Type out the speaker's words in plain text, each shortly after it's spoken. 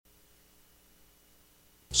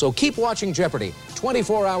So keep watching Jeopardy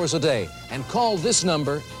 24 hours a day and call this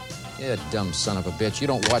number. You dumb son of a bitch. You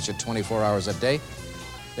don't watch it 24 hours a day.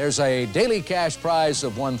 There's a daily cash prize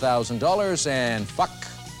of $1,000 and fuck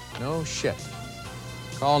no shit.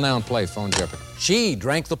 Call now and play Phone Jeopardy. She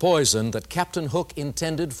drank the poison that Captain Hook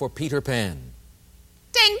intended for Peter Pan.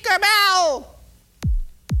 Tinkerbell!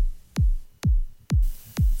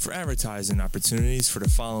 For advertising opportunities for the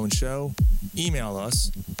following show, email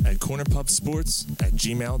us at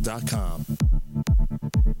cornerpubsports@gmail.com.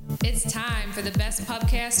 It's time for the best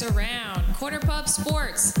pubcast around, Corner Pub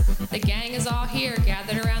Sports. The gang is all here,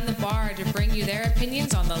 gathered around the bar to bring you their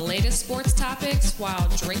opinions on the latest sports topics while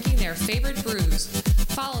drinking their favorite brews.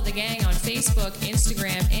 Follow the gang on Facebook,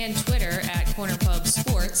 Instagram, and Twitter at Corner Pub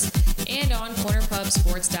Sports and on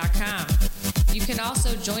cornerpubsports.com. You can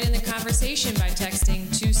also join in the conversation by texting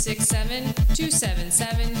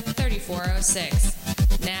 267-277-3406.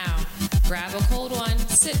 Now, grab a cold one,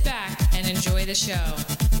 sit back, and enjoy the show.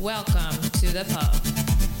 Welcome to the pub.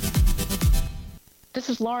 This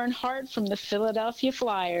is Lauren Hart from the Philadelphia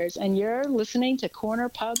Flyers, and you're listening to Corner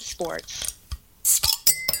Pub Sports.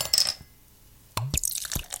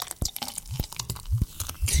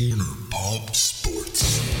 Corner Pub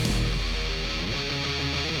Sports.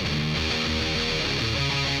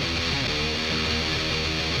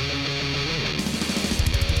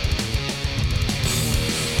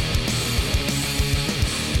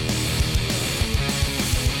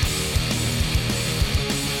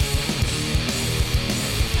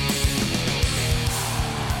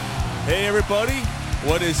 Hey everybody,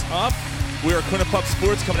 what is up? We are Corner Pub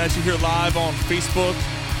Sports coming at you here live on Facebook,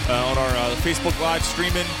 on our Facebook live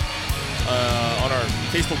streaming, on our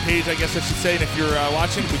Facebook page, I guess I should say. And if you're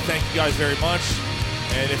watching, we thank you guys very much.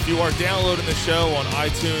 And if you are downloading the show on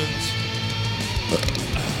iTunes,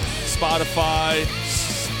 Spotify,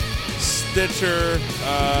 Stitcher,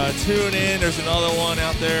 TuneIn, there's another one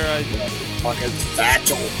out there.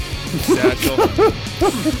 Satchel.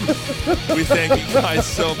 We thank you guys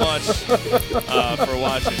so much for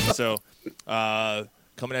watching. So,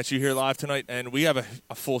 coming at you here live tonight, and we have a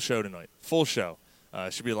full show tonight. Full show.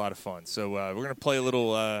 Should be a lot of fun. So we're gonna play a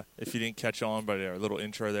little. If you didn't catch on by our little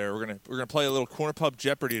intro there, we're gonna play a little Corner Pub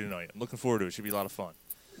Jeopardy tonight. I'm looking forward to it. Should be a lot of fun.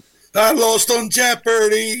 I lost on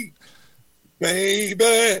Jeopardy,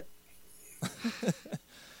 baby.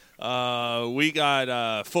 We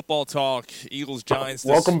got football talk, Eagles, Giants.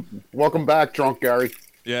 Welcome back, Drunk Gary.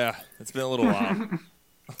 Yeah, it's been a little while.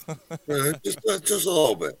 just a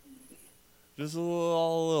little bit. Just a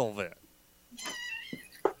little bit.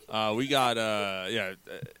 We got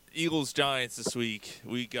Eagles, Giants this week.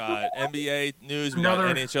 We got NBA news, we got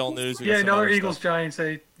NHL news. We got another Eagles, Giants.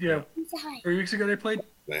 3 weeks ago they played.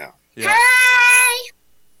 Yeah. Hi!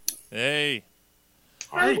 Hey.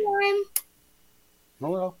 Hey.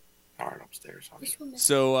 Hello. All right, upstairs. Honey.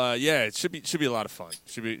 So it should be a lot of fun.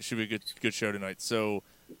 Should be a good show tonight. So,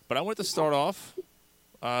 but I wanted to start off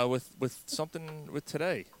with something with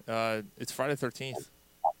today. It's Friday 13th.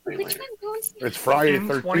 It's Friday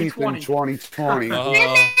 13th in 2020.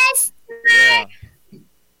 Yeah.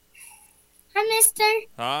 Hi, mister.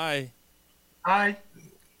 Hi. Hi.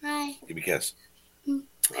 Hi. Give me a kiss. All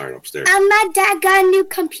right, upstairs. My dad got a new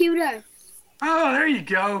computer. Oh, there you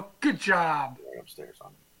go. Good job. All right, upstairs,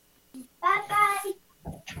 honey. Bye-bye.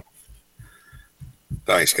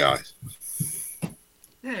 Thanks, guys.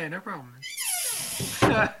 Yeah, no problem.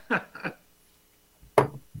 I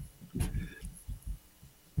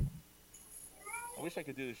wish I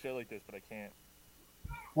could do the show like this, but I can't.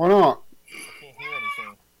 Why not? I can't hear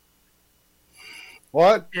anything.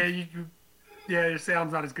 What? Your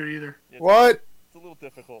sound's not as good either. What? It's a little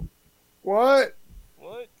difficult. What?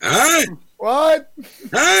 What? Huh? What?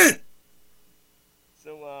 Huh?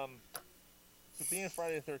 So being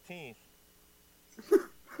Friday the 13th.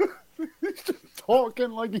 He's just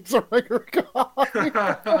talking like he's a regular guy.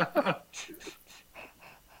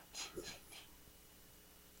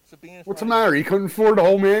 So being What's the matter? You couldn't afford the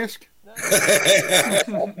whole mask? No.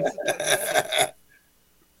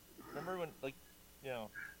 Remember when, No,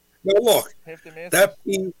 look. half the mask?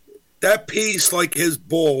 That piece, like his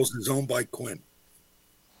balls, is owned by Quinn.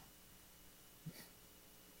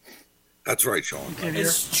 That's right, Sean.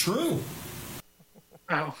 It's true.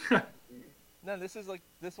 Oh. No, this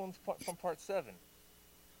one's from part 7.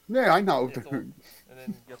 Yeah, I know. Yeah, and then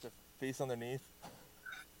you got the face underneath.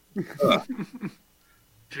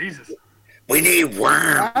 Jesus. We need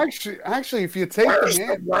worms. Actually, if you take Where's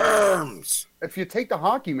the the worms? if you take the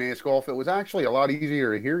hockey mask off, it was actually a lot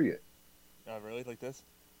easier to hear you. Oh, really? Like this?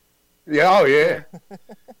 Yeah. Oh, yeah.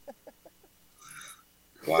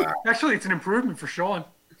 Wow. Actually, it's an improvement for Sean.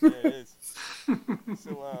 Yeah, it is.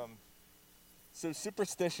 So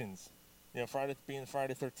superstitions. Friday being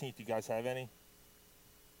Friday 13th, you guys have any?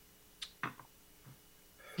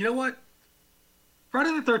 You know what?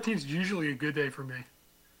 Friday the 13th is usually a good day for me.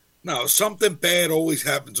 No, something bad always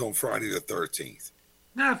happens on Friday the 13th.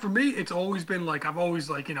 Nah, for me, it's always been like I've always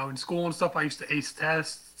in school and stuff. I used to ace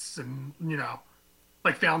tests and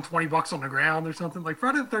found $20 on the ground or something. Like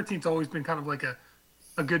Friday the 13th always been kind of like a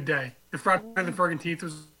good day. The Friday the 13th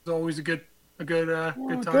was always a good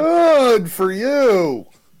time. Good for you.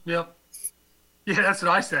 Yep. Yeah, that's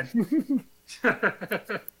what I said.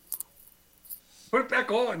 Put it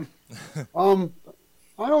back on. I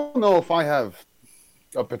don't know if I have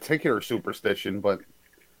a particular superstition, but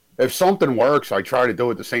if something works, I try to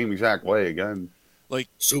do it the same exact way again. Like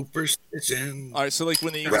superstition. All right, so like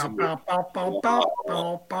when the Eagles, when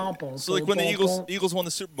the Eagles won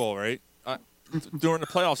the Super Bowl, right? During the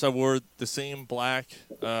playoffs, I wore the same black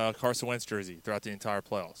Carson Wentz jersey throughout the entire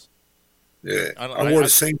playoffs. Yeah, I wore the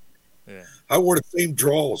same. Yeah, I wore the same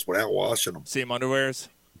drawers without washing them. Same underwears.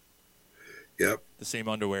 Yep. The same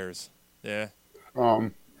underwears. Yeah.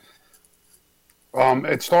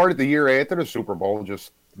 It started the year after the Super Bowl,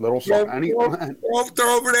 just little something. They're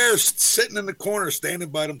over there sitting in the corner, standing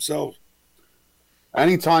by themselves.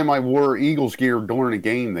 Anytime I wore Eagles gear during a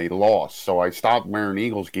game, they lost. So I stopped wearing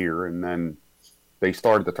Eagles gear, and then they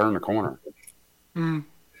started to turn the corner.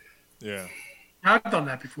 Yeah. I've done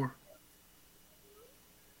that before.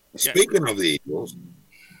 Speaking of the Eagles.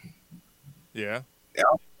 Yeah.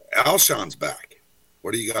 Alshon's back.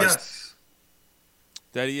 What do you guys? Yes.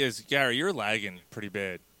 That he is. Gary, you're lagging pretty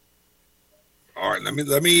bad. All right, let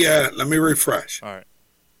me refresh. All right.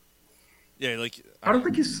 Yeah, like I don't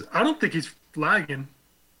think he's lagging.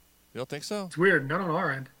 You don't think so? It's weird. Not on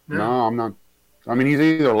our end. No, I'm not. I mean, he's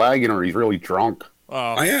either lagging or he's really drunk. Oh.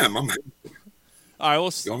 I am. All right,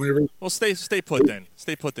 we'll stay put then.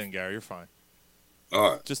 Stay put then, Gary. You're fine.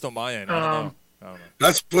 All right. Just on my end. I don't know.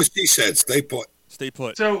 That's what she said. Stay put. Stay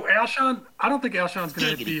put. So Alshon, I don't think Alshon's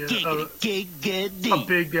going to be a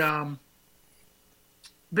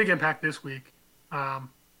big impact this week.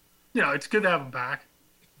 It's good to have him back.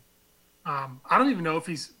 I don't even know if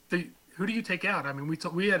he's who do you take out? I mean,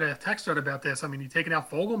 we had a text thread about this. I mean, you taking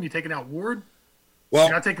out Fulgham? You taking out Ward? Well,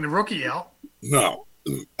 you're not taking the rookie out. No,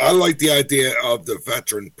 I like the idea of the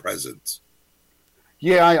veteran presence.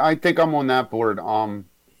 Yeah, I think I'm on that board.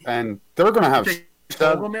 And they're going to have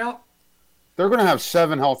Fulgham out. They're going to have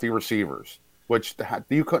 7 healthy receivers, which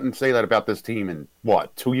you couldn't say that about this team in,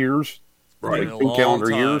 2 years? Right. Like 2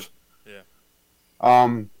 calendar years? Yeah.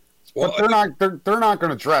 But they're not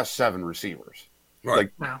going to dress 7 receivers. Right.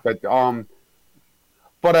 But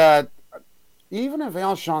even if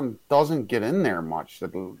Alshon doesn't get in there much,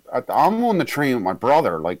 I'm on the train with my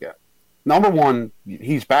brother. Like, number one,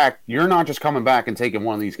 he's back. You're not just coming back and taking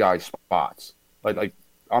one of these guys' spots.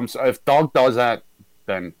 If Doug does that,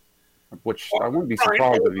 then... Which I wouldn't be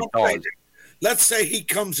surprised if he does. Let's say he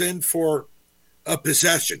comes in for a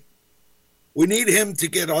possession. We need him to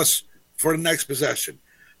get us for the next possession,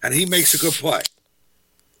 and he makes a good play.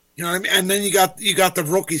 You know what I mean? And then you got the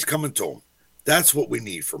rookies coming to him. That's what we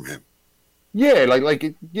need from him. Yeah,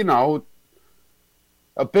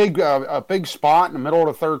 a big spot in the middle of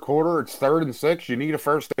the third quarter. It's 3rd and 6. You need a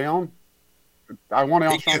first down. I want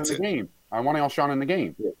Alshon in the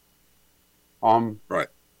game. Right.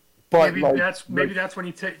 But maybe that's when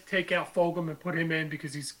you take out Fulgham and put him in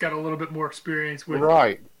because he's got a little bit more experience with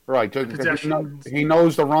right. He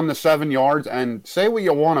knows to run the 7 yards, and say what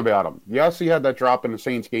you want about him. Yes, he had that drop in the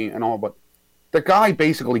Saints game and all, but the guy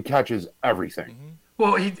basically catches everything. Mm-hmm.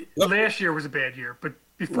 Well, last year was a bad year, but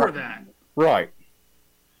before that, right.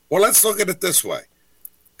 Well, let's look at it this way: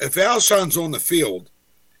 if Alshon's on the field,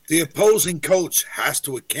 the opposing coach has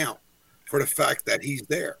to account for the fact that he's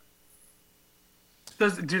there.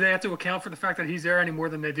 Do they have to account for the fact that he's there any more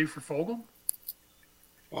than they do for Fulgham?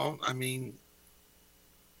 Well, I mean,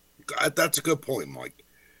 that's a good point, Mike.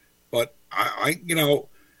 But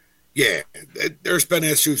there's been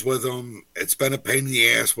issues with him. It's been a pain in the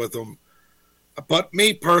ass with him. But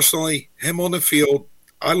me personally, him on the field,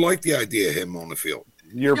 I like the idea of him on the field.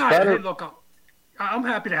 Better. Hey, look, I'm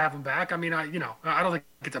happy to have him back. I mean, I don't think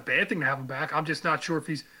it's a bad thing to have him back. I'm just not sure if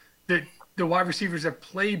he's the wide receivers have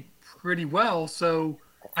played pretty well, so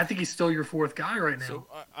I think he's still your 4th guy right now. So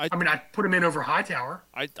I put him in over Hightower.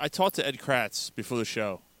 I talked to Ed Kratz before the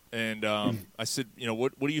show, and I said,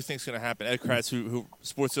 what do you think is going to happen? Ed Kratz, who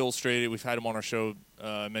Sports Illustrated, we've had him on our show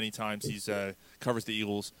many times. He's covers the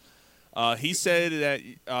Eagles. He said that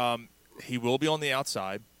he will be on the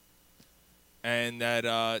outside, and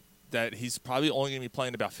that he's probably only going to be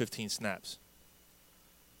playing about 15 snaps.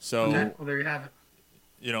 So, Okay, well, there you have it.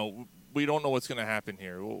 you know, we don't know what's going to happen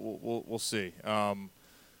here. We'll see.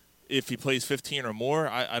 If he plays 15 or more,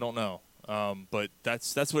 I don't know. But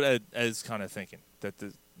that's what Ed's kind of thinking, that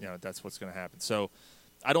that's what's going to happen. So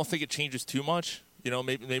I don't think it changes too much. You know,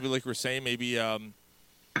 maybe like we're saying, maybe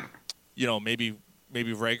maybe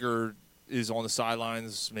Rager is on the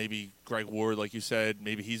sidelines. Maybe Greg Ward, like you said,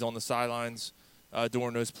 maybe he's on the sidelines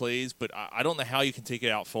during those plays. But I don't know how you can take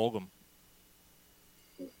it out Fulgham.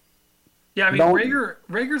 Yeah, I mean,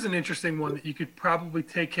 Rager's an interesting one that you could probably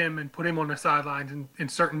take him and put him on the sidelines in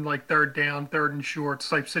certain, like, third down, third and short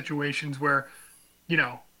type situations where, you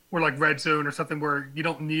know, we're like red zone or something where you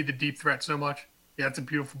don't need the deep threat so much. Yeah, it's a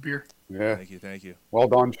beautiful beer. Yeah. Thank you. Well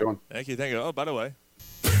done, Sean. Thank you. Oh, by the way.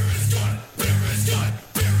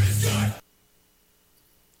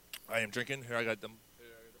 I am drinking. Here, I got them.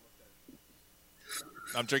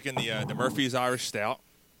 I'm drinking the Murphy's Irish Stout.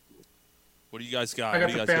 What do you guys got? I got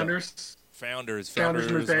what do you the guys Founders. Founders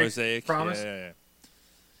Mosaic. Promise. Yeah.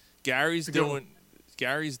 Gary's doing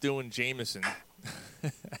Jameson.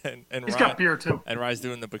 and He's got beer, too. And Rye's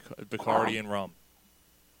doing the Bacardi and rum.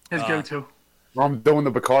 His go-to. I'm doing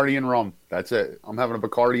the Bacardi and rum. That's it. I'm having a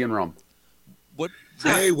Bacardi and rum.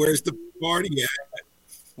 Hey, where's the party at?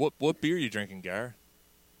 What beer are you drinking, Gary?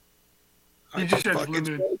 You just said Blue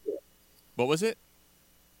Moon. What was it?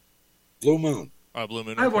 Blue Moon. Oh, Blue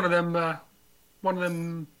Moon. I had one of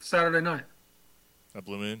them Saturday night. A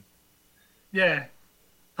Blue Moon? Yeah.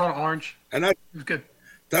 Called orange. And it was good.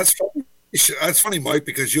 That's funny. That's funny, Mike,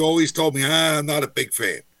 because you always told me I'm not a big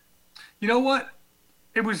fan. You know what?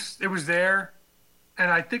 It was there, and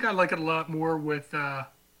I think I like it a lot more with a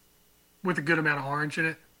good amount of orange in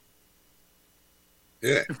it.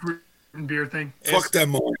 Yeah. The fruit and beer thing. Fuck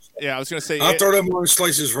them orange. Yeah, I was gonna say. I'll throw them orange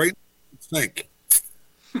slices right in the sink.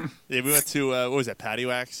 Yeah, we went to what was that, Patty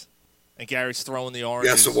Wax? And Gary's throwing the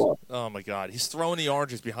oranges. Yes, it was. Oh my God, he's throwing the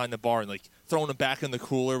oranges behind the bar and like throwing them back in the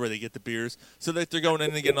cooler where they get the beers. So that they're going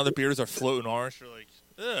in and getting other beers, are floating orange. They're like,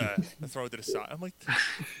 ugh, I throw it to the side. I'm like,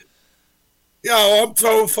 Yeah, I'm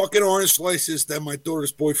throwing fucking orange slices. Then my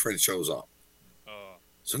daughter's boyfriend shows up.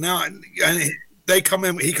 So now and they come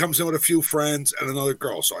in. He comes in with a few friends and another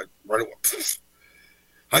girl. So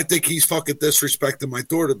I think he's fucking disrespecting my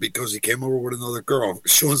daughter because he came over with another girl.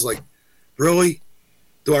 Sean's like, really?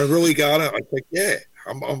 Do I really gotta? I think, yeah.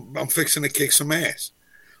 I'm fixing to kick some ass.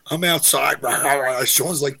 I'm outside.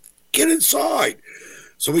 Sean's like, get inside.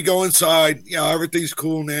 So we go inside. Yeah, everything's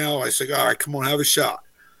cool now. I say, all right, come on, have a shot.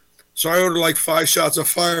 So I ordered like 5 shots of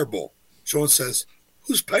Fireball. Sean says,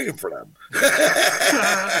 who's paying for them?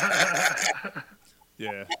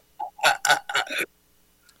 yeah.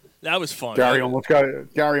 That was fun. Gary almost got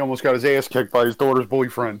his ass kicked by his daughter's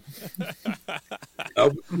boyfriend.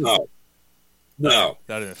 No.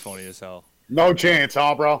 That is funny as hell. No chance,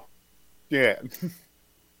 huh, bro? Yeah.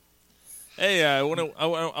 Hey, I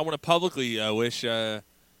want to publicly wish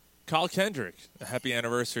Kyle Kendrick a happy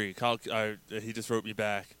anniversary. Kyle, he just wrote me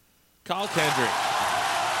back. Kyle Kendrick,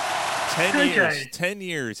 10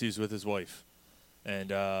 years he's with his wife, and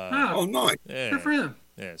nice. Yeah, good for him.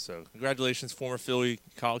 Yeah, so congratulations, former Philly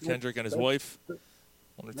Kyle Kendrick and his wife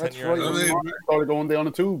on their That's 10-year anniversary. right. Started going down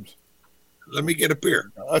the tubes. Let me get a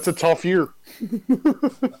beer. That's a tough year.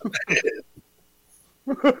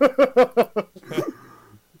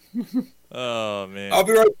 Oh man! I'll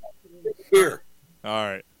be right back. Beer. All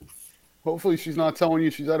right. Hopefully, she's not telling you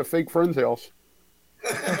she's at a fake friend's house.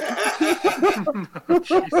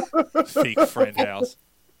 Fake friend house.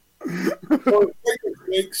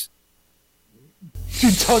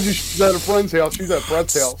 She tells you she's at a friend's house. She's at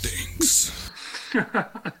Brett's house.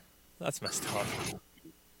 That's messed up.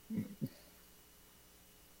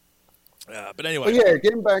 But anyway. But yeah,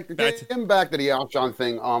 getting back to the Alshon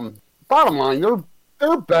thing. Bottom line,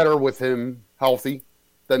 they're better with him healthy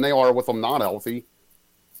than they are with him not healthy.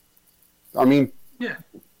 I mean, yeah,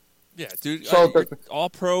 dude. So all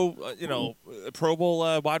pro, Pro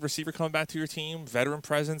Bowl wide receiver coming back to your team, veteran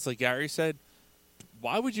presence, like Gary said.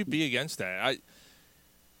 Why would you be against that?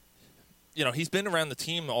 He's been around the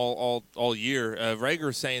team all year.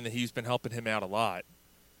 Rager is saying that he's been helping him out a lot.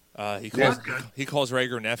 He calls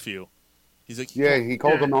Rager nephew. He's like, he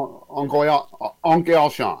calls him Uncle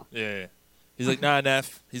Alshon. Yeah. He's like, nah,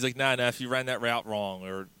 Neff. You ran that route wrong,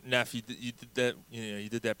 or Neff, you did that. You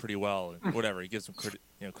did that pretty well, and whatever. He gives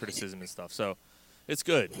him criticism and stuff. So it's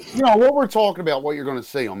good. What we're talking about, what you're going to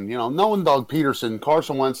see them. Knowing Doug Peterson,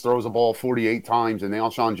 Carson Wentz throws the ball 48 times, and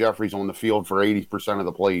Alshon Jeffrey's on the field for 80% of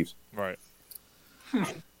the plays. Right.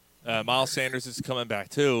 Miles Sanders is coming back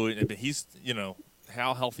too. He's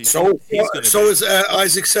how healthy. So he's going to is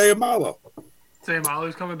Isaac Sayamalo. Sam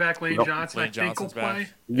Oliver's coming back. Lane Nope. Johnson, Lane I think, will Johnson's back. play.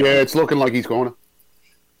 Yeah, it's looking like he's going to.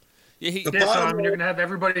 Yeah, The Yeah, so I bottom mean, you're line- going to have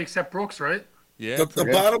everybody except Brooks, right? yeah. The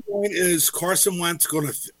bottom line is Carson Wentz going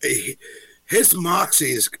to his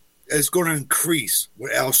moxie is going to increase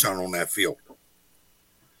with Alshon on that field.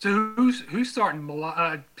 So who's starting?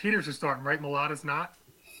 Peters is starting, right? Mulata's not.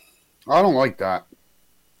 I don't like that.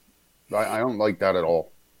 I don't like that at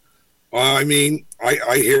all. I mean,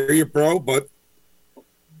 I hear you, bro, but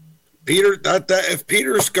Peter, that if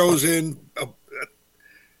Peters goes in,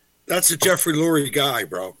 that's a Jeffrey Lurie guy,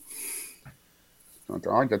 bro.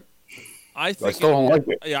 I think still don't like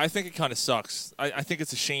it. Yeah, I think it kind of sucks. I think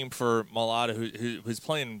it's a shame for Mulata, who's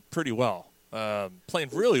playing pretty well, playing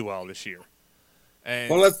really well this year. And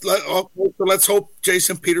Well, let's hope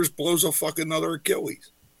Jason Peters blows a fucking another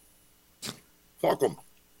Achilles. Fuck him.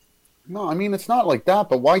 No, I mean it's not like that.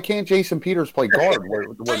 But why can't Jason Peters play guard?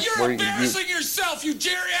 You're embarrassing yourself, you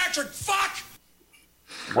geriatric fuck!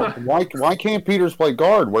 Why can't Peters play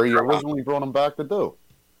guard where you originally brought him back to do?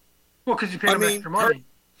 Well, because you paid him extra money.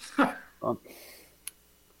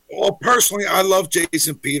 Well, personally, I love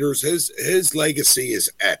Jason Peters. His legacy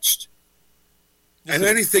is etched, and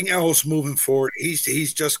anything else moving forward, he's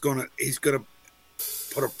gonna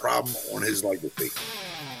put a problem on his legacy.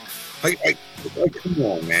 Like come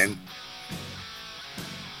on, man.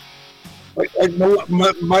 Like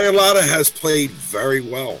Mailata has played very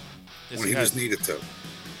well Yes, when he he was has. needed to.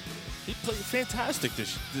 he played fantastic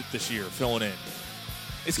this year, filling in.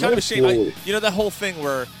 It's kind of a shame. Absolutely. You know that whole thing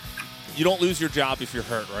where you don't lose your job if you're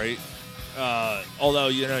hurt, right? Although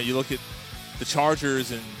you look at the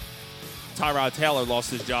Chargers and Tyrod Taylor lost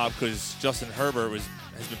his job because Justin Herbert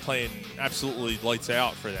has been playing absolutely lights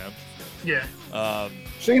out for them. Yeah.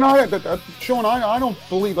 See, Sean, I don't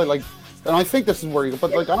believe like, and I think this is where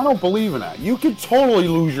but like I don't believe in that. You could totally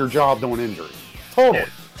lose your job doing injury. Totally.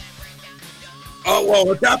 Oh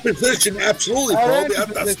well, at that position, absolutely, bro.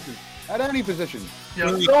 At any position.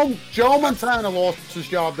 Yeah. Joe Montana lost his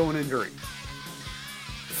job doing injury.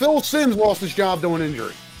 Phil Simms lost his job doing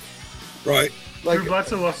injury. Right. Like Drew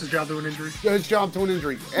Bledsoe lost his job doing injury. his job doing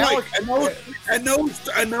injury. Right.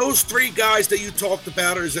 And those three guys that you talked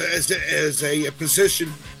about as a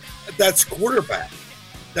position that's quarterback.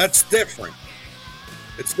 That's different.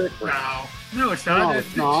 It's different. No, it's not. No,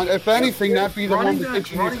 it's not. If anything, that'd be the one that gets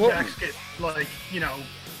you the running equipment. backs get, like,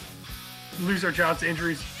 lose their jobs to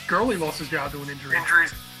injuries. Gurley lost his job doing injuries.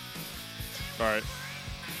 All right.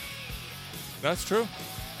 That's true.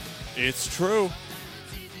 It's true.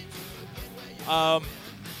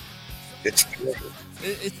 It's true.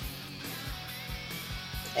 It,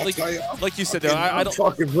 I'll tell you, like you said, though, I don't.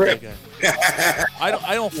 fucking rip. Okay. I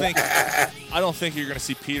don't think you're going to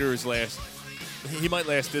see Peters last. He might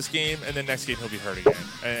last this game, and then next game he'll be hurt again,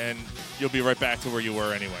 and you'll be right back to where you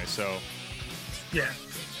were anyway. So. Yeah.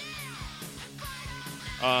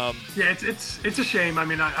 Yeah, it's a shame. I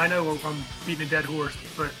mean, I know I'm beating a dead horse,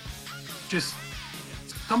 but just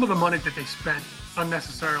some of the money that they spent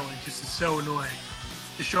unnecessarily just is so annoying.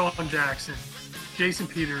 Deshaun Jackson, Jason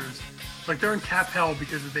Peters, like they're in cap hell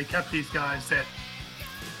because they kept these guys that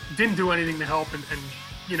didn't do anything to help, and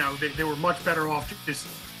they were much better off just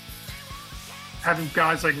having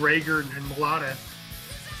guys like Rager and Mulata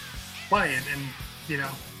playing, and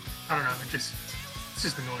I don't know, it's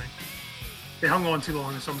just annoying. They hung on too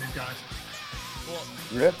long to some of these guys. Well,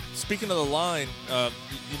 Yeah. speaking of the line,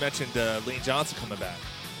 you mentioned Lane Johnson coming back,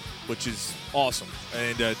 which is awesome.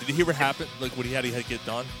 And did you hear what happened? Like what he had to get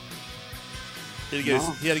done? He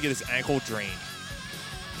had to get his ankle drained.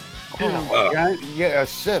 Yeah,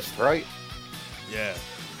 assist, right? Yeah.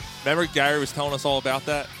 Remember Gary was telling us all about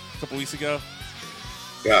that a couple weeks ago?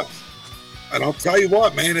 Yeah. And I'll tell you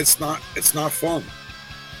what, man, it's not fun.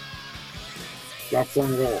 It's not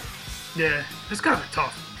fun at all. Yeah, this guys are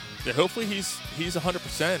tough. Yeah, hopefully he's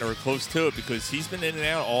 100% or close to it because he's been in and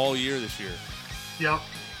out all year this year. Yep.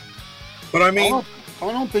 But I mean,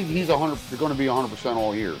 I don't think he's going to be 100%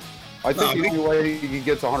 all year. I think the only way he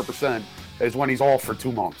gets 100% is when he's off for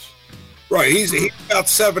 2 months. right, he's about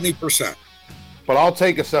 70%. But I'll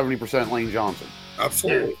take a 70% Lane Johnson.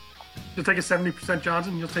 Absolutely. You'll take a 70%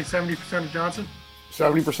 Johnson. You'll take 70% of Johnson.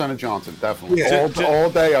 70% of Johnson, definitely. Yeah. All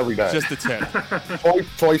day, every day. Just a tip.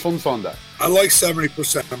 Twice on Sunday. I like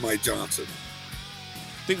 70% of my Johnson.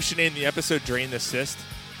 Think we should name the episode Drain the Cyst?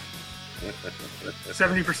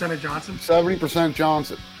 70% of Johnson. 70%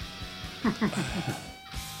 Johnson.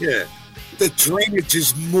 Yeah. The drainage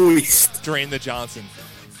is moist. Drain the Johnson.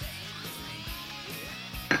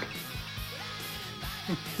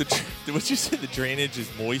 What you say? The drainage is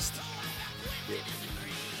moist?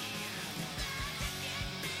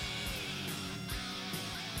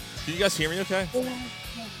 Can you guys hear me okay?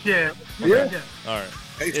 Yeah. Yeah. All right.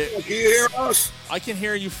 Hey, can you hear us? I can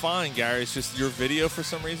hear you fine, Gary. It's just your video for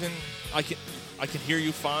some reason. I can hear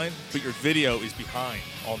you fine, but your video is behind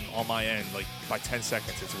on my end, like by 10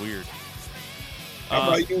 seconds. It's weird. How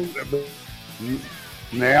about you?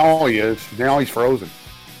 Now he is. Now he's frozen.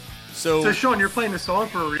 So Sean, you're playing the song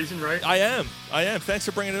for a reason, right? I am. Thanks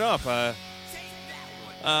for bringing it up.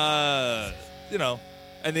 And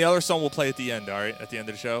the other song we'll play at the end. All right, at the end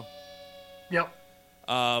of the show. Yep.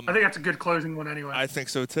 I think that's a good closing one anyway. I think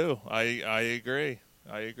so too. I agree.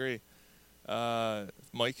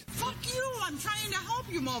 Mike. Fuck you! I'm trying to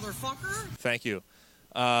help you, motherfucker. Thank you.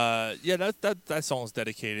 That song's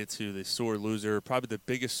dedicated to the sore loser, probably the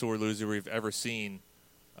biggest sore loser we've ever seen,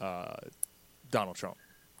 Donald Trump.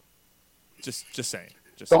 Just saying.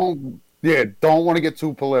 Don't want to get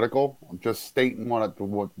too political. I'm just stating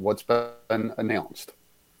what's been announced.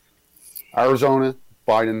 Arizona,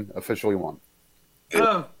 Biden officially won.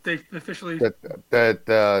 Oh, they officially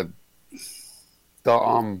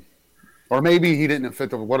or maybe he didn't fit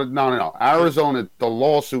the no. Arizona, the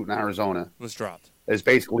lawsuit in Arizona was dropped. Is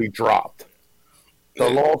basically dropped. The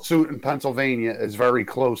lawsuit in Pennsylvania is very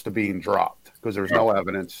close to being dropped because there's no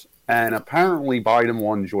evidence, and apparently Biden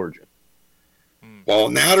won Georgia. Well,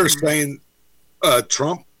 now they're saying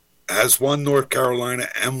Trump has won North Carolina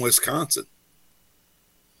and Wisconsin.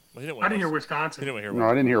 I didn't hear Wisconsin. I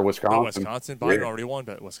didn't hear Wisconsin. Biden already won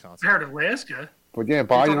Wisconsin. I heard Alaska. But yeah,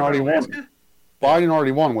 Biden already won. Biden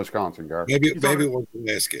already won Wisconsin, guys. Maybe it was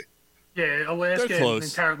Alaska. Yeah, Alaska They're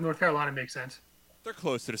close. and North Carolina makes sense. They're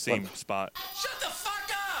close to the same spot. Shut the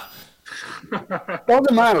fuck up!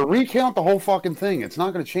 Doesn't matter. Recount the whole fucking thing. It's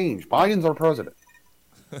not going to change. Biden's our president.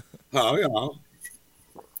 Oh, yeah.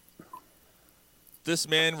 This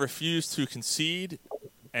man refused to concede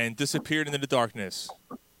and disappeared into the darkness.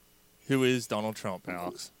 Who is Donald Trump,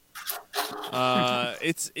 Alex?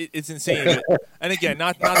 It's insane. And again,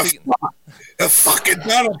 not to the fucking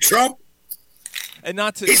Donald Trump. And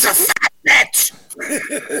not to he's a fat bitch.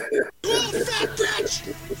 You little fat bitch.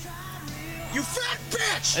 You fat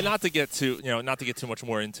bitch. And not to get too much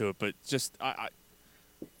more into it, but just I've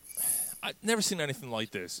never seen anything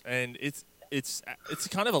like this, and it's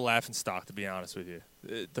kind of a laughing stock, to be honest with you.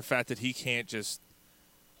 The fact that he can't just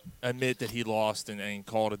admit that he lost and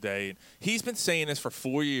call it a day. He's been saying this for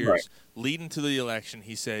 4 years, right, leading to the election.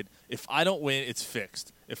 He said, if I don't win, it's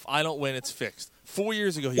fixed. If I don't win, it's fixed. 4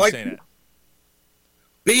 years ago, he was saying that.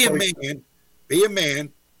 Be a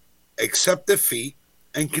man, accept defeat,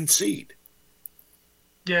 and concede.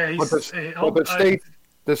 Yeah,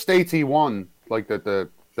 the states he won, like the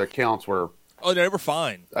counts were. Oh, they were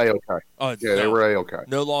fine. A-okay. They were A-okay.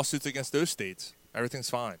 No lawsuits against those states. Everything's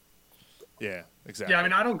fine. Yeah, exactly. Yeah, I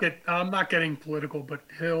mean, I'm not getting political, but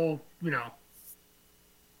he'll,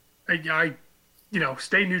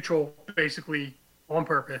 stay neutral basically on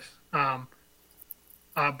purpose.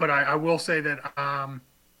 But I will say that,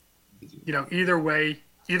 either way,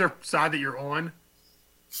 either side that you're on,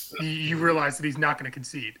 you realize that he's not going to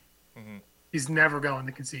concede. Mm-hmm. He's never going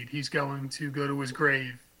to concede. He's going to go to his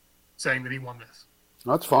grave saying that he won this.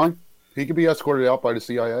 That's fine. He could be escorted out by the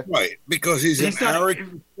CIA. Right, because he's an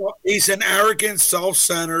arrogant,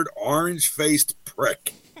 self-centered, orange-faced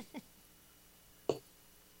prick.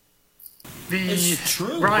 It's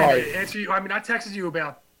true. Ryan, right. answer you. I mean, I texted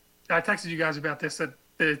you guys about this. That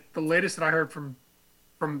the latest that I heard from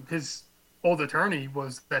his old attorney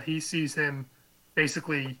was that he sees him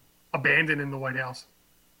basically abandoned in the White House.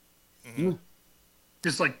 Mm-hmm.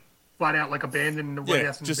 Just like flat out, like abandoned in the White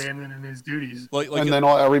House and abandoned in his duties. Then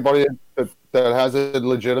everybody that has a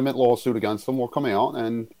legitimate lawsuit against him will come out,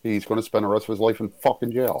 and he's going to spend the rest of his life in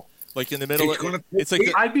fucking jail. Like in the middle, it's like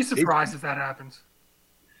I'd be surprised if that happens.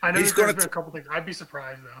 I know there's been a couple things. I'd be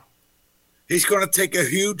surprised though. He's going to take a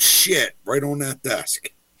huge shit right on that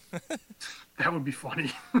desk. That would be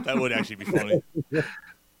funny. That would actually be funny.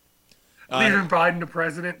 Leaving Biden the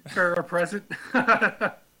president or a president.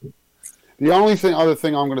 The only other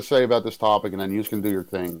thing I'm going to say about this topic, and then you can do your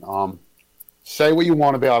thing. Say what you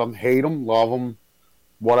want about him, hate him, love him,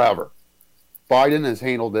 whatever. Biden has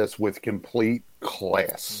handled this with complete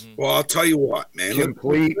class. Mm-hmm. Well, I'll tell you what, man.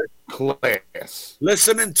 Complete class.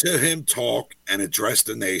 Listening to him talk and address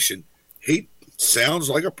the nation, he sounds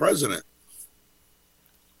like a president.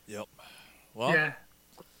 Yep. Well, yeah.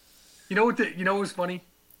 You know what was funny?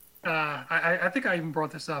 I think I even brought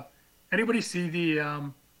this up. Anybody see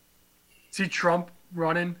Trump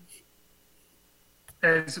running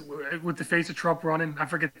with the face of Trump running? I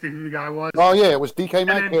forget who the guy was. Oh yeah, it was DK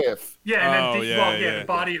Metcalf. The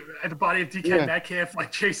body of DK Metcalf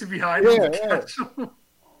like chasing behind him.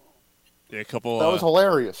 Yeah, a couple. That was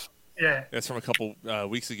hilarious. Yeah. That's from a couple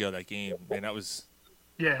weeks ago. That game, man, that was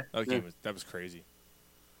that was crazy.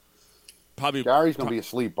 Probably Gary's gonna be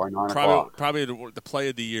asleep by 9 o'clock. Probably the play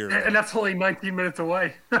of the year. And that's only 19 minutes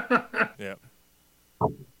away. Yeah.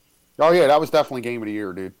 Oh yeah, that was definitely game of the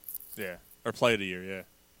year, dude. Yeah, or play of the year. Yeah.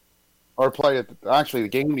 Or actually, the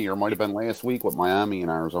game of the year might have been last week with Miami and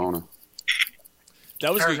Arizona.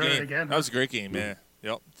 That was a good Arizona game. again, That was a great game, man.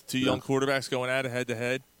 Yep. Two young quarterbacks going at it head to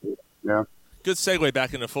head. Yeah. Good segue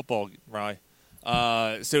back into football, Rye.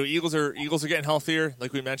 So Eagles are getting healthier,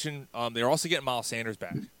 like we mentioned. They're also getting Miles Sanders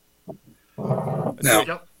back.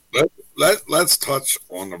 Now, let's touch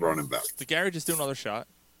on the running back. Did Gary just do another shot?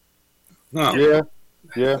 No.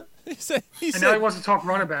 Yeah. He said now he wants to talk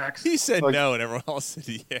running backs. He said no, and everyone else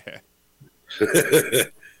said yeah.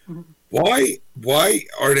 Why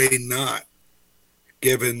are they not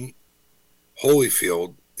giving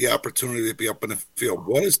Holyfield the opportunity to be up in the field?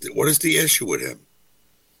 What is the issue with him?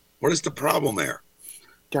 What is the problem there?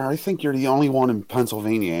 Gary, I think you're the only one in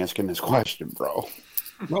Pennsylvania asking this question, bro.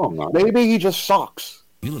 No, I'm not. Maybe he just sucks.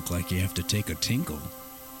 You look like you have to take a tinkle.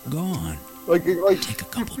 Go on. Like take a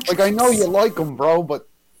couple. Like I know you like him, bro, but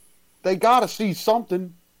they gotta see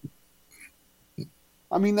something.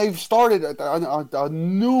 I mean, they've started a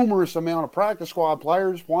numerous amount of practice squad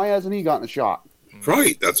players. Why hasn't he gotten a shot?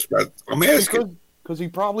 Right. That's I'm asking. Because he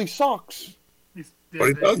probably sucks. But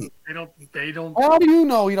he doesn't. They don't. How do you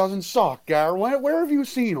know he doesn't suck, Gary? Where have you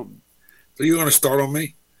seen him? So you're going to start on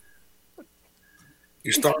me?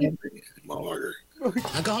 You start on me, motherfucker.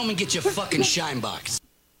 Now go home and get your fucking shine box.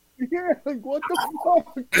 Yeah, like what the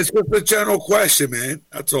fuck? It's just a general question, man.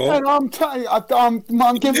 That's all. And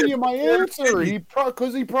I'm giving you my answer.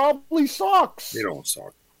 Because he probably sucks. You don't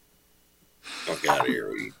suck. Fuck out of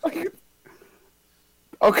here.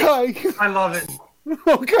 Okay. I love it.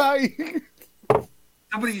 Okay.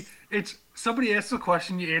 Somebody asks a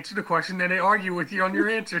question, you answer the question, then they argue with you on your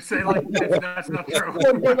answer. Say like that's not true.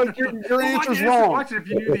 Your answer's wrong. If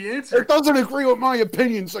you knew the answer. It doesn't agree with my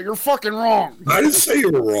opinion, so you're fucking wrong. I didn't say you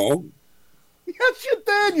were wrong. Yes, you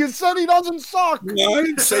did. You said he doesn't suck. No, I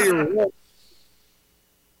didn't say you were wrong.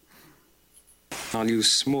 I'll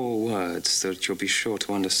use small words so that you'll be sure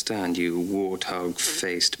to understand, you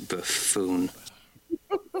warthog-faced buffoon.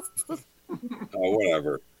 Oh,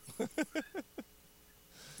 whatever.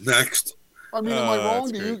 Next. I mean, am I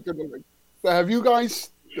wrong? Have you guys?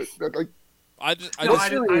 I just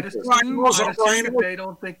assume that they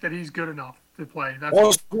don't think that he's good enough to play. That's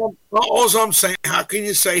all I'm saying. How can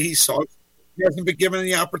you say he sucks? He hasn't been given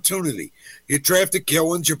the opportunity. You drafted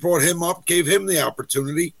Killins, you brought him up, gave him the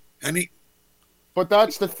opportunity, and he. But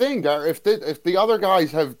that's the thing, Gary. If the other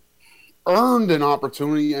guys have earned an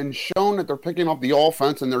opportunity and shown that they're picking up the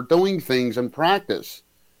offense and they're doing things in practice,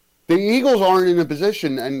 the Eagles aren't in a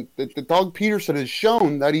position, and the Doug Peterson has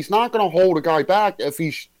shown that he's not going to hold a guy back if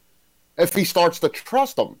he starts to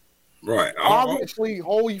trust him. Right. Obviously,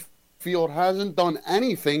 Holyfield hasn't done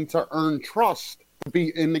anything to earn trust to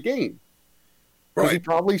be in the game. Right. He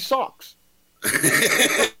probably sucks.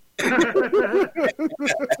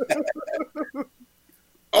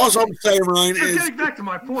 Also, I'm saying, Ryan, is getting back to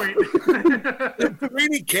my point. in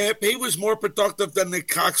training camp, he was more productive than the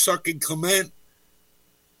cocksucking Clement.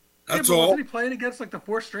 That's all. Wasn't he playing against like the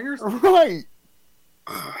four stringers? Right.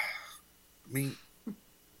 I mean,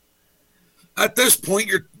 at this point,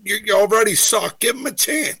 you already suck. Give him a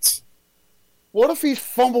chance. What if he's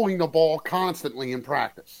fumbling the ball constantly in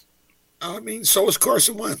practice? I mean, so is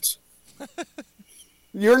Carson Wentz.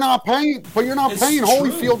 You're not paying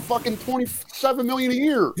Holyfield fucking $27 million a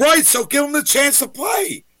year. Right, so give him the chance to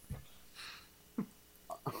play.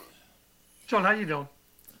 John, how you doing?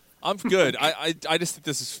 I'm good. I just think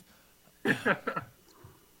this is.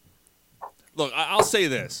 Look, I'll say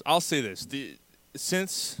this.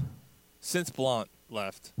 Since Blount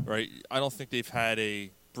left, right? I don't think they've had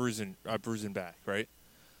a bruising back, right?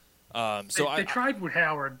 So they tried with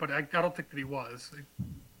Howard, but I don't think that he was.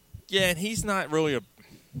 Yeah, and he's not really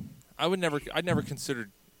I'd never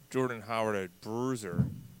considered Jordan Howard a bruiser.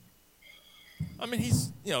 I mean,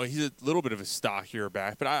 he's a little bit of a stockier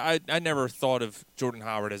back, but I never thought of Jordan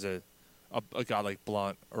Howard as a guy like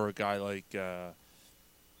Blount or a guy like I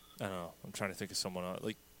don't know. I'm trying to think of someone else.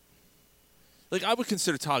 Like I would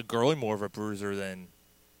consider Todd Gurley more of a bruiser than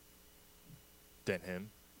him.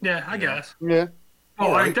 Yeah, I guess. Yeah.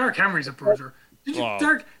 Oh, I mean, Derrick Henry's a bruiser.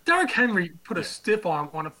 Derrick Henry put a stiff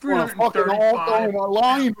on a 335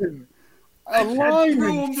 lineman.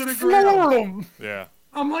 Threw him to the ground. Yeah.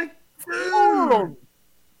 I'm like, dude.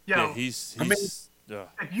 Yeah, he's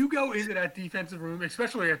if you go into that defensive room,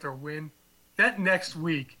 especially after a win, that next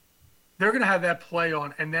week, they're gonna have that play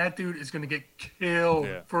on, and that dude is gonna get killed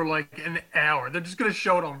for like an hour. They're just gonna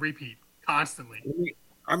show it on repeat constantly.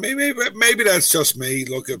 I mean, maybe that's just me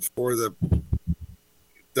looking for the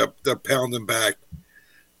pounding back.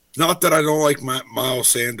 Not that I don't like Miles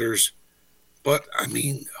Sanders, but I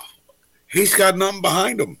mean, he's got nothing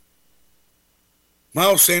behind him.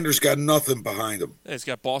 Miles Sanders got nothing behind him. Yeah, he's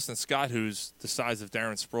got Boston Scott, who's the size of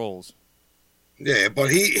Darren Sproles. Yeah,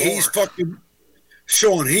 but he's fucking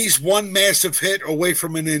Sean. He's one massive hit away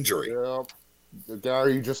from an injury. Yeah,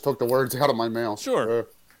 Gary, you just took the words out of my mouth. Sure.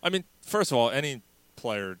 I mean, first of all, any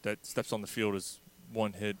player that steps on the field is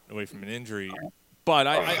one hit away from an injury. But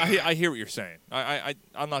I hear what you're saying.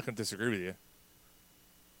 I'm not going to disagree with you.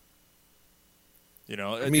 You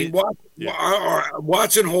know, I mean,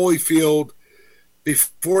 watching Holyfield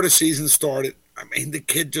before the season started, I mean, the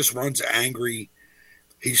kid just runs angry.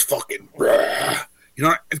 He's fucking, you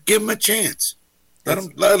know, give him a chance.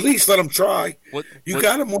 At least let him try. You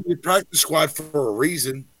got him on your practice squad for a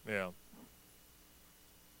reason. Yeah.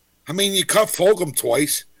 I mean, you cut Fulgham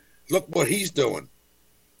twice. Look what he's doing.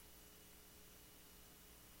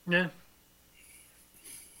 Yeah.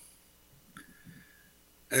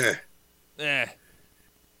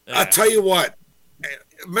 I tell you what,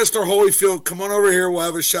 Mr. Holyfield, come on over here. We'll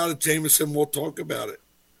have a shot at Jameson. We'll talk about it.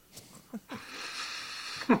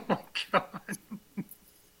 Oh, God.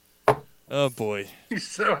 Oh, boy. He's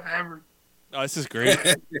so hammered. Oh, this is great.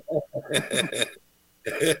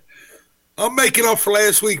 I'm making up for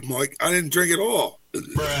last week, Mike. I didn't drink at all.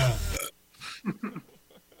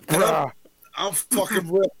 I'm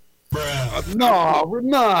fucking ripped. No, you're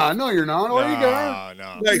not. What are you doing?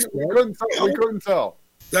 No. Thanks, bro. We couldn't tell.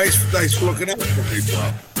 Thanks for looking out for me,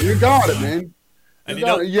 bro. You got it, man. And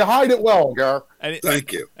you hide it well, Gar.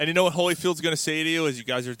 Thank you. And you know what Holyfield's going to say to you as you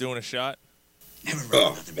guys are doing a shot? Never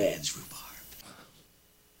run another man's rhubarb.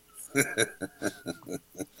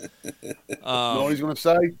 No, he's going to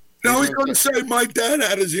say. No, he's going to say my dad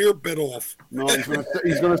had his ear bit off. No, he's going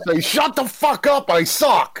to say, "Shut the fuck up! I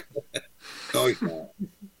suck." No, he's not.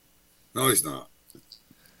 No, he's not.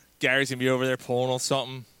 Gary's going to be over there pulling on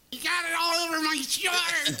something. You got it all over my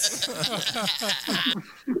shorts.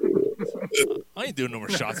 I ain't doing no more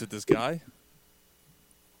shots with this guy.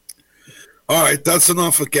 All right, that's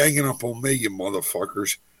enough of ganging up on me, you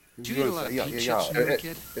motherfuckers. Do you eat a lot of pink chips when you were a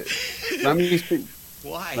kid? Let me see.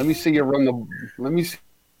 Why? Let me see you run the. Let me see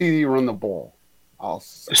you run the ball. I'll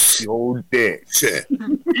suck your dick. Shit.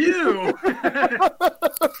 You.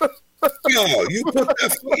 Yo, you put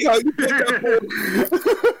that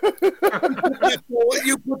ball.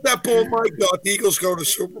 You put that ball in my gut. The Eagles go to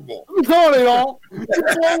Super Bowl. No, they don't.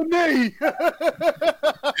 It's on me.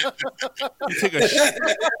 You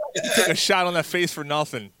took a shot on that face for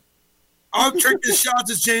nothing. I'm drinking shots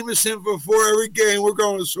of Jameson before every game. We're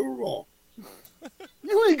going to Super Bowl.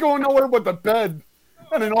 You ain't going nowhere but the bed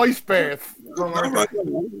and an ice bath. Not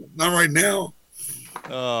right now.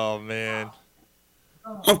 Oh, man.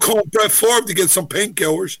 I'm calling Brett Favre to get some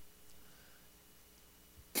painkillers.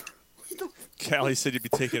 Callie said you'd be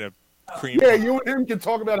taking a cream. Yeah, you and him can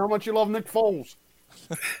talk about how much you love Nick Foles.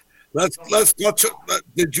 Let's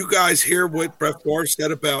did you guys hear what Brett Favre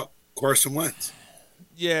said about Carson Wentz?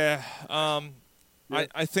 Yeah.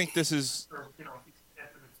 I think this is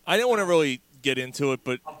 – I didn't want to really get into it,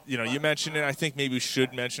 but, you know, you mentioned it. I think maybe we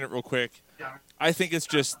should mention it real quick. I think it's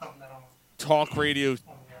just talk radio,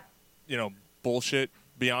 you know, bullshit,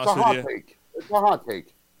 be honest with you. Take. It's a hot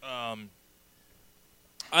take. I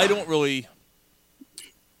don't really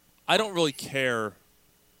care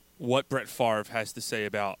what Brett Favre has to say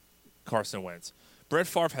about Carson Wentz. Brett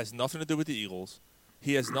Favre has nothing to do with the Eagles.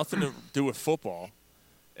 He has nothing to do with football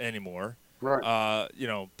anymore. Right. You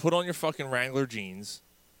know, put on your fucking Wrangler jeans.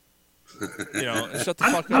 You know, and shut the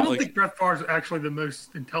fuck up. I don't think Brett Favre's actually the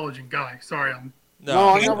most intelligent guy. Sorry, No,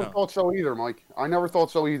 I never thought so either, Mike. I never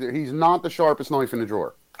thought so either. He's not the sharpest knife in the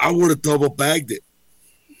drawer. I would have double bagged it.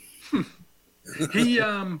 He,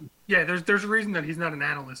 yeah, there's a reason that he's not an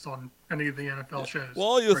analyst on any of the NFL shows.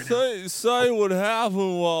 Well, you say what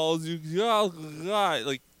happened was you got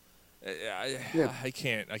like, I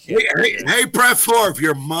can't. Hey, Brett Favre,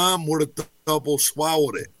 your mom would have double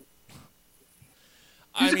swallowed it.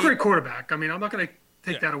 He's a great quarterback. I mean, I'm not going to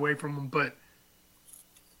take that away from him, but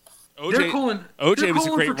OJ was a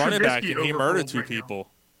great running back, and he murdered two people.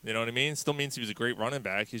 You know what I mean? Still means he was a great running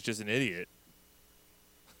back. He's just an idiot.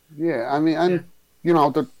 Yeah, I mean, and you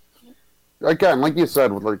know, again, like you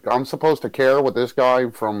said, like I'm supposed to care what this guy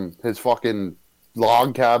from his fucking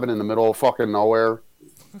log cabin in the middle of fucking nowhere.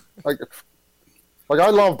 like I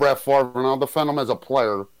love Brett Favre, and I'll defend him as a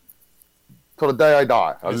player till the day I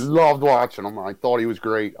die. I loved watching him. I thought he was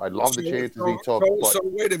great. I loved the chances he took. So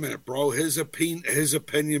wait a minute, bro. His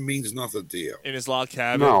opinion means nothing to you. In his log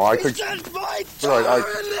cabin. No, I could.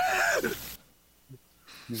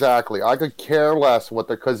 Exactly. I could care less what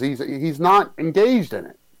because he's not engaged in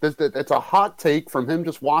it. It's a hot take from him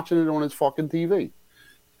just watching it on his fucking TV.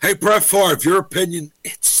 Hey, Brett Favre, your opinion,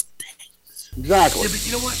 it stinks. Exactly. Yeah, but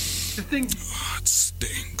you know what? The thing. It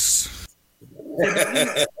stinks.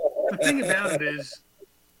 The thing about it is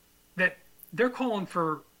that they're calling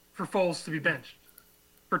for Foles to be benched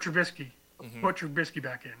for Trubisky. Put Trubisky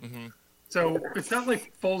back in. So it's not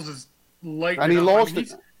like Foles is light. And he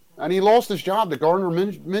lost his job to Gardner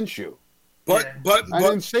Minshew. But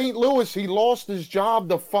in St. Louis, he lost his job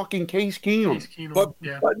to fucking Case Keenum.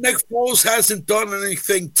 But Nick Foles hasn't done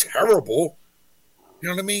anything terrible. You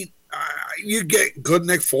know what I mean? You get good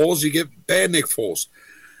Nick Foles, you get bad Nick Foles.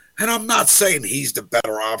 And I'm not saying he's the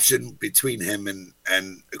better option between him and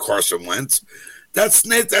Carson Wentz. That's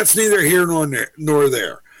neither here nor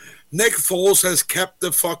there. Nick Foles has kept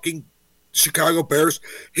the fucking Chicago Bears.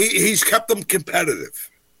 He's kept them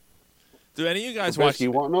competitive. Do any of you guys Trubisky,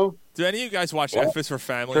 watch? Do any of you guys watch F is for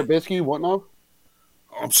Family? Trubisky, what no?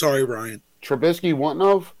 I'm sorry, Ryan. Trubisky, what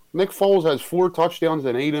no? Nick Foles has 4 touchdowns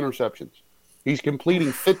and 8 interceptions. He's completing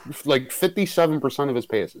 57% of his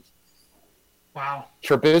passes. Wow.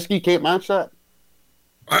 Trubisky can't match that?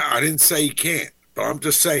 I didn't say he can't, but I'm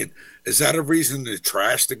just saying, is that a reason to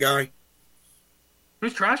trash the guy?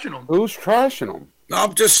 Who's trashing him? Who's trashing him? No,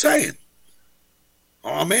 I'm just saying.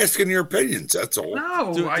 I'm asking your opinions, that's all.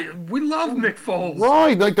 No, we love Nick Foles.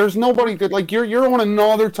 Right, like there's nobody that like you're on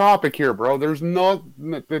another topic here, bro. There's nothing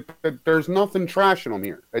trashing him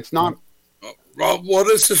here. It's not. Well, what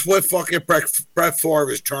is this? What fucking Brett Favre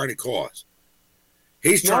is trying to cause?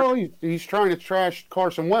 He's trying to trash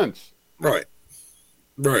Carson Wentz. Right.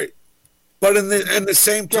 But in the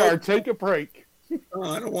same time, take a break. No,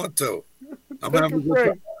 I don't want to.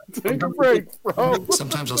 Take a break, bro.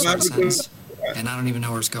 Sometimes I'll start a sentence, and I don't even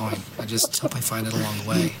know where it's going. I just hope I find it along the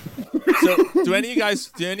way. So, do any of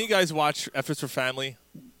you guys watch F is for Family?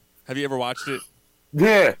 Have you ever watched it?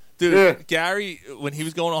 Yeah. Dude, yeah. Gary, when he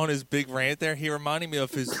was going on his big rant there, he reminded me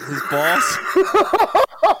of his boss.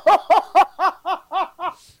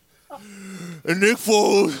 And Nick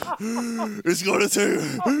Foles is going to take.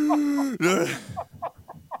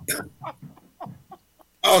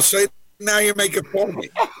 Oh, so now you're making fun of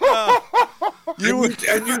me. You,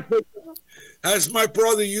 as my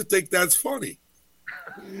brother, you think that's funny.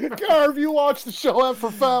 Gar, if you watch the show F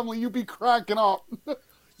for Family, you'd be cracking up.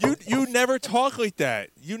 You never talk like that.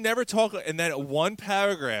 You never talk. And then one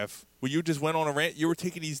paragraph where you just went on a rant, you were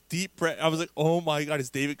taking these deep breaths. I was like, oh my God, it's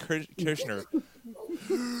David Kirshner.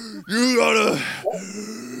 You gotta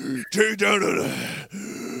take down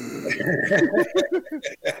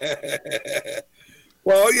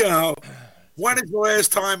Well, you know, when is the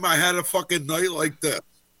last time I had a fucking night like this?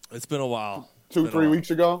 It's been a while. 2-3 weeks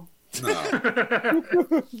ago? No.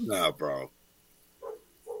 No, bro.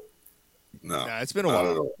 No. Nah, it's been a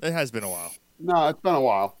while. It has been a while. No, it's been a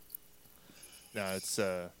while. No, it's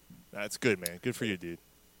good, man. Good for you, dude.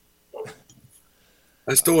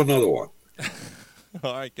 Let's do another one.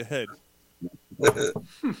 All right, go ahead.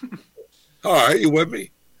 All right, you with me?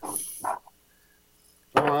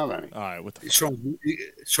 I don't have any. All right, what the Sean,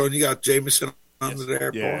 you got Jameson under the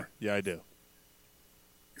airport? Yeah, I do.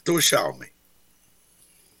 Do a shot with me.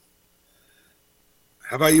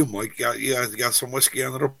 How about you, Mike? You got some whiskey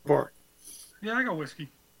under the bar? Yeah, I got whiskey.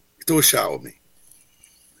 Do a shot with me.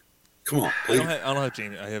 Come on, please. I don't have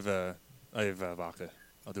Jamie. I have vodka.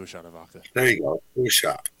 I'll do a shot of vodka. There you go. Do a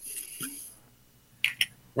shot.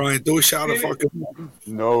 Ryan, do a shot of fucking.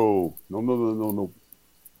 No. Nope.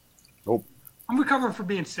 I'm recovering from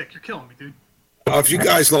being sick. You're killing me, dude. If you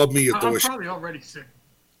guys love me, you'll do I'm a shot. probably already sick.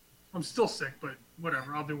 I'm still sick, but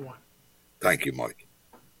whatever. I'll do one. Thank you, Mike.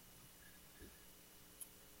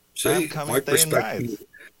 See,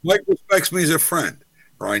 Mike respects me as a friend.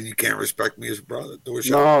 Ryan, you can't respect me as a brother. Do a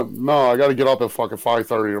shot. No, I got to get up at fucking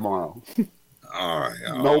 5:30 tomorrow. All right.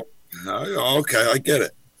 Nope. Okay, I get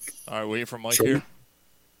it. All right, waiting for Mike here.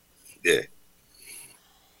 Yeah.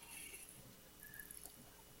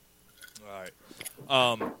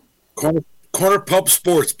 All right. Corner Pub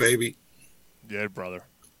Sports, baby. Yeah, brother.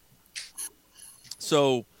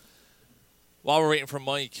 So, while we're waiting for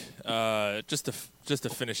Mike, just to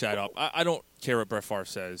finish that up, I don't care what Brett Favre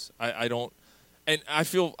says. I don't, and I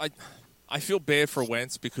feel bad for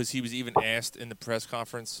Wentz because he was even asked in the press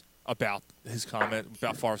conference about his comment,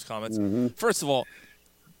 about Favre's comments. Mm-hmm.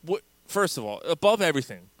 First of all, above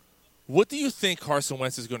everything, what do you think Carson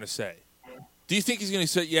Wentz is going to say? Do you think he's going to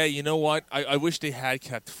say, yeah, you know what? I wish they had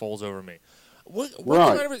kept Foles over me? What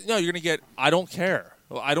Right. kind of, no, you're going to get, I don't care.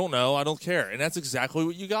 Well, I don't know. I don't care. And that's exactly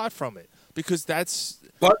what you got from it. Because that's...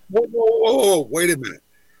 But whoa, wait a minute.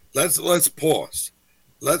 Let's pause.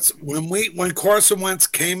 When Carson Wentz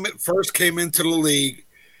first came into the league,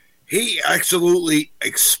 he absolutely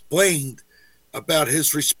explained about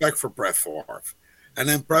his respect for Brett Favre. And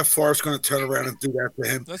then Brett Favre's going to turn around and do that to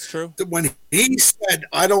him. That's true. When he said,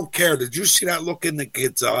 I don't care, did you see that look in the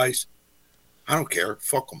kid's eyes? I don't care.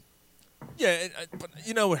 Fuck him. Yeah, but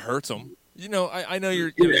it hurts him. I know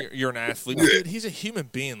you're an athlete, but dude, he's a human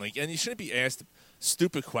being, and you shouldn't be asked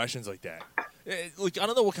stupid questions like that. I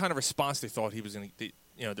don't know what kind of response they thought he was going to.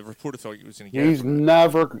 The reporter thought he was going to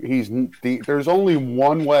get. There's only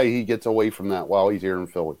one way he gets away from that while he's here in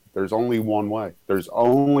Philly. There's only one way. There's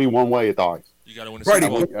only one way it dies. You got to win a Super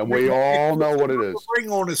Bowl. And we all know what it is. Ring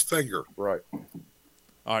on his finger. Right.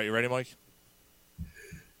 All right, you ready, Mike?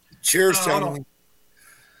 Cheers, gentlemen.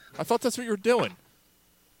 I thought that's what you were doing.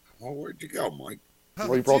 Well, where'd you go, Mike?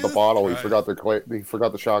 Well, he brought the bottle. He forgot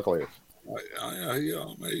the shot glass.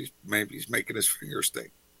 Maybe he's making his finger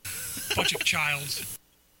stink. Bunch of childs.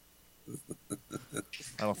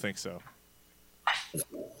 I don't think so.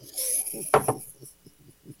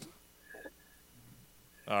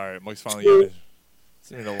 All right, Mike's finally getting it. It's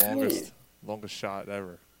gonna be the longest shot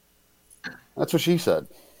ever. That's what she said.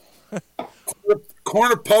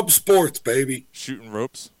 Corner Pub Sports, baby. Shooting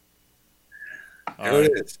ropes. There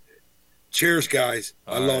it is. Cheers, guys.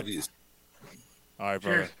 I love you. All right,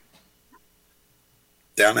 brother. Cheers.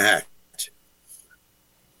 Down the hatch.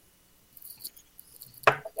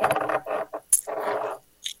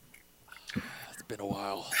 It's been a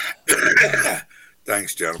while.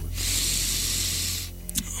 Thanks, gentlemen.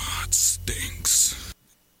 Oh, it stinks.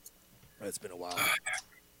 It's been a while.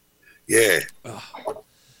 Yeah.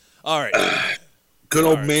 All right. Good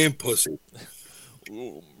old man pussy.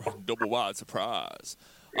 Ooh, double wide surprise.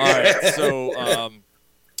 All right, so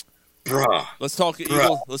let's talk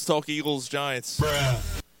Eagles Giants.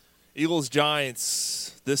 Eagles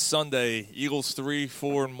Giants this Sunday. Eagles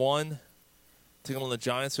 3-4-1. Taking on the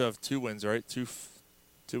Giants, who have 2 wins, right? 2-5,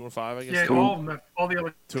 I guess. Yeah, all the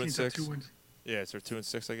other teams have 2 wins. Yeah, so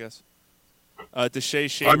 2-6, I guess.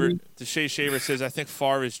 Deshae Shaver says, I think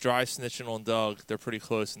Favre is dry snitching on Doug. They're pretty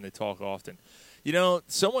close and they talk often.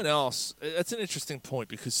 Someone else, that's an interesting point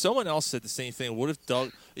because someone else said the same thing. What if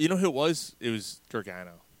Doug, you know who it was? It was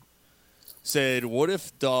Gargano. Said, what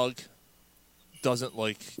if Doug doesn't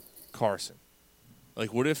like Carson?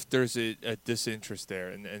 Like, what if there's a disinterest there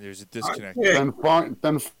and there's a disconnect?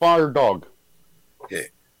 Then fire Doug. Yeah.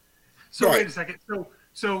 So wait a second.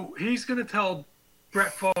 So he's going to tell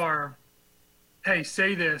Brett Favre, hey,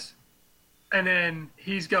 say this, and then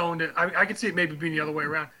he's going to. I could see it maybe being the other way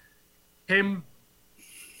around. Him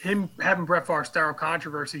having Brett Favre stir up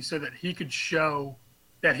controversy so that he could show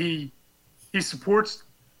that he supports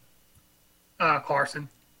Carson,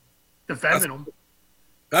 defending him.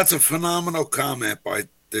 That's a phenomenal comment by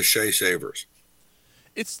Deshae Savers.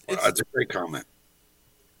 That's a great comment.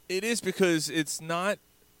 It is because it's not.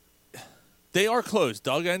 They are close.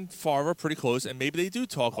 Doug and Favre are pretty close, and maybe they do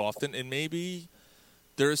talk often, and maybe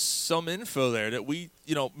there's some info there that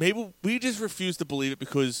maybe we just refuse to believe it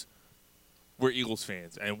because we're Eagles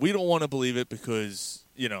fans, and we don't want to believe it because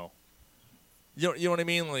you know what I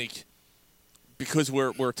mean, like because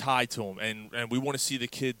we're tied to him, and we want to see the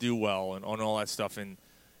kid do well and on all that stuff, and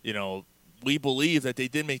we believe that they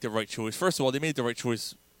did make the right choice. First of all, they made the right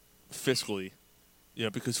choice fiscally.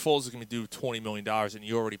 Because Foles is going to do $20 million, and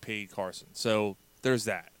you already paid Carson. So there's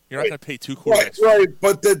that. You're not going to pay 2 quarterbacks. Right.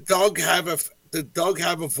 But did Doug have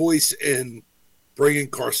a voice in bringing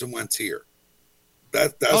Carson Wentz here?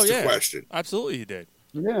 That's the question. Absolutely, he did.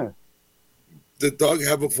 Yeah. Did Doug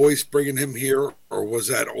have a voice bringing him here, or was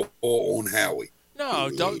that all on Howie? No,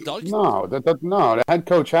 Doug. No, the head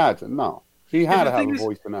coach had to. No, he had to have a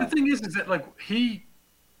voice in that. The thing is that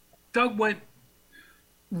Doug went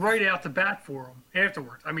right out to bat for him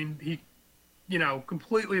afterwards. I mean, he,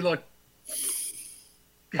 completely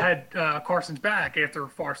had Carson's back after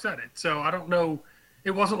Favre said it. So I don't know.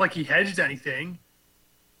 It wasn't like he hedged anything.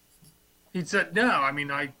 He said, no, I mean,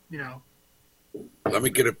 Let me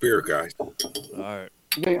get a beer, guys. All right.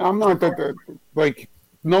 Yeah, I'm not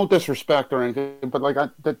no disrespect or anything, but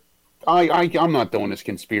I'm not doing this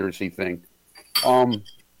conspiracy thing.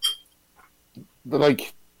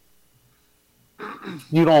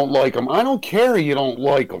 You don't like him. I don't care. You don't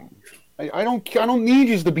like him. I don't need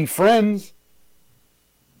you to be friends.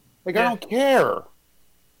 I don't care.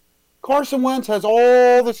 Carson Wentz has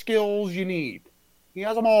all the skills you need. He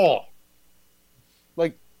has them all.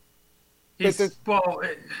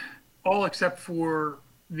 All except for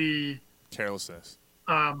the carelessness.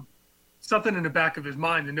 Something in the back of his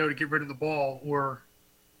mind to know to get rid of the ball, or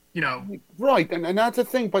Right, and that's the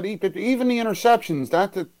thing. But even the interceptions,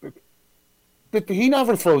 he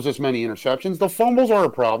never throws as many interceptions. The fumbles are a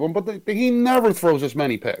problem, but he never throws as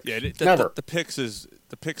many picks. Yeah, never. The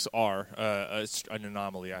picks are an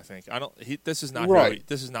anomaly. I think. This is not right.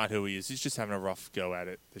 this is not who he is. He's just having a rough go at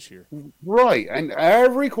it this year. Right, and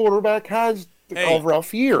every quarterback has a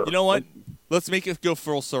rough year. You know what? Let's make it go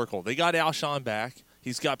full circle. They got Alshon back.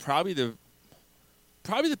 He's got probably the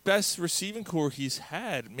best receiving core he's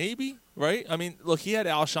had. Maybe, right? I mean, look, he had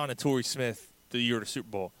Alshon and Torrey Smith the year of the Super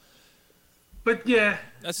Bowl. But yeah,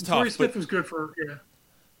 that's tough. Torrey Smith was good for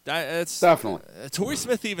That's definitely Torrey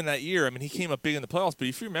Smith. Even that year, I mean, he came up big in the playoffs. But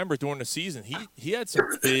if you remember, during the season, he had some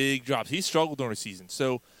big drops. He struggled during the season.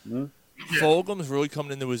 So Fulgham's really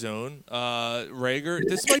coming into his own. Rager,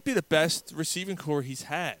 this might be the best receiving core he's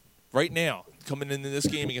had right now coming into this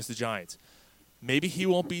game against the Giants. Maybe he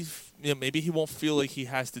won't be. Maybe he won't feel like he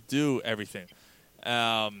has to do everything.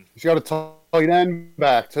 He's got a tight end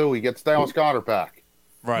back too. He gets Dallas Goedert back.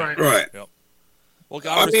 Right. Yep. Well,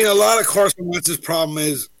 I mean, a lot of Carson Wentz's problem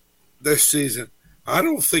is this season. I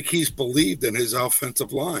don't think he's believed in his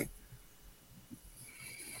offensive line.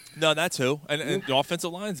 No, that's who, and the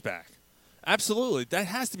offensive line's back. Absolutely, that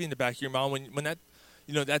has to be in the back of your mind when that,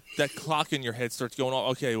 that clock in your head starts going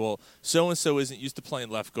off. Okay, well, so and so isn't used to playing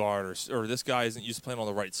left guard, or this guy isn't used to playing on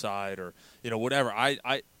the right side, or whatever.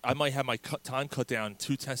 I might have my time cut down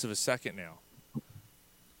 0.2 of a second now.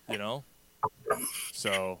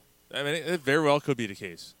 So. I mean, it very well could be the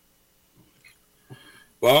case.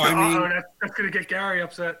 Well, I mean, that's going to get Gary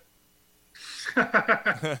upset.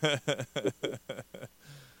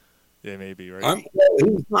 Yeah, maybe, right?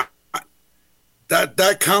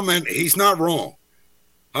 That comment, he's not wrong.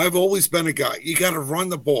 I've always been a guy. You got to run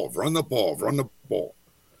the ball.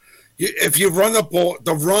 If you run the ball,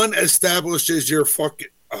 the run establishes your fucking,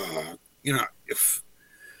 if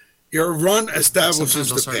your run establishes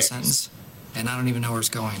Sometimes I'll the start a pass. sentence, and I don't even know where it's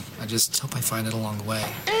going. I just hope I find it along the way.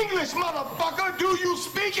 English, motherfucker, do you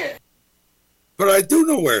speak it? But I do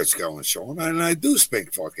know where it's going, Sean, and I do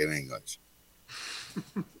speak fucking English.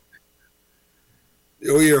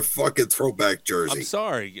 Your fucking throwback jersey. I'm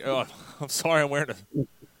sorry. I'm sorry I'm wearing a...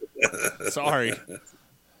 Sorry.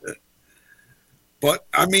 But,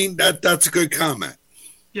 I mean, that's a good comment.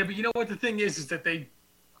 Yeah, but you know what the thing is that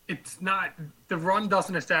it's not, the run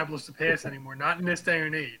doesn't establish the pass anymore. Not in this day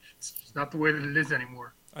and age. It's just not the way that it is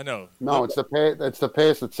anymore. I know. No, it's the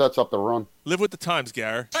pass that sets up the run. Live with the times,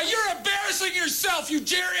 Gary. Hey, you're embarrassing yourself, you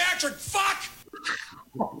geriatric fuck!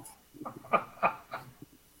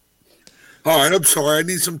 All right, I'm sorry. I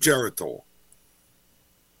need some Geritol.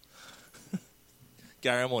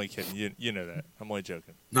 Gary, I'm only kidding. You know that. I'm only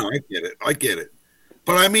joking. No, I get it.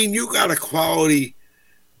 But, I mean, you got a quality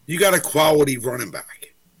running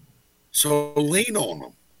back. So lean on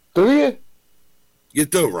them. Do you? You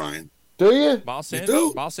do, Ryan. Do you? Miles Sanders? You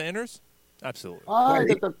do? Miles Sanders? Absolutely.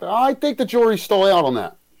 I think the jury's still out on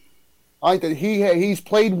that. I think he's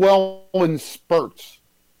played well in spurts.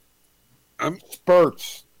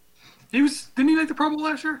 Spurts. Didn't he make the Pro Bowl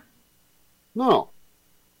last year? No.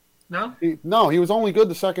 No? He was only good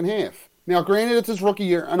the second half. Now, granted, it's his rookie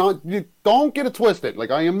year, and you don't get it twisted.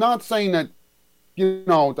 Like, I am not saying that, I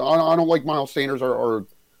don't like Miles Sanders, or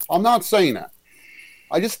I'm not saying that.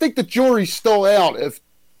 I just think the jury's still out if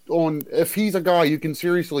he's a guy you can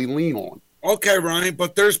seriously lean on. Okay, Ryan,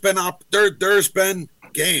 but there's been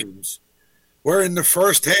games where in the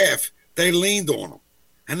first half they leaned on him,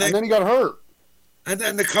 and then he got hurt. And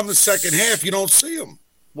then they come the second half, you don't see him.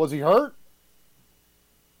 Was he hurt?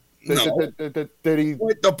 No. Did he?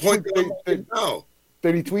 The point. No.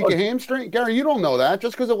 Did he tweak a hamstring? Gary, you don't know that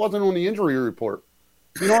just because it wasn't on the injury report.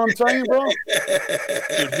 You know what I'm saying, bro?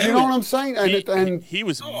 You know what I'm saying? And he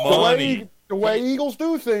was money. The way Eagles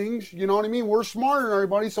do things, you know what I mean? We're smarter than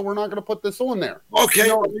everybody, so we're not going to put this on there.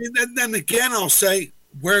 Okay. Then again, I'll say,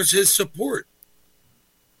 where's his support?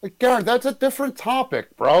 Like, Gary, that's a different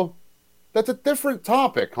topic, bro. That's a different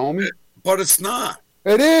topic, homie. But it's not.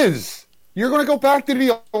 It is. You're going to go back to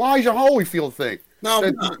the Elijah Holyfield thing. No.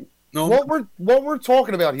 What we're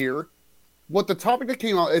talking about here, what the topic that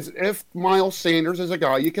came out is if Miles Sanders is a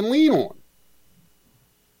guy you can lean on.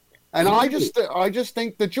 And I just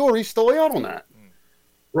think the jury's still out on that.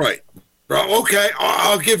 Right. Bro, okay,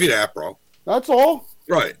 I'll give you that, bro. That's all.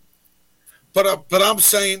 Right. But I'm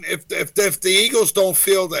saying if the Eagles don't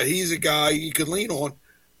feel that he's a guy you can lean on,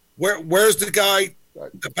 where's the guy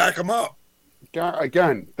to back him up?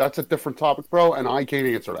 Again, that's a different topic, bro, and I can't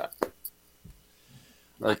answer that.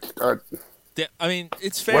 Like, I mean,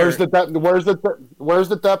 it's fair. where's the depth? Where's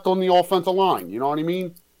the depth on the offensive line? You know what I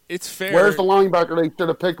mean? It's fair. Where's the linebacker they should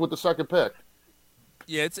have picked with the second pick?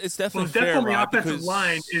 Yeah, it's definitely the depth fair, on the Rob, offensive because-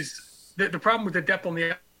 line is the problem with the depth on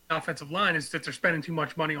the offensive line is that they're spending too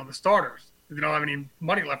much money on the starters. They don't have any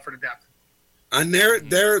money left for the depth. And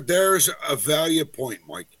there's a value point,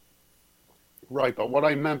 Mike. Right, but what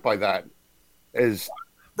I meant by that is,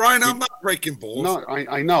 Brian, I'm not breaking balls. No,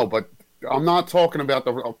 I know, but I'm not talking about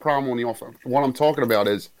the problem on the offense. What I'm talking about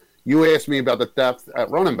is you asked me about the depth at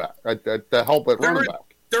running back, at the help at running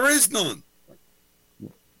back. There is none.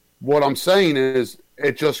 What I'm saying is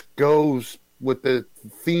it just goes with the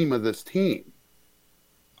theme of this team.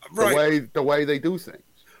 Right. The way they do things.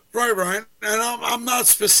 Right, Ryan. And I'm not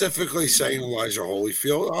specifically saying Elijah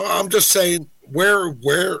Holyfield. I'm just saying where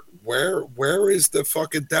is the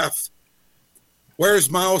fucking depth? Where's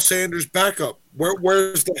Miles Sanders' backup?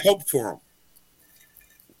 Where's the help for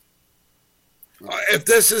him? If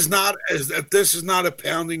this is not a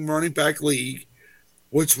pounding running back league,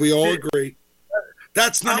 which we all agree,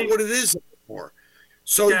 that's not what it is anymore.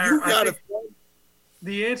 So you got to.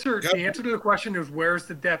 The answer to the question is where's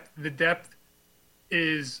the depth? The depth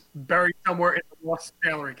is buried somewhere in the lost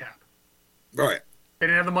salary cap. Right. They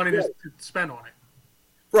didn't have the money to spend on it.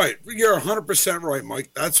 Right. You're 100% right,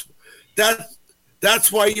 Mike.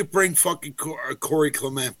 That's why you bring fucking Corey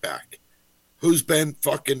Clement back, who's been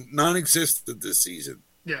fucking non-existent this season.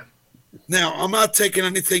 Yeah. Now, I'm not taking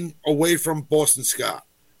anything away from Boston Scott.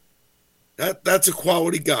 That's a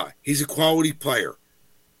quality guy. He's a quality player.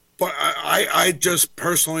 But I just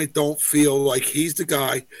personally don't feel like he's the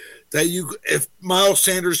guy that if Miles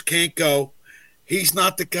Sanders can't go, he's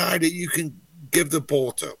not the guy that you can give the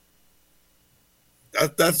ball to.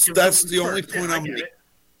 That's the only point I'm making.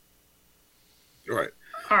 Right.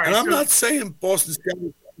 All right. And I'm not saying Boston Scott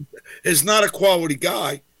is not a quality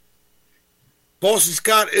guy. Boston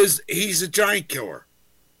Scott he's a giant killer.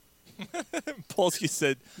 Polsky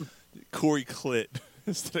said Corey Clit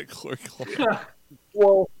instead of Corey Clit.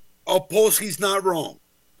 Well, Polsky's not wrong.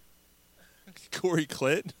 Corey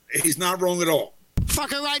Clit? He's not wrong at all.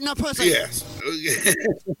 Fucker right in the pussy. Yes.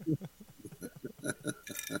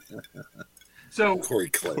 So, Corey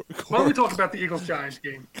Clit. Why don't we talk about the Eagles-Giants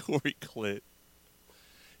game? Corey Clit.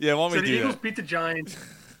 Yeah, why don't we do the Eagles that? beat the Giants.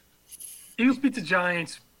 Eagles beat the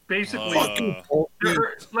Giants basically.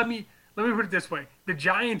 Let me put it this way: the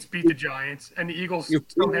Giants beat the Giants, and the Eagles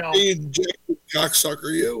somehow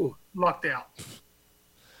cocksucker you lucked out.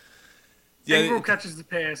 Yeah, Ingram catches the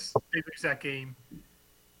pass, they lose that game,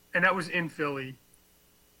 and that was in Philly.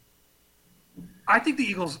 I think the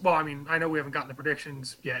Eagles. Well, I mean, I know we haven't gotten the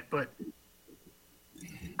predictions yet, but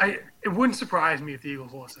it wouldn't surprise me if the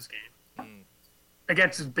Eagles lost this game.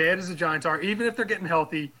 Against as bad as the Giants are, even if they're getting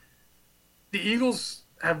healthy, the Eagles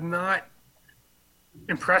have not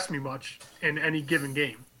impressed me much in any given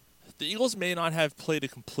game. The Eagles may not have played a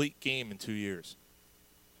complete game in 2 years.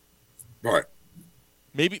 Right.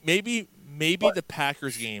 Maybe the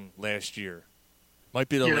Packers game last year might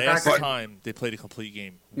be the last time they played a complete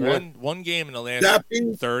game. Yeah. One game in the last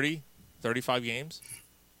 30, 35 games.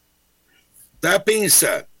 That being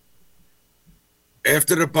said,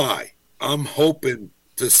 after the bye, I'm hoping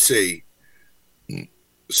to see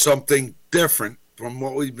something different from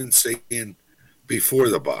what we've been seeing before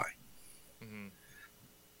the bye. Mm-hmm.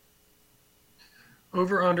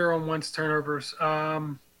 Over under on Wentz turnovers.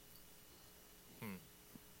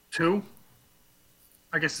 2.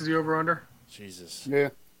 I guess is the over under. Jesus. Yeah.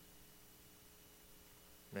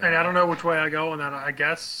 Man. And I don't know which way I go on that. I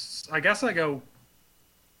guess I go.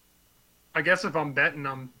 I guess if I'm betting,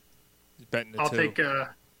 I'll take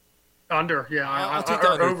under. Yeah, I'll take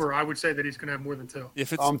the under. Over. I would say that he's going to have more than 2.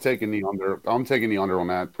 I'm taking the under. I'm taking the under on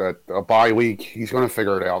that. But a bye week, he's going to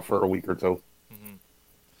figure it out for a week or two.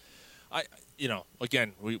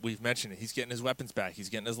 Again, we've mentioned it. He's getting his weapons back. He's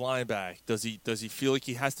getting his line back. Does he feel like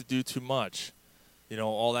he has to do too much?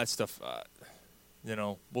 All that stuff.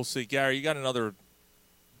 We'll see. Gary, you got another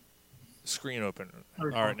screen open. All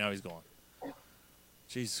right, now he's gone.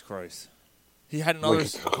 Jesus Christ. He had another.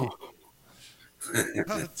 Oh,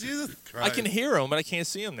 Jesus Christ. I can hear him, but I can't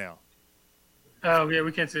see him now. Oh yeah,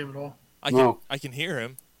 we can't see him at all. I can hear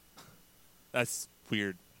him. That's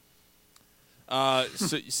weird.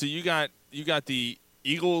 So you got the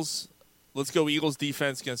Eagles. Let's go Eagles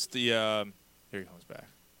defense against the. Here he comes back.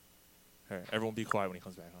 All right, everyone be quiet when he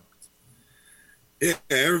comes back on. Yeah,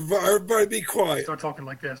 everybody be quiet. Start talking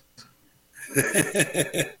like this.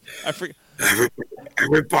 I forget.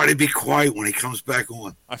 Everybody be quiet when he comes back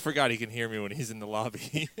on. I forgot he can hear me when he's in the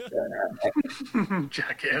lobby.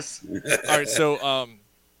 Jackass. All right, so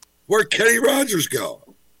where'd Kenny Rogers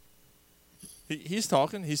go? He's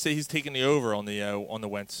talking. He said he's taking the over on the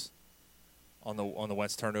Wentz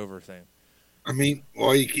turnover thing. I mean,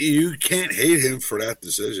 well, you can't hate him for that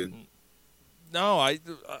decision. No,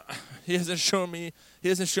 he hasn't shown me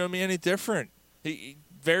any different. He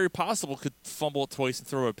very possible could fumble it twice and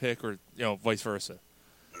throw a pick, or vice versa.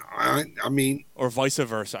 I mean, or vice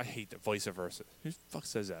versa. I hate that vice versa. Who the fuck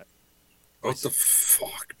says that? What the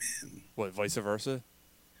fuck, man? What, vice versa?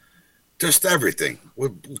 Just everything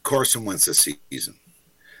with Carson Wentz this season.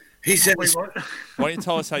 He's in. Why don't you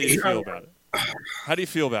tell us how you feel about it? How do you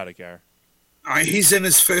feel about it, Gary? He's in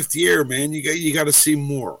his 5th year, man. You got to see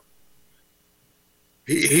more.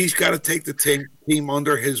 He's got to take the team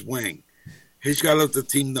under his wing. He's got to let the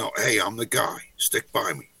team know, hey, I'm the guy. Stick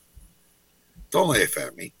by me. Don't laugh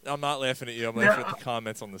at me. I'm not laughing at you. I'm laughing at the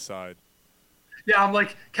comments on the side. Yeah, I'm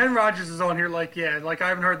like, Ken Rogers is on here like, I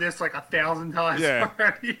haven't heard this like 1,000 times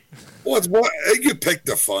already. What? You picked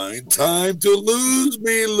a fine time to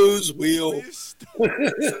lose wheel.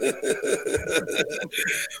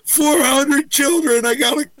 400 children I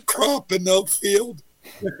got a crop in the field.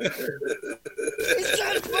 It's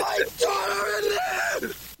just my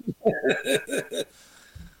daughter.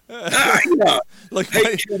 Like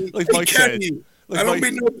Mike said. I don't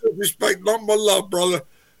mean no disrespect, not my love, brother.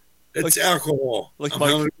 It's alcohol. Like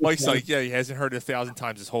Mike's like, he hasn't heard it 1,000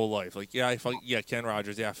 times his whole life. Like, Ken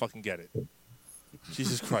Rogers, I fucking get it.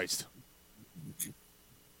 Jesus Christ.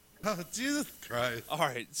 Oh, Jesus Christ. All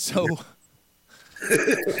right, so.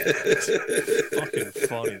 It's fucking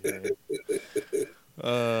funny, man.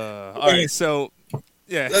 All right, so,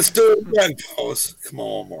 yeah. Let's do it again, fellas. Come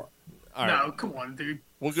on, more. All right. No, come on, dude.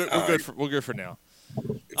 We're good for now.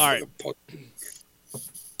 All right.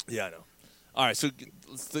 Yeah, I know. All right, so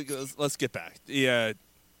let's get back. Yeah,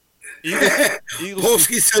 Eagles.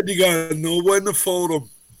 Polsky said you gotta know when to fold them.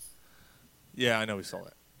 Yeah, I know we saw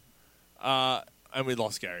that. And we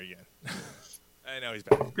lost Gary again. I know he's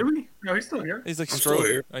back. Did we? No, he's still here. He's like I'm still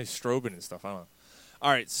here. he's strobing and stuff. I don't know.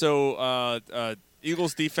 All right, so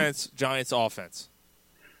Eagles defense, Giants offense.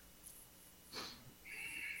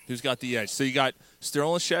 Who's got the edge? So you got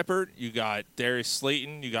Sterling Shepard, you got Darius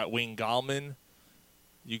Slayton, you got Wayne Gallman,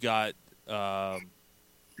 you got Daniel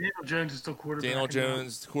Jones is still quarterback. Daniel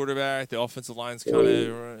Jones, quarterback. The offensive line's kind of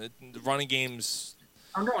the running game's.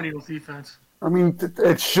 I'm going Eagles defense. I mean,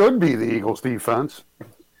 it should be the Eagles defense.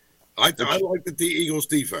 I like the Eagles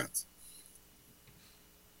defense.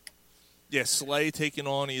 Yeah, Slay taking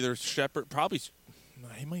on either Shepard. Probably,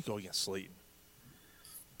 he might go against Slayton.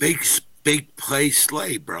 Big play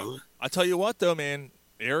Slay, brother. I tell you what, though, man,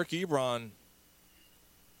 Eric Ebron,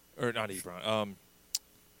 or not Ebron,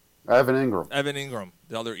 Evan Ingram,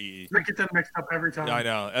 the other EE. I get them mixed up every time. Yeah, I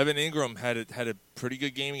know. Evan Ingram had a pretty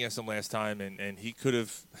good game against him last time, and he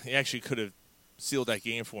actually could have sealed that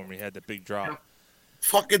game for him. He had the big drop. Yeah.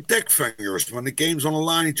 Fucking dick fingers. When the game's on the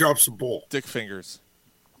line, he drops the ball. Dick fingers.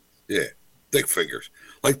 Yeah, dick fingers.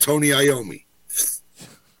 Like Tony Iommi.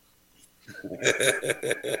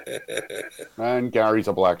 And Gary's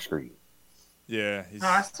a black screen. Yeah. No,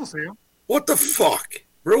 I still see him. What the fuck?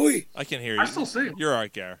 Really? I can hear you. I still see him. You're all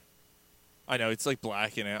right, Gary. I know. It's like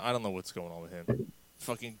black and I don't know what's going on with him.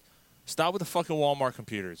 Fucking stop with the fucking Walmart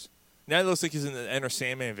computers. Now it looks like he's in the Enter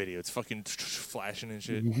Sandman video. It's fucking flashing and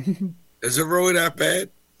shit. Is it really that bad?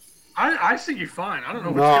 I see you fine. I don't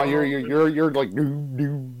know. No, you're like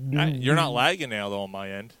You're not lagging now though on my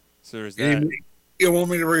end. So there's that. You want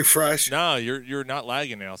me to refresh? No, you're not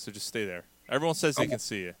lagging now. So just stay there. Everyone says they can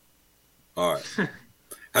see you. All right.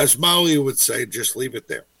 As Molly would say, just leave it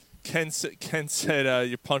there. Ken said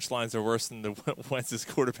your punchlines are worse than the Wentz's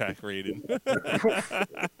quarterback rating.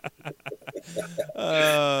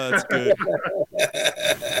 That's good.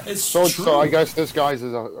 So I guess this guy's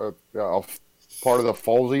is a part of the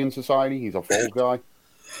Folesian Society. He's a Foles guy.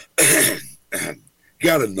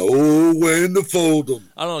 Gotta know when to fold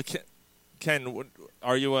them. I don't know, Ken.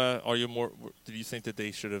 Are you more? Do you think that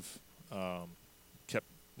they should have kept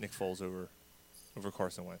Nick Foles over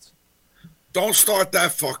Carson Wentz? Don't start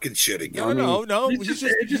that fucking shit again. No. He's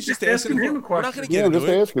just asking him a question. We're not going to get into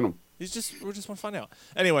just it. asking him. We just want to find out.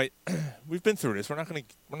 Anyway, we've been through this. We're not going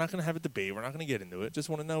to have a debate. We're not going to get into it. Just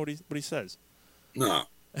want to know what he says. No,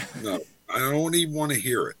 I don't even want to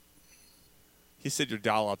hear it. He said your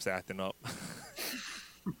dial-up's acting up.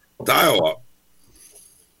 Dial up.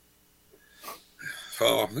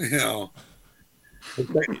 Oh, you know.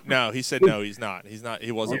 No, he said no. He's not. He's not.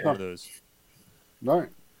 He wasn't one of those. No.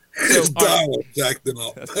 His dial-up's acting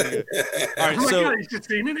up. That's pretty good. All right, Oh my so God, he's just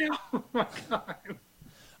seen it now. Oh my God.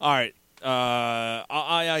 all right.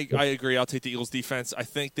 I agree. I'll take the Eagles defense. I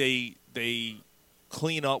think they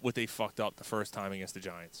clean up what they fucked up the first time against the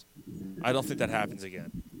Giants. I don't think that happens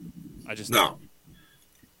again. I just no.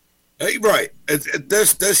 Hey, right.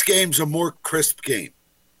 This game's a more crisp game.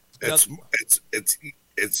 It's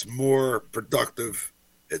more productive.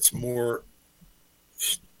 It's more.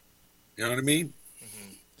 You know what I mean?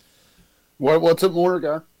 What's it more,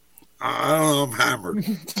 guy? I don't know. I'm hammered.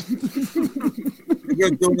 You're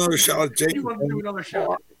gonna do another shot at Jameson. You want to do another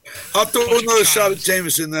shot? I'll do another shot at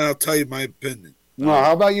Jameson, then I'll tell you my opinion. No,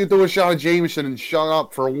 how about you do a shot of Jameson and shut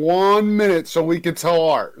up for 1 minute so we can tell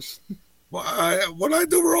ours? What I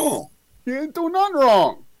do wrong? You didn't do nothing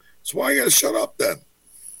wrong. That's why I got to shut up then.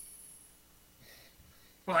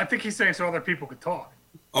 Well, I think he's saying so other people could talk.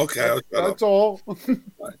 Okay, that's all.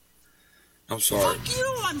 I'm sorry. Fuck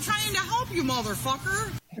you! I'm trying to help you,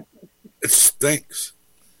 motherfucker. It stinks.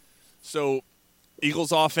 So,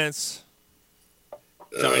 Eagles offense,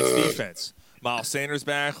 Giants defense. Miles Sanders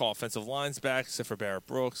back, offensive line's back, except for Barrett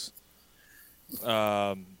Brooks.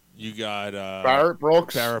 You got Barrett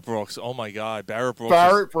Brooks. Barrett Brooks. Oh my God, Barrett Brooks.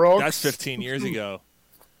 Barrett Brooks. That's 15 years ago.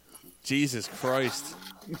 Jesus Christ!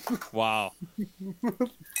 Wow.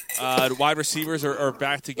 The wide receivers are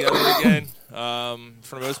back together again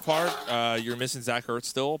for the most part. You're missing Zach Ertz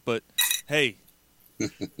still, but hey,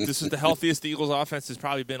 this is the healthiest the Eagles offense has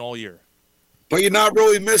probably been all year. But you're not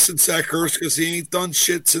really missing Zach Ertz because he ain't done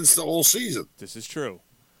shit since the whole season. This is true.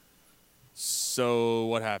 So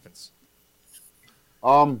what happens?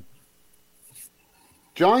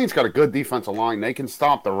 Giants got a good defensive line. They can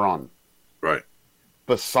stop the run. Right.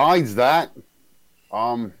 Besides that,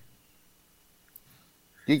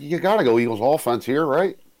 you got to go Eagles offense here,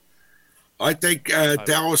 right? I think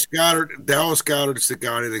Dallas Goedert is the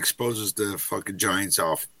guy that exposes the fucking Giants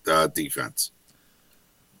off defense.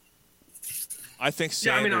 I think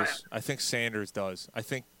Sanders. I think Sanders does. I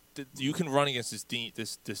think you can run against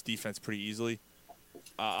this defense pretty easily.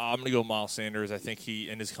 I'm gonna go Miles Sanders. I think he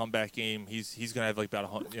in his comeback game, he's gonna have like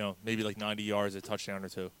about maybe like 90 yards, a touchdown or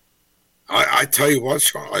two. I tell you what,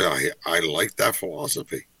 Sean, I like that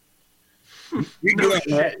philosophy.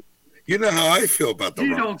 You know how I feel about the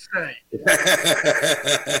You run. don't say.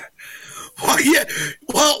 Well, yeah.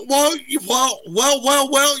 Well.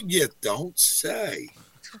 You don't say.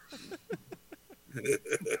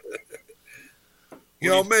 You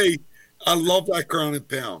know me. I love that ground and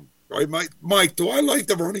pound. Right, Mike? Do I like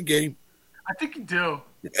the running game? I think you do.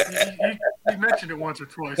 You mentioned it once or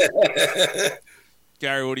twice.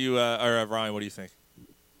 Gary, what do you or Ryan? What do you think?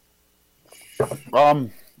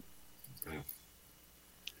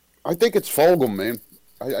 I think it's Fulgham, man.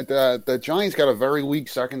 The Giants got a very weak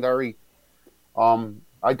secondary.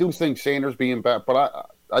 I do think Sanders being back, but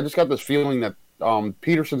I just got this feeling that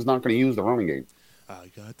Peterson's not going to use the running game. I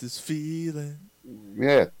got this feeling.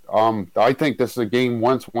 Yeah. I think this is a game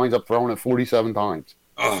Wentz winds up throwing it 47 times.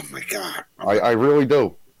 Oh my God. I really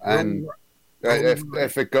do. And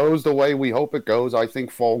if it goes the way we hope it goes, I think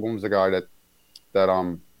Fulgham's the guy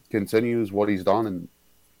that continues what he's done and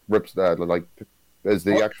rips that as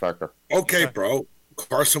the X factor. Okay, bro.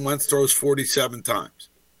 Carson Wentz throws 47 times.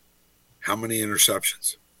 How many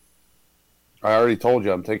interceptions? I already told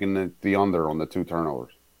you I'm taking the under on the 2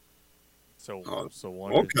 turnovers. So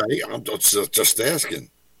one. Okay, I'm just asking.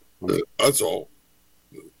 That's all.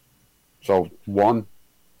 So 1.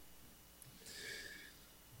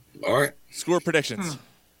 All right. Score predictions.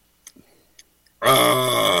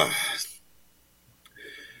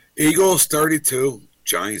 Eagles 32,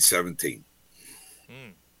 Giants 17.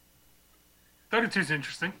 32 is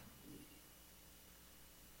interesting.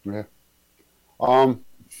 Yeah.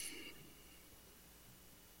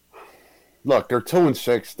 Look, they're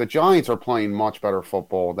 2-6. The Giants are playing much better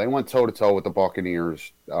football. They went toe-to-toe with the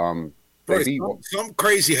Buccaneers. Something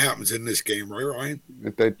crazy happens in this game, right, Ryan?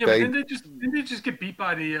 Didn't they just get beat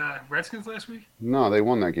by the Redskins last week? No, they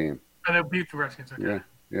won that game. And they beat the Redskins. Okay.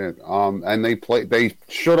 Yeah. And they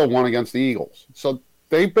should have won against the Eagles. So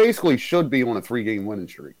they basically should be on a 3-game winning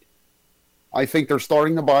streak. I think they're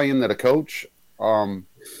starting to buy into the coach. Look,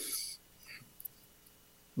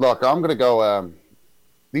 I'm going to go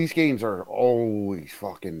these games are always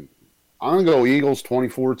fucking – I'm going to go Eagles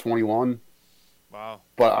 24-21. Wow.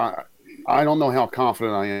 But I don't know how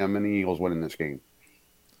confident I am in the Eagles winning this game.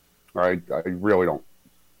 All right? I really don't.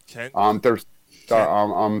 I'm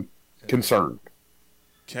concerned.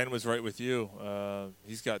 Ken was right with you.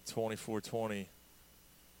 He's got 24-20.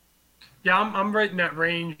 Yeah, I'm right in that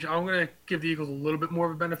range. I'm going to give the Eagles a little bit more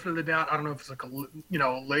of a benefit of the doubt. I don't know if it's like a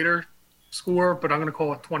later score, but I'm going to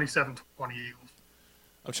call it 27-20 Eagles.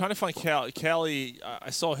 I'm trying to find Callie.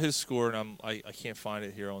 I saw his score, and I can't find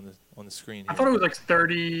it here on the screen. Here. I thought it was like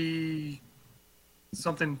 30.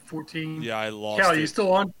 something 14. Yeah, I lost Cal, it. you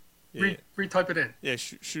still on? Yeah. Retype it in. Yeah,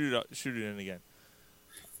 shoot it in again.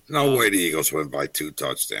 No way the Eagles win by 2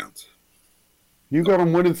 touchdowns. You got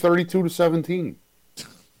them winning 32-17.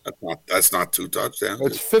 That's not 2 touchdowns.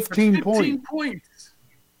 That's 15 points. 15 points.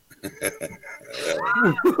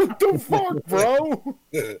 What the fuck, bro?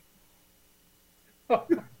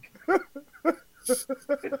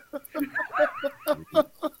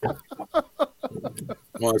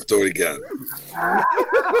 Let's do it again.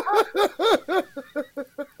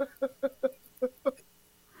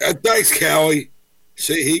 Thanks, Callie.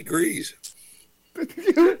 See, he agrees.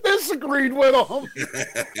 You disagreed with him.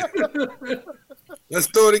 Let's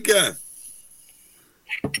do it again.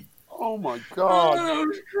 Oh my god!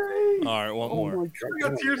 Oh, great. All right, one more. My I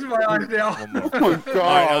got tears in my eyes now. One more. Oh my god! All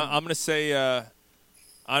right, I'm gonna say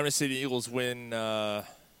the Eagles win. 20,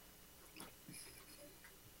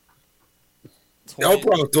 No,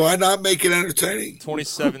 bro. Do I not make it entertaining?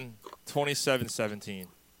 27-17.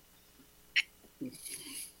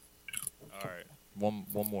 All right, one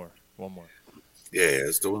more. Yeah,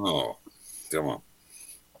 let's do it all. Come on,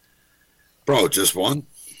 bro. Just one.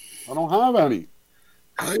 I don't have any.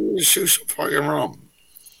 I need shoot some fucking rum.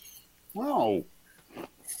 No.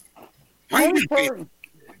 Gotta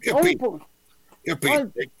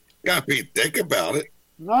be thick about it.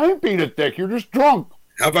 I ain't being a dick. You're just drunk.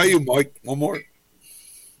 How about you, Mike? One more.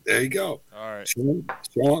 There you go. All right. Sean.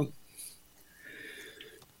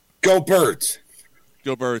 Go Birds.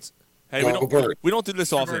 Go Birds. Hey, Go Birds. we don't do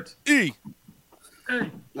this often. Birds. E.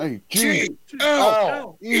 Hey, G-L-E-S-E-O.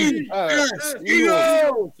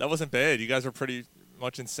 That wasn't bad. You guys were pretty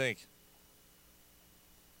much in sync.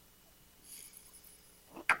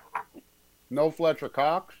 No Fletcher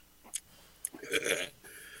Cox.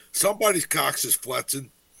 Somebody's Cox is flexing.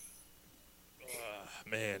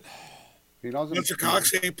 Man. He doesn't. Fletcher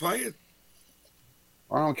Cox ain't playing.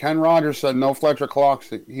 I don't know. Ken Rogers said no Fletcher Cox.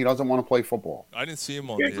 He doesn't want to play football. I didn't see him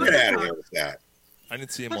on Get the out of here with that. I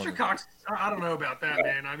didn't see him Fletcher on Cox, I don't know about that,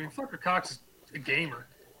 man. I mean, Fletcher Cox is a gamer.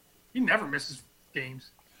 He never misses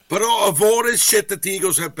games. But of all this shit that the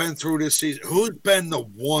Eagles have been through this season, who's been the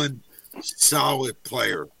one solid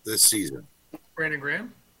player this season? Brandon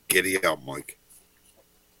Graham? Giddy up, Mike.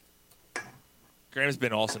 Graham's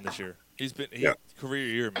been awesome this year. He's been career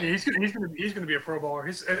year, man. Yeah, he's gonna be a Pro Bowler.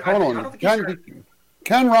 Hold on.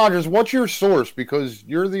 Ken Rogers, what's your source? Because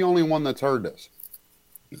you're the only one that's heard this.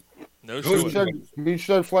 No He show. he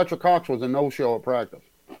said Fletcher Cox was a no-show at practice.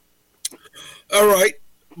 All right.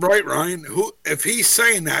 Right, Ryan. Who? If he's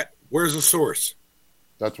saying that, where's the source?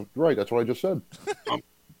 That's right. That's what I just said.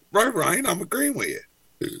 Right, Ryan. I'm agreeing with you.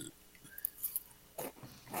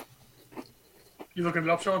 You looking it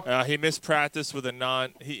up, Sean? He missed practice with a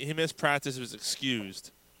he missed practice, was excused.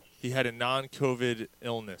 He had a non-COVID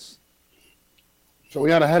illness. So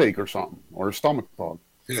he had a headache or something, or a stomach bug.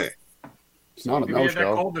 Yeah. It's not a Maybe he had that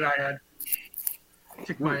no-show. cold that I had.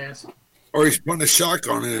 Kicked my ass. Or he's putting a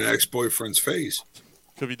shotgun in an ex-boyfriend's face.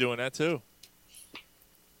 Could be doing that too.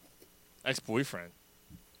 Ex-boyfriend.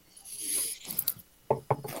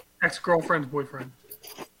 Ex-girlfriend's boyfriend.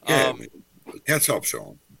 Yeah, catch up,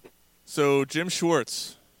 Sean. So Jim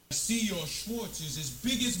Schwartz. I see your Schwartz is as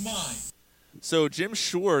big as mine. So Jim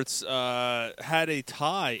Schwartz had a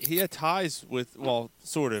tie. He had ties with, well,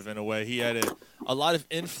 sort of in a way. He had a lot of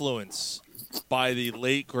influence by the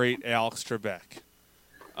late great Alex Trebek.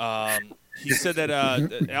 He said that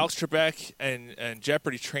Alex Trebek and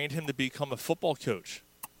Jeopardy trained him to become a football coach.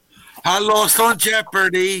 I lost on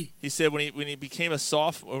Jeopardy. He said when he became a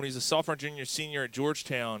sophomore, when he was a sophomore, junior, senior at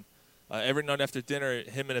Georgetown, every night after dinner,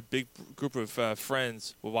 him and a big group of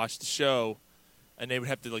friends would watch the show, and they would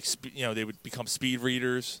have to they would become speed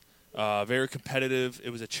readers, very competitive. It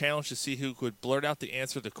was a challenge to see who could blurt out the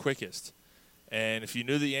answer the quickest. And if you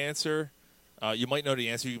knew the answer, you might know the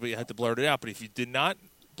answer, but you had to blurt it out. But if you did not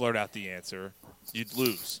blurt out the answer, you'd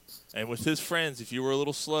lose. And with his friends, if you were a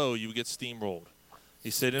little slow, you would get steamrolled. He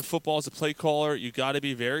said in football, as a play caller, you got to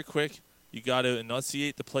be very quick. You got to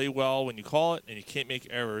enunciate the play well when you call it, and you can't make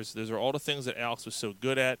errors. Those are all the things that Alex was so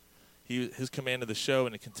good at. His command of the show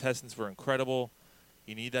and the contestants were incredible.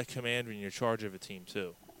 You need that command when you're in charge of a team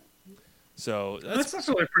too. So that's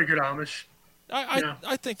actually a pretty good Amish.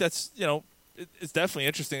 I think that's it's definitely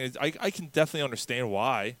interesting. I can definitely understand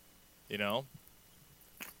why,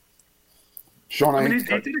 Sean, I mean, he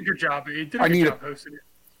did a good job. He did a good job hosting it.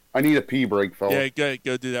 I need a pee break, fella. Yeah,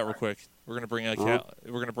 go do that real quick. We're gonna bring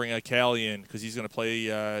Callie in because he's gonna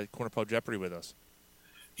play Corner Pub Jeopardy with us.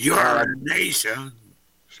 You're a nation.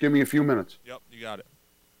 Just give me a few minutes. Yep, you got it.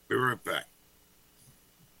 Be right back.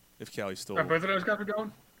 If Callie's still. Both of those guys are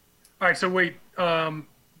going. All right, so wait.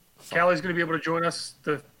 Callie's going to be able to join us.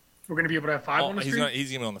 We're going to be able to have 5 on the stream? He's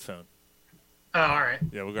going to be on the phone. Oh, all right.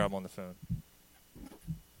 Yeah, we'll grab him on the phone.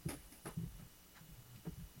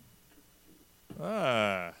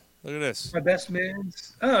 Ah, look at this. My best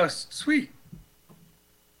man's. Oh, sweet.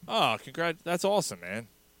 Oh, congrats. That's awesome, man.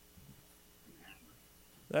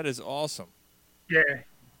 That is awesome. Yeah,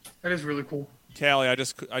 that is really cool. Callie, I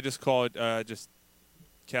just called.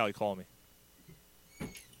 Callie, call me.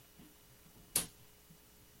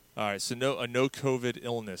 All right, so no COVID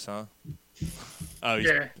illness, huh? Oh,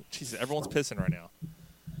 yeah. Jesus, everyone's pissing right now.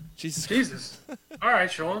 Jesus. All right,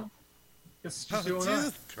 Sean. Guess just doing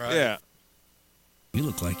that. Yeah. You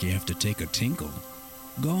look like you have to take a tinkle.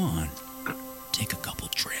 Go on. Take a couple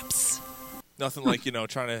trips. Nothing like,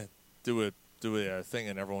 trying to do a thing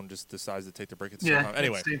and everyone just decides to take the break at the same time.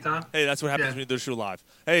 Anyway, hey, that's what happens when you do the show live.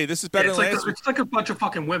 Hey, this is better than last week. It's like a bunch of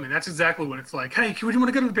fucking women. That's exactly what it's like. Hey, would you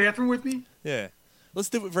want to go to the bathroom with me? Yeah. Let's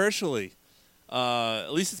do it virtually.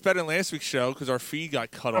 At least it's better than last week's show because our feed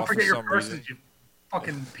got cut off for some reason. You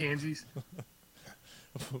fucking pansies.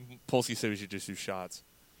 Polsky said we should just do shots.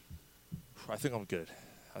 I think I'm good.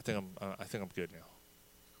 I think I'm good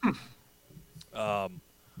now.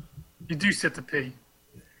 You do sit to pee.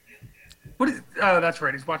 Oh, that's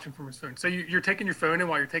right. He's watching from his phone. So you're taking your phone in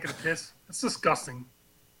while you're taking a piss? That's disgusting.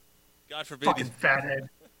 God forbid. Fucking fathead.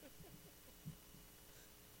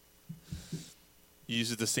 He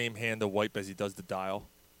uses the same hand to wipe as he does the dial.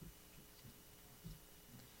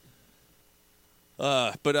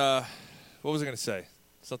 But what was I going to say?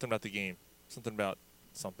 Something about the game. Something about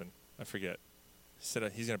something. I forget. He said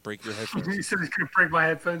he's going to break your headphones. He said he's going to break my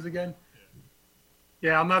headphones again?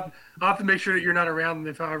 Yeah, I'll have to make sure that you're not around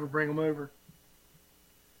if I ever bring them over.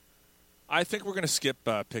 I think we're going to skip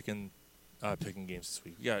picking games this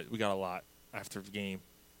week. We got a lot after the game.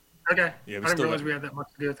 Okay. Yeah, I didn't realize we had that much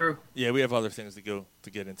to go through. Yeah, we have other things to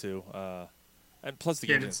get into. And plus the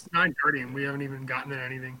game it's 9:30 and we haven't even gotten to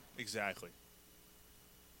anything. Exactly.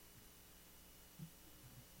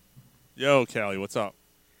 Yo, Callie, what's up?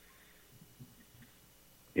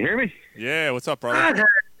 You hear me? Yeah, what's up, brother?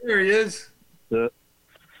 There he is.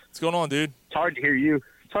 What's going on, dude? It's hard to hear you.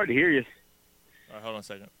 All right, hold on a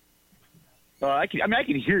second. I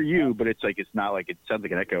can hear you, but it's not like it sounds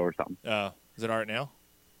like an echo or something. Is it all right now?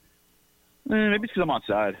 Maybe it's because I'm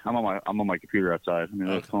outside. I'm on my computer outside.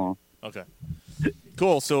 Okay.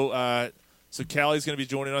 Cool. So Callie's going to be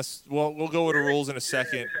joining us. Well, we'll go over the rules in a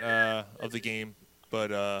second of the game,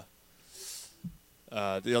 but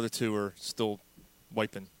the other two are still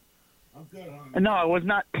wiping. No, I was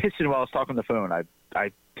not pissing while I was talking on the phone.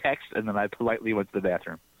 I text and then I politely went to the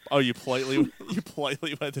bathroom. Oh, you politely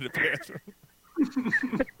went to the bathroom.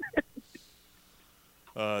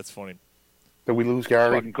 That's funny. Did we lose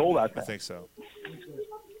Gary? Fucking cold out there. I think so.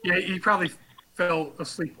 Yeah, he probably fell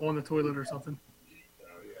asleep on the toilet or something.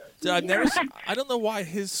 Dude, I don't know why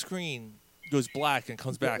his screen goes black and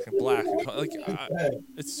comes back and black.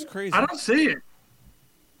 It's crazy. I don't see it.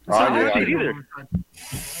 I don't see it either.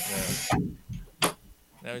 Yeah.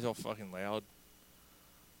 Now he's all fucking loud.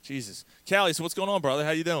 Jesus. Callie, so what's going on, brother?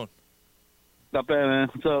 How you doing? Not bad, man.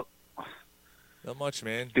 What's up? Not much,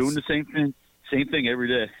 man. Doing the same thing every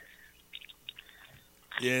day.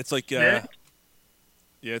 Yeah, it's like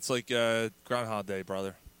it's like Groundhog Day,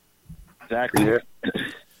 brother. Exactly. Yeah.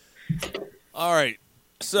 All right,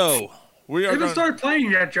 so we are going to start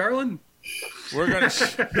playing yet, Jarlin. We're going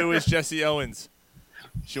to. Who is Jesse Owens?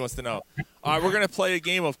 She wants to know. All right, we're going to play a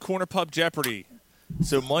game of Corner Pub Jeopardy.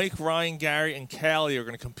 So Mike, Ryan, Gary, and Callie are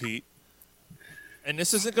going to compete. And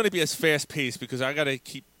this isn't going to be as fast-paced because I got to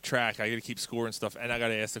keep track. I got to keep score and stuff, and I got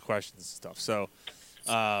to ask the questions and stuff. So,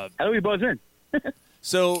 how do we buzz in?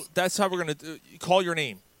 So that's how we're going to call your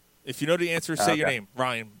name. If you know the answer, say your name.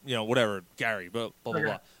 Ryan, whatever, Gary, blah, blah,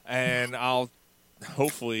 blah. And I'll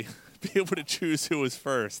hopefully be able to choose who was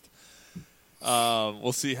first.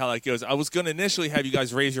 We'll see how that goes. I was going to initially have you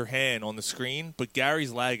guys raise your hand on the screen, but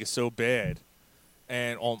Gary's lag is so bad.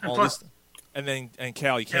 And and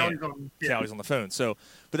Callie can't. Callie's on the phone. So,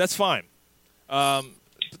 but that's fine. But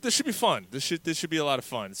this should be fun. This should be a lot of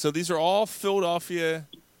fun. So these are all Philadelphia.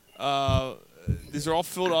 These are all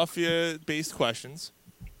Philadelphia-based questions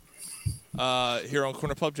here on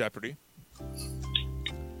Corner Pub Jeopardy.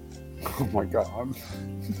 Oh my God!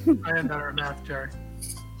 I am better at math, Jerry.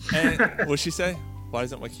 And what'd she say? Why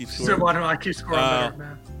doesn't Mike keep scoring? So why don't I keep scoring better at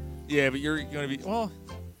math? Yeah, but you're going to be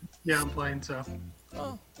Yeah, I'm playing. So.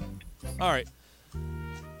 Oh. All right.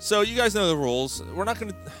 So you guys know the rules. We're not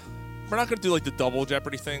gonna do like the double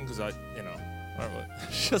Jeopardy thing because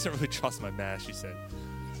she doesn't really trust my math. She said.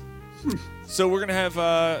 So we're gonna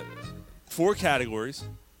have 4 categories,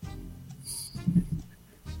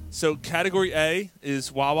 So category A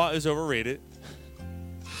is Wawa is overrated.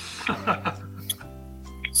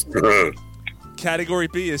 Category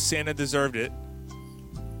B is Santa deserved it.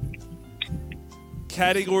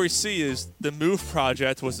 Category C is the Move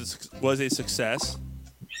Project was a success.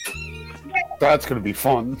 That's going to be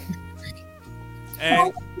fun.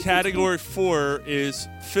 And category 4 is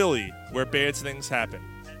Philly, where bad things happen.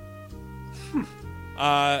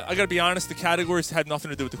 I gotta be honest, the categories had nothing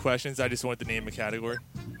to do with the questions. I just wanted to name a category.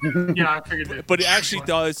 Yeah, I figured it. But it actually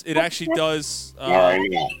does. It actually does. Hi,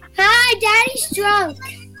 Daddy's drunk.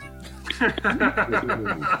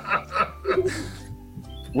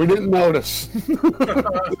 We didn't notice.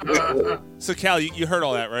 So Cal, you heard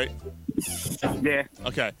all that, right? Yeah.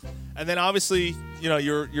 Okay. And then obviously,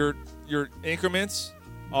 your increments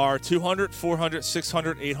are 200, 400,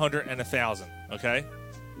 600, 800, and 1,000. Okay.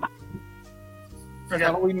 Okay.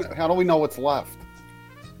 How do we know what's left?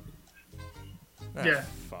 Yeah.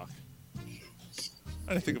 Fuck.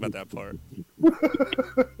 I didn't think about that part.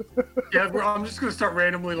 Yeah, I'm just gonna start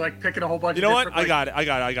randomly like picking a whole bunch. You know of what? different, I got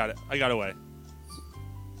it. I got a way.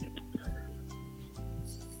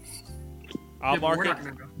 I'll mark we're it. not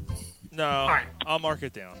gonna go. No. All right. I'll mark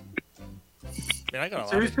it down. Man, I got a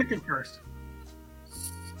lot. So who's picking first?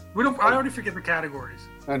 I already forget the categories.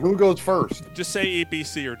 And who goes first? Just say A, B,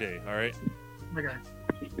 C, or D. All right. Okay.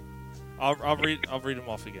 I'll read them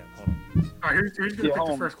off again. Hold on. All right. Who's gonna pick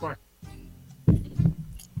the first question?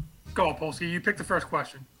 Go on, Polsky. You pick the first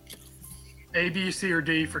question. A, B, C, or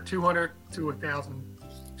D for 200 to 1,000,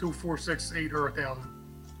 2, 4, 6, 8, or 1,000.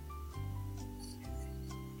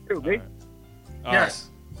 Who, me? All Yes.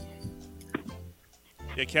 Right.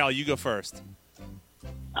 Yeah, Cal, you go first.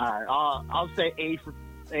 All right. I'll say A for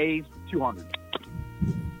A 200.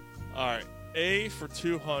 All right. A for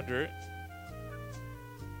 200.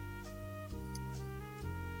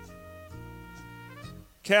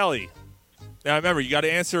 Callie. Now remember, you got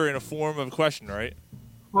to answer in a form of a question, right?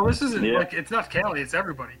 Well, this isn't like it's not Callie. It's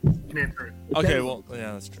everybody can answer it. Okay. Well,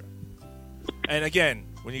 yeah, that's true. And again,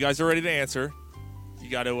 when you guys are ready to answer, you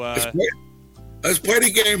got to. Let's play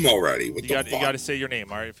the game already. You got to say your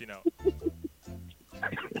name, all right? If you know.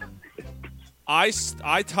 I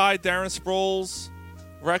tied Darren Sproles'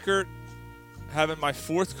 record having my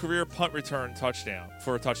 4th career punt return touchdown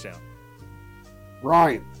for a touchdown.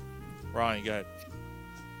 Ryan, go ahead.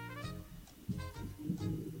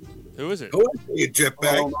 Who is it? Who is it, you jetbag?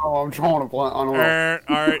 I don't know. I'm trying to play. I don't know.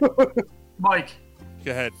 All right. Mike.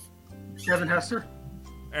 Go ahead. Kevin Hester.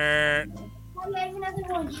 Now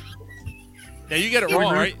you get it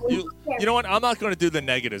wrong, right? You know what? I'm not going to do the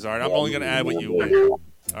negatives, all right? I'm only going to add what you win.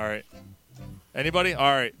 All right. Anybody?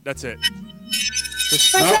 All right. That's it.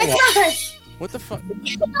 What the fuck?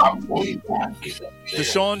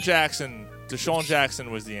 Deshaun Jackson. Deshaun Jackson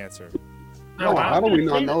was the answer. No, how do we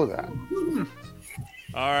not know that?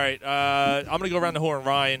 All right. I'm going to go around the horn.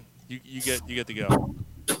 Ryan, you get to go.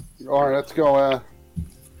 All right, let's go.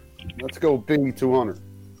 Let's go B 200.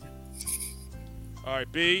 All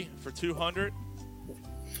right, B for 200.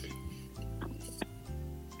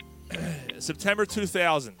 September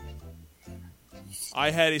 2000.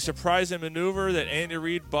 I had a surprising maneuver that Andy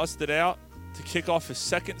Reid busted out to kick off his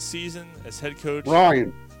 2nd season as head coach.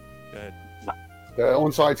 Ryan. Go ahead. The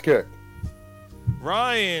onside's kick.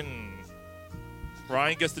 Ryan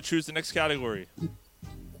gets to choose the next category.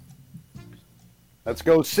 Let's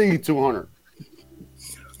go C 200.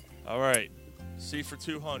 All right. C for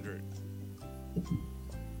 200.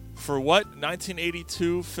 For what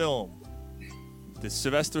 1982 film did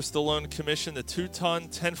Sylvester Stallone commission the 2-ton,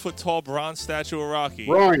 10-foot-tall bronze statue of Rocky?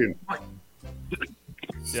 Ryan.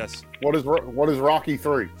 Yes. What is Rocky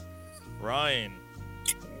 3? Ryan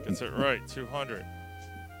gets it right. 200.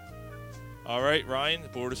 All right, Ryan, the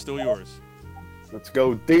board is still yours. Let's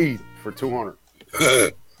go D for 200.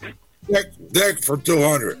 Deck for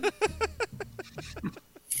 200.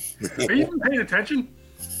 Are you even paying attention?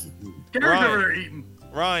 Gary's over there eating.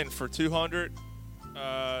 Ryan for 200.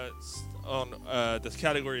 This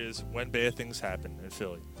category is when bad things happen in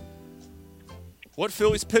Philly. What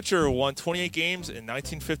Phillies pitcher won 28 games in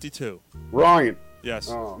 1952? Ryan.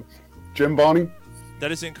 Yes. Jim Boney.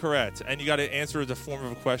 That is incorrect, and you got to answer the form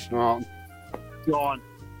of a question. Sean.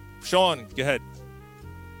 Sean, go ahead.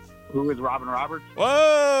 Who is Robin Roberts?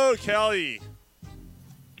 Whoa, Callie.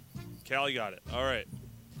 Callie got it. All right.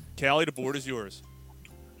 Callie, the board is yours.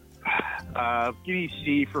 Give me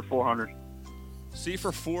C for 400. C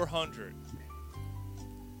for 400.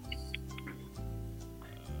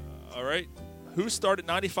 All right. Who started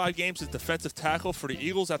 95 games as defensive tackle for the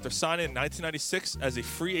Eagles after signing in 1996 as a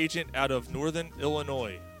free agent out of Northern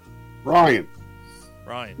Illinois? Ryan.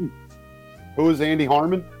 Ryan. Who is Andy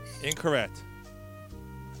Harmon? Incorrect.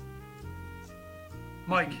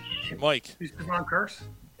 Mike. Is Devon Curse?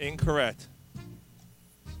 Incorrect.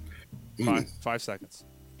 5 seconds.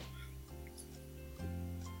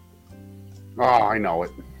 Oh, I know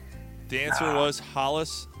it. The answer was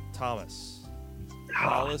Hollis Thomas.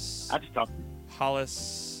 Hollis. That's tough.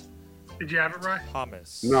 Hollis. Did you have it right?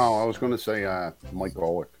 Thomas. No, I was going to say Mike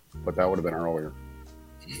Golick, but that would have been earlier.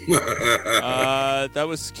 That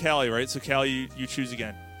was Callie, right? So Callie, you choose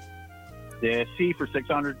again. Yeah, C for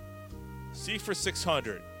 600. C for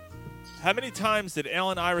 600. How many times did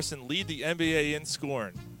Allen Iverson lead the NBA in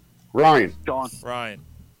scoring? Ryan. Sean. Ryan.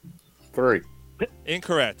 3.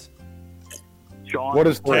 Incorrect. Sean. What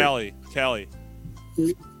is 3? Callie.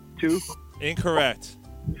 2. Incorrect.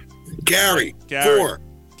 Gary. 4.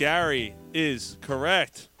 Gary is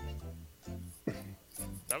correct.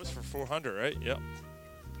 That was for 400, right? Yep.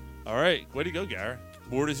 All right. Way to go, Gary.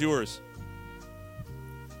 Board is yours.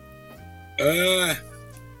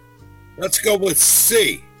 Let's go with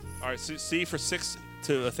C. All right. So C for 6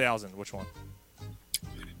 to 1,000. Which one?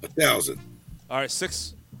 1,000. All right.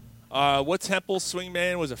 6. What Temple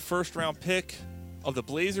swingman was a first-round pick of the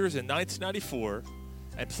Blazers in 1994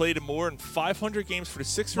 and played in more than 500 games for the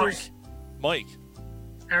Sixers? Mike.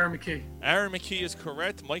 Aaron McKee. Aaron McKee is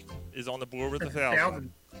correct. Mike is on the board with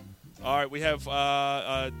 1,000. All right, we have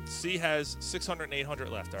C has 600 and 800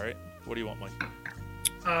 left. All right, what do you want, Mike?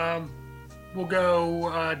 We'll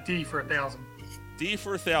go D for 1,000. D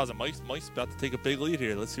for 1,000. Mike's about to take a big lead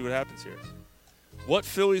here. Let's see what happens here. What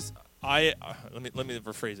Phillies? Let me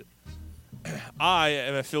rephrase it. I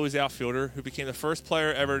am a Phillies outfielder who became the first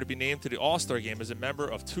player ever to be named to the All-Star game as a member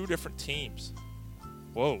of 2 different teams.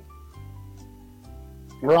 Whoa.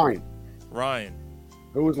 Ryan.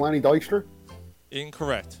 Who was Lenny Dykstra?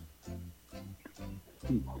 Incorrect.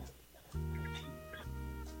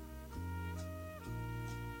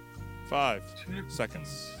 Five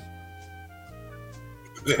seconds.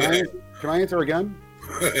 Can I answer again?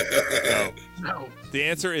 No. The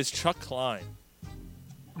answer is Chuck Klein.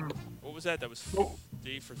 What was that? That was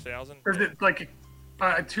D for 1,000? Or is it like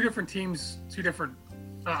 2 different teams, 2 different...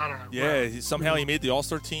 I don't know. Yeah, somehow he made the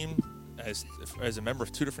All-Star team as a member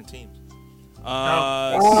of 2 different teams.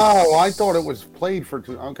 I thought it was played for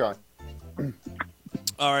 2. Okay.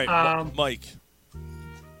 All right, Mike.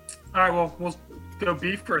 All right, well, we'll go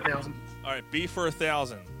B for 1,000. All right, B for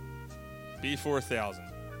 1,000. B for 1,000.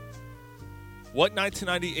 What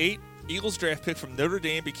 1998 Eagles draft pick from Notre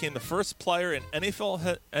Dame became the first player in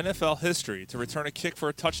NFL history to return a kick for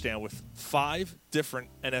a touchdown with 5 different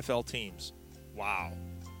NFL teams? Wow.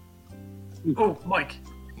 Oh, Mike.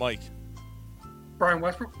 Brian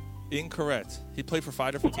Westbrook? Incorrect. He played for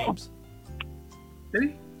 5 different teams. Did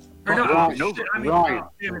he? Ryan.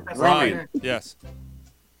 Yes.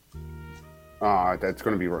 That's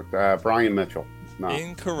going to be Brian Mitchell. No.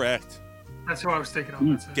 Incorrect. That's who I was thinking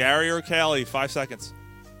of. Gary or Callie, 5 seconds.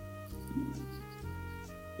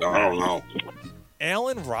 I don't know.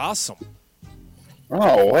 Alan Rossum.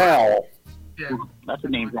 Oh, wow. Yeah. That's a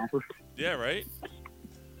name dropper. Yeah, right?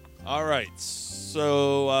 All right.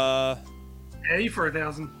 So, A for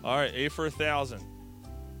 1,000. All right, A for 1,000.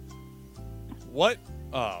 What?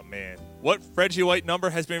 Oh, man. What Reggie White number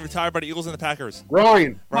has been retired by the Eagles and the Packers?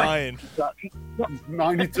 Ryan.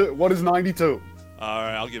 92. What is 92? All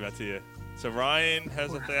right, I'll give that to you. So Ryan has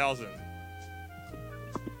 1,000.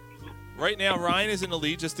 Right now, Ryan is in the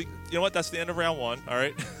lead. You know what? That's the end of round 1. All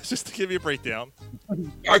right, just to give you a breakdown.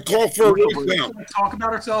 I call for a breakdown. Talk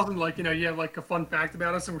about ourselves and you have like a fun fact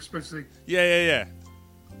about us, and we're supposed to. Yeah.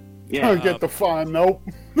 Don't get the fun. Nope.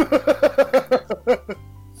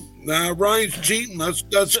 Nah, Ryan's cheating. Let's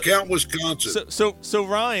count Wisconsin. So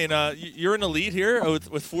Ryan, you're in the lead here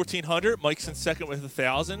with 1,400. Mike's in second with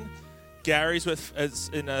 1,000. Gary's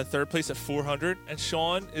in third place at 400, and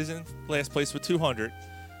Sean is in last place with 200.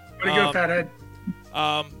 Way to go, fathead.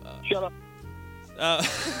 Shut up.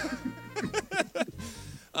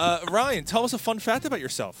 Ryan, tell us a fun fact about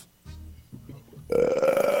yourself.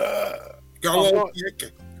 Got a little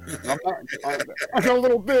dick. I got a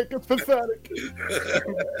little dick. It's pathetic.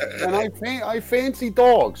 And I fancy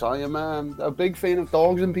dogs. I am a big fan of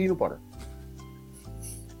dogs and peanut butter.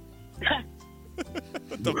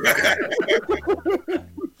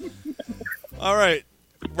 All right,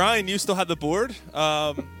 Ryan, you still have the board.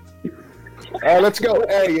 Let's go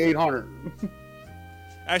A, 800.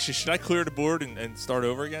 Actually, should I clear the board and start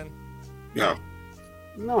over again? No.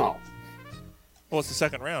 Well, it's the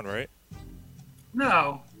second round, right?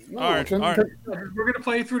 No. All right. We're going to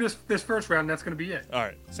play through this first round. That's going to be it. All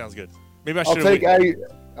right. Sounds good. Maybe I should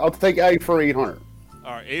I'll take A for 800.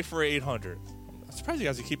 All right. A for 800. I'm surprised you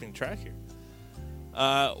guys are keeping track here.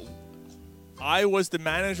 I was the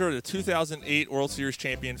manager of the 2008 World Series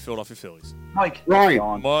champion Philadelphia Phillies. Mike.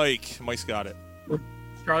 Ryan. Mike's got it.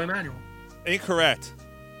 Charlie Manuel. Incorrect.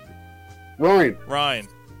 Ryan.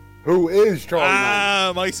 Who is Charlie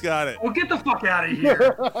Manuel? Mike's got it. Well, get the fuck out of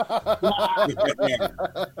here. Am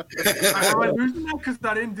I losing that because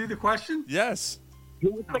I didn't do the question? Yes.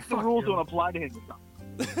 Like the rules don't apply to him.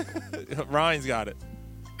 Ryan's got it.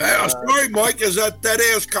 Hey, I'm sorry, Mike. Is that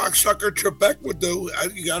ass cocksucker Trebek would do?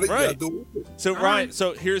 You got it. Right. Do it. So Ryan,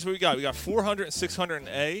 so here's what we got. We got 400 and 600 in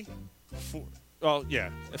A.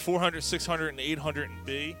 400, 600, and 800 in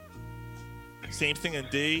B. Same thing in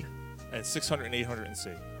D, and 600 and 800 in C.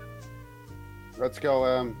 Let's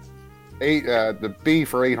go. The B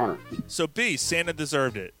for 800. So B, Santa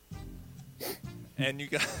deserved it. And you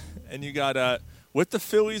got with the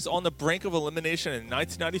Phillies on the brink of elimination in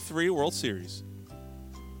 1993 World Series.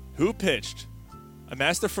 Who pitched? A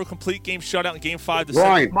master for complete game shutout in Game 5.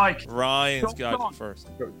 Ryan. Mike. Ryan's got it first.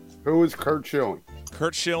 Who is Kurt Schilling?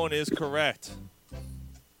 Kurt Schilling is correct.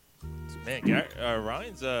 Man,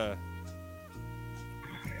 Ryan's that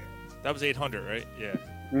was 800, right? Yeah.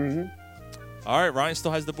 Mm-hmm. All right, Ryan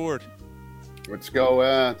still has the board. Let's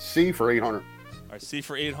go C for 800. All right, C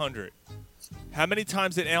for 800. How many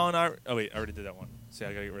times did Allen oh, wait, I already did that one. See,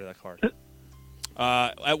 I got to get rid of that card.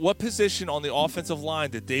 At what position on the offensive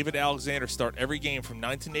line did David Alexander start every game from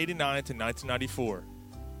 1989 to 1994?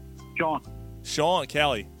 Sean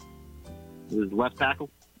Kelly. It was left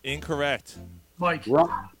tackle. Incorrect. Mike.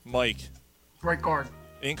 Mike. Right guard.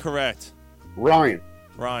 Incorrect. Ryan.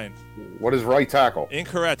 What is right tackle?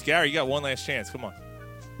 Incorrect. Gary, you got one last chance. Come on.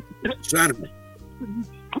 Center.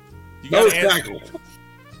 You got to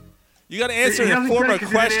answer the former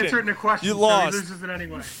question. You lost. So he loses it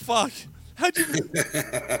anyway. Fuck. How'd you?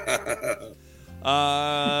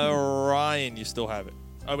 Ryan, you still have it.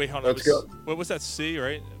 Oh wait, hold on. Let's go. What was that? C,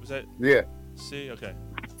 right? Was that? Yeah. C. Okay.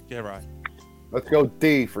 Yeah, Ryan. Let's go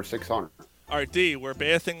D for 600. All right, D. Where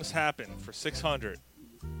bad things happen for 600.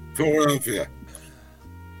 Philadelphia.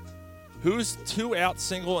 Whose two-out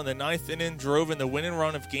single in the ninth inning drove in the winning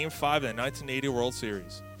run of Game 5 in the 1980 World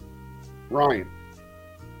Series? Ryan.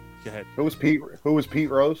 Go ahead. Who was Pete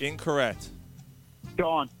Rose? Incorrect.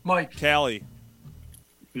 Sean. Mike. Callie.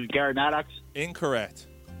 Who's Gary Maddox? Incorrect.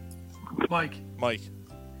 Mike.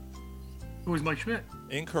 Who was Mike Schmidt?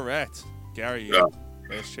 Incorrect. Gary,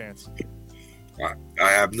 last chance. I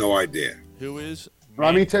have no idea. Who is?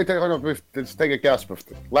 Let me take a guess.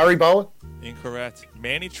 Larry Bowa? Incorrect.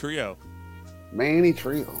 Manny Trio.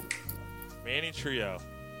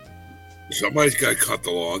 Somebody's got to cut the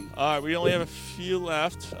lawn. All right, we only have a few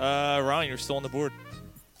left. Ryan, you're still on the board.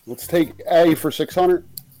 Let's take A for 600.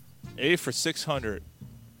 A for 600.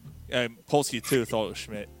 Polsky, too, thought it was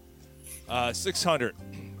Schmidt. 600.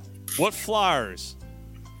 What Flyers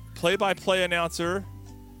play-by-play announcer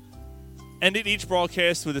ended each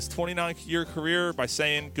broadcast with his 29-year career by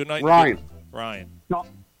saying goodnight? Ryan. No.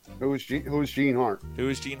 Who is Gene Hart? Who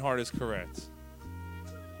is Gene Hart is correct.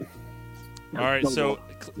 All right, so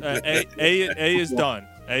A is done.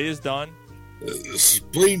 A is done.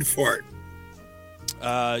 Spleen fart.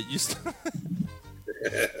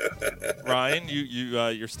 Ryan,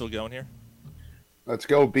 you're still going here? Let's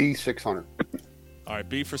go B 600. All right,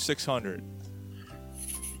 B for 600.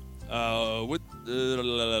 Here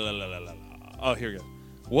we go.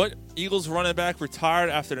 What Eagles running back retired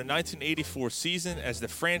after the 1984 season as the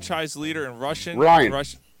franchise leader in rushing? Ryan.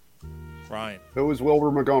 Who was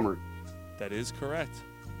Wilbur Montgomery? That is correct.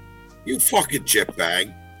 You fucking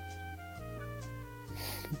jetbag.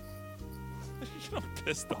 You're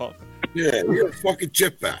pissed off. Yeah, you're a fucking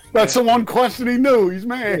jetbag. That's the one question he knew. He's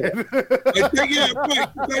mad. I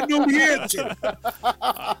know the answer.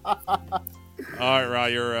 All right,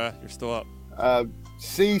 Ryan, you're still up.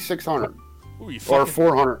 C 600. Ooh, or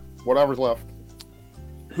 400, whatever's left.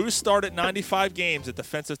 Who started 95 games at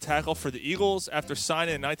defensive tackle for the Eagles after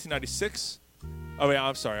signing in 1996? Oh, wait,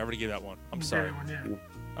 I'm sorry. I already gave that one. I'm sorry.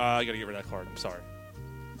 I got to get rid of that card. I'm sorry.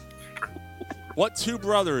 What two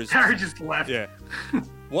brothers... Harry just left. Yeah.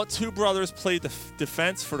 What two brothers played the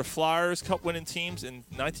defense for the Flyers Cup-winning teams in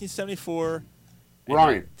 1974 and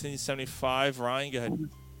Ryan. 1975? Ryan, go ahead.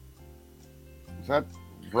 Is that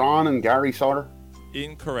Ron and Gary Sauter?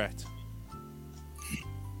 Incorrect.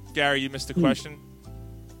 Gary, you missed the question.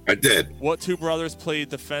 I did. What two brothers played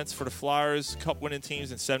defense for the Flyers Cup-winning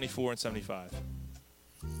teams in 74 and 75?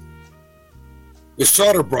 The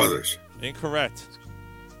Sauter brothers. Incorrect.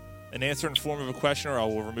 An answer in the form of a question or I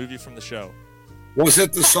will remove you from the show. Was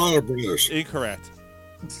it the Sauter brothers? Incorrect.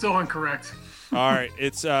 It's still incorrect. All right.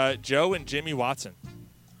 It's Joe and Jimmy Watson.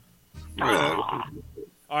 All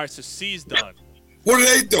right. So C's done. What are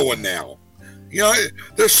they doing now? You know,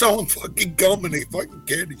 they're selling fucking gum in a fucking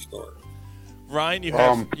candy store. Ryan,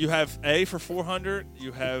 you have A for 400.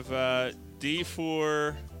 You have D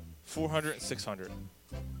for 400 and 600.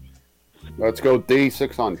 Let's go D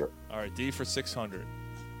 600. All right, D for 600.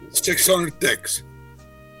 600 dicks.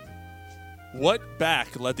 What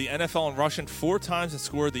back led the NFL in rushing 4 times and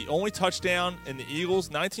scored the only touchdown in the Eagles'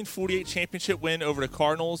 1948 championship win over the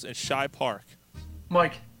Cardinals in Shai Park?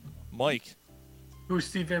 Mike. Who's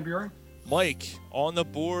Steve Van Buren? Mike, on the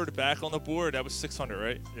board, back on the board. That was 600,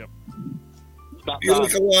 right? Yep. You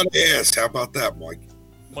look a lot of ass. How about that, Mike?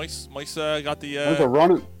 Mike's got the. That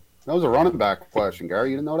was a running back question,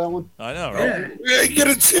 Gary. You didn't know that one? I know, right? Yeah, get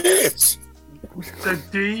a chance. So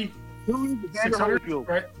D 600,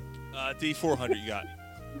 right? D 400. You got.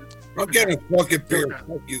 I'm getting a fucking beer.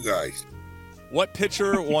 Fuck you guys. What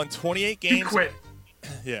pitcher won 28 games? You quit.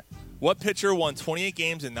 Yeah. What pitcher won 28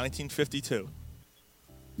 games in 1952?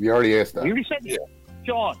 You already asked that. You already said that.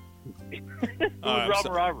 Sean. Robert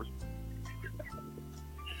Roberts.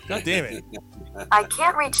 God damn it. I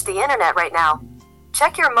can't reach the internet right now.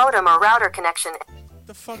 Check your modem or router connection.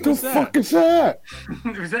 The fuck The was that? fuck is that?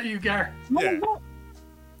 Was that you, Gary? Yeah.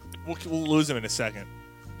 We'll lose him in a second.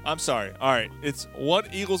 I'm sorry. All right. It's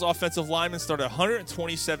what Eagles offensive lineman started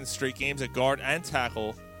 127 straight games at guard and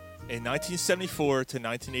tackle in 1974 to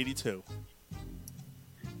 1982?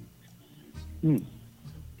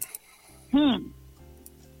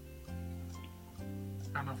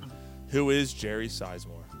 Who is Jerry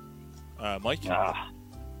Sizemore? Mike?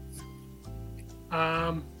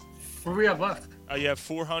 What do we have left? You have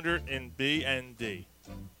 400 in B and D.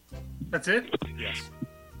 That's it? Yes.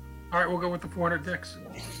 All right, we'll go with the 400 dicks.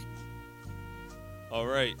 All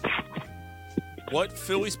right. What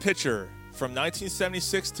Phillies pitcher from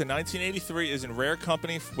 1976 to 1983 is in rare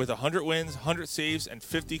company with 100 wins, 100 saves, and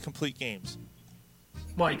 50 complete games?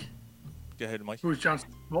 Mike. Go ahead, Mike. Who is John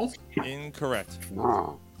Smoltz? Incorrect.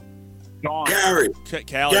 No. Gary.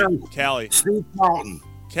 Callie. Steve Carlton.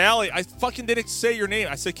 Callie, I fucking didn't say your name.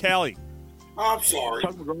 I said Callie. I'm sorry.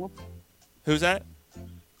 Tug McGraw. Who's that?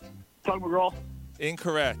 Tug McGraw.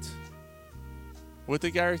 Incorrect. What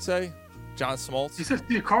did Gary say? John Smoltz? He said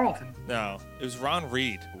Steve Carlton. No, it was Ron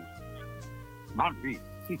Reed. Ron Reed.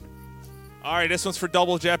 All right, this one's for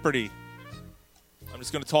Double Jeopardy. I'm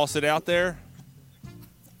just going to toss it out there.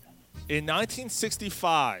 In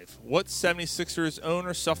 1965, what 76ers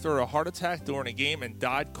owner suffered a heart attack during a game and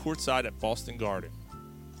died courtside at Boston Garden?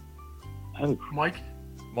 Mike.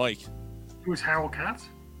 Who's Harold Katz?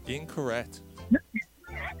 Incorrect.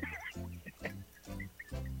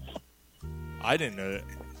 I didn't know that.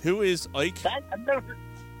 Who is Ike?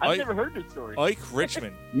 I've never heard this story. Ike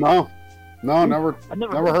Richmond. No, never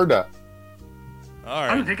heard that. All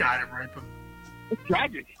right. I don't think I had it right, but it's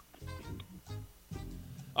tragic.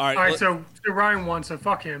 All right. All right. So Ryan won. So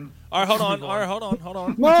fuck him. All right. Hold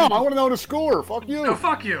on. No, I want to know the score. Fuck you. No,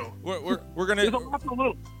 fuck you. We're gonna. We're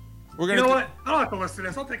gonna. You know what? I don't have to listen to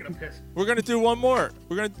this. I'm taking a piss. We're gonna do one more.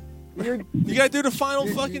 You gotta do the final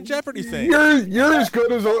fucking Jeopardy thing. You're as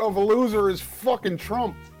good as of a loser as fucking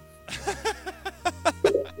Trump.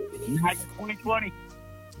 2020.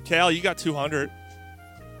 Cal, you got 200.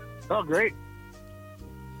 Oh, great.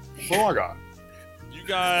 What do I got? You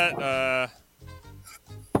got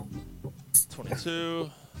 22,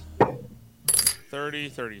 30,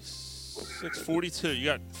 36, 42. You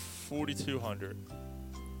got 4,200.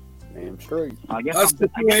 Damn straight. That's the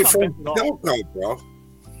PA from Delco, bro.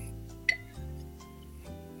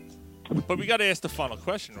 But we got to ask the final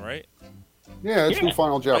question, right? Yeah, it's the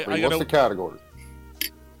final Jeopardy. What's the category?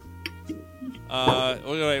 We're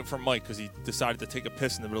gonna wait for Mike because he decided to take a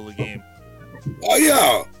piss in the middle of the game. Oh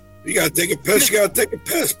yeah, you gotta take a piss. You gotta take a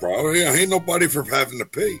piss, bro. Yeah, ain't nobody for having to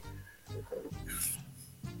pee.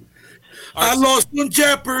 I lost on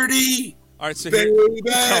Jeopardy. All right, so baby.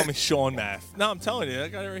 Tell me, Sean Math. No, I'm telling you, I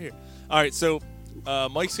got it right here. All right, so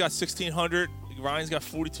Mike's got 1,600. Ryan's got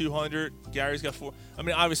 4,200. Gary's got 4. I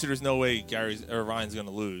mean, obviously, there's no way Ryan's gonna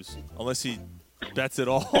lose unless he bets it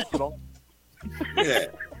all. Yeah.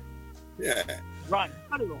 Ryan,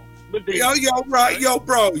 cut it all. Yo,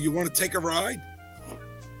 bro, you want to take a ride?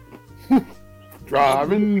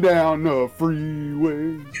 Driving down the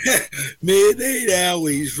freeway. Midnight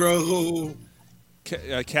Alley's road.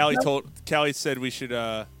 Callie said you should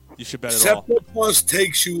bet it all. September bus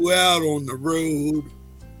takes you out on the road.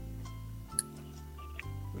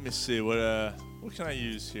 Let me see what can I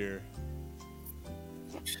use here.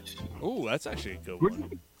 Oh, that's actually a good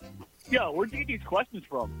one. Yo, where'd you get these questions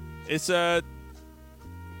from? It's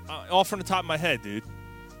all from the top of my head, dude.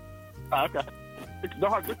 Oh, okay. They're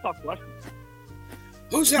hard, good tough questions.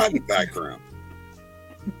 Who's out in the background?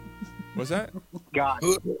 What's that? God.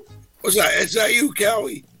 What's that? Is that you,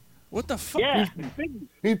 Kelly? What the fuck? Yeah.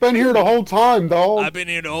 He's been here the whole time, dog. I've been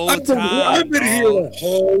here the whole I've time. been here dog. the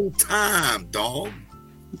whole time, dog.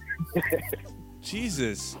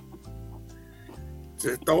 Jesus.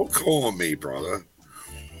 Just don't call on me, brother.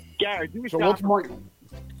 Gary, do So what's Mike?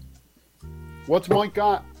 What's Mike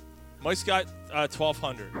got? Mike's got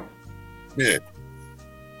 1,200. Yeah.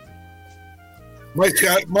 Mike's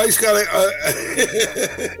got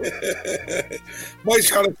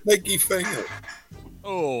a stinky finger.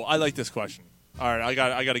 Oh, I like this question. All right,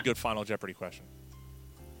 I got a good Final Jeopardy question.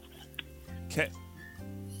 Ken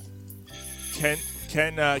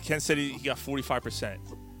said he got 45%.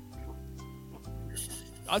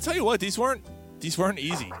 I'll tell you what, these weren't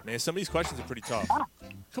easy, man. Some of these questions are pretty tough.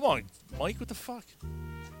 Come on, Mike, what the fuck?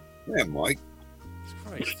 Yeah, Mike. Jesus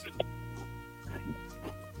Christ.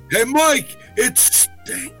 Hey, Mike, it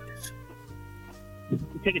stinks. You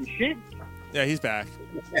taking shit? Yeah, he's back.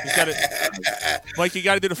 He's got it. Mike, you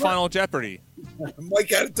got to do the Final Jeopardy. Mike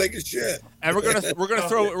got to take a shit. And we're gonna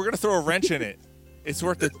throw a wrench in it. It's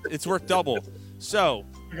worth double. So,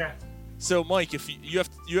 Okay. so Mike, if you have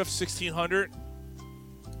 1,600,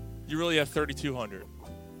 you really have 3,200.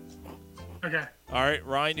 Okay. All right,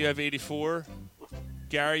 Ryan, you have 84.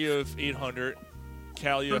 Gary, you have 800.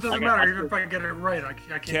 Cal, you It have. doesn't matter. Even if I get it right, I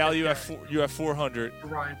can't. Cal, get you that. have 400.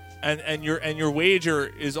 Right. And your wager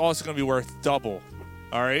is also going to be worth double.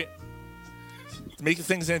 All right. To make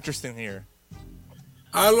things interesting here.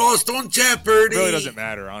 I lost on Jeopardy. It really doesn't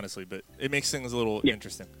matter, honestly, but it makes things a little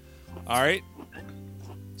interesting. All right.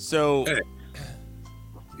 So. Hey,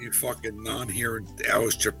 you fucking non-hearing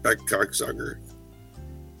Alice Trebek cocksucker.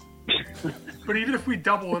 But even if we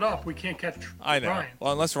double it up, we can't catch I know. Ryan.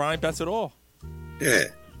 Well, unless Ryan bets it all. Yeah.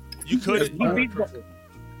 You could. Yeah,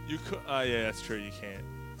 You could. Yeah, that's true. You can't.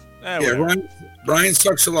 Yeah, Ryan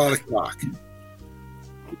sucks a lot of cock.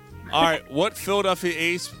 All right. What Philadelphia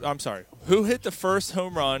Ace? I'm sorry. Who hit the first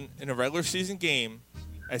home run in a regular season game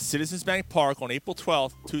at Citizens Bank Park on April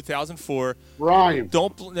 12th, 2004? Ryan.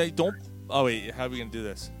 Don't. Oh wait. How are we gonna do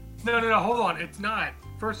this? No. Hold on. It's not.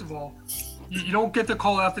 First of all, you don't get to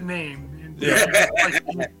call out the name. Yeah.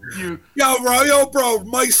 Yo, bro.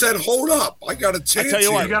 Mike said, "Hold up, I got a chance." I tell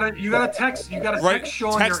you what. You gotta text. You gotta Right. text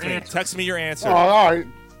Sean Text your me. answer. Text me your answer. Oh, all right.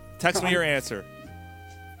 Text me your answer.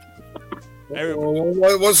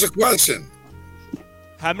 What's the question?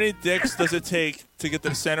 How many dicks does it take to get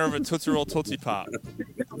the center of a Tootsie Roll Tootsie Pop?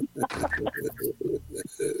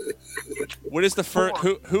 What is the first?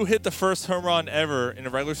 Who hit the first home run ever in a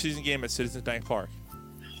regular season game at Citizens Bank Park?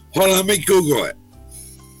 Hold on, let me Google it.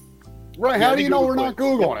 Right, how do you know we're not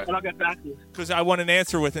Googling And I'll get back to you. Because I want an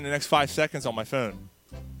answer within the next 5 seconds on my phone.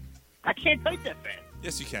 I can't type that fast.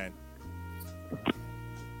 Yes, you can.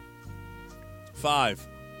 5.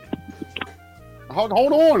 Hold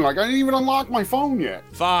on, like I didn't even unlock my phone yet.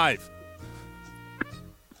 5.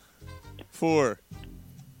 4.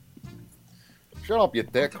 Shut up, you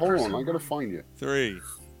dick. Hold on, I gotta find you. 3.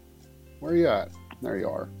 Where you at? There you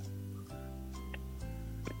are.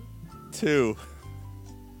 2.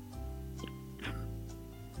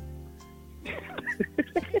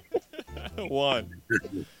 1.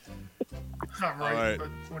 It's not right, All right. but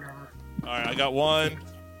whatever. All right, I got 1.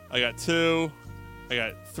 I got 2. I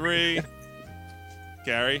got 3.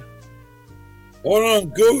 Gary? Hold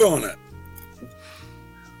on, Googling it.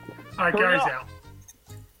 All right, Gary's out.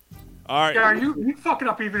 All right. Gary, you fuck it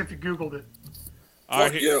up even if you Googled it. All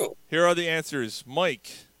right, Fuck you. Here are the answers. Mike,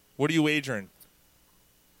 what are you wagering?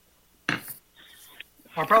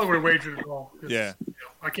 I probably would have wagered it all. 'Cause, Yeah. you know,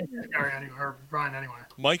 I can't get Gary anyway, or Ryan anyway.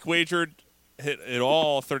 Mike wagered, hit it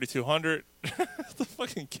all, 3,200. The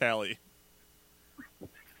fucking Cali.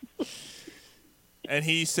 And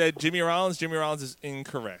he said Jimmy Rollins. Jimmy Rollins is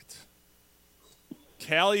incorrect.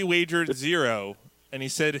 Cali wagered 0, and he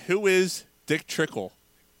said, who is Dick Trickle?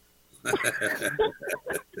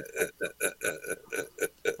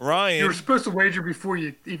 Ryan. You were supposed to wager before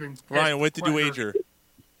you even. Ryan, what did you wager?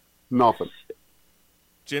 Nothing.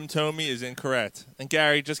 Jim Tomey is incorrect. And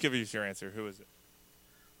Gary, just give us your answer. Who is it?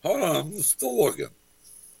 Hold on, I'm still looking.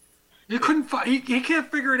 You couldn't. He can't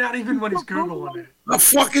figure it out even when he's Googling it. I'm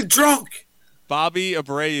fucking drunk. Bobby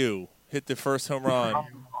Abreu hit the first home run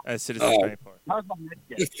at Citizens Bank Park.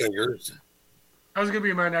 It figures. That was gonna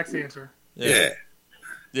be my next answer.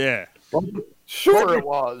 Yeah. Sure it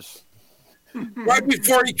was. Right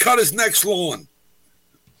before he cut his next lawn.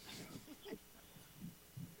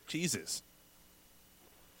 Jesus.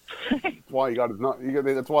 That's why he got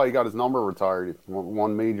his number retired. It's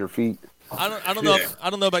one major feat. I don't know. I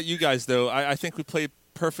don't know about you guys though. I think we played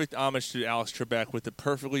perfect homage to Alex Trebek with the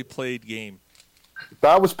perfectly played game.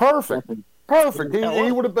 That was perfect. Perfect.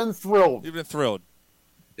 He would have been thrilled. You've been thrilled.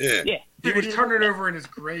 Yeah. Dude, he's turning over in his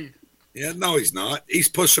grave. Yeah, no, he's not. He's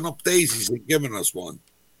pushing up daisies and giving us one.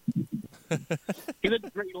 He lived a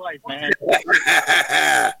great life, man.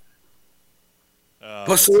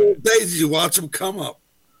 Push the little daisies, you watch them come up.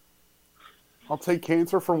 I'll take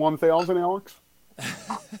cancer for 1,000, Alex.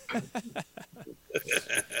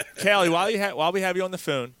 Callie, while we have you on the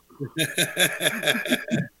phone,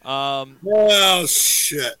 oh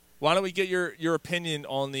shit! Why don't we get your opinion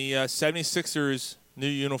on the 76ers new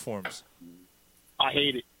uniforms? I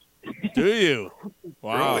hate it. Do you?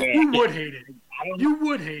 Wow. You would hate it. You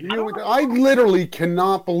would hate it. I literally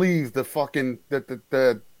cannot believe the fucking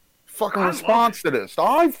the fucking response to this.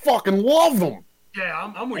 I fucking love them.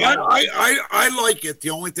 Yeah, I'm with you. I like it.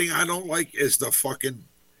 The only thing I don't like is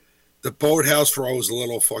the boathouse row is a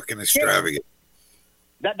little fucking extravagant.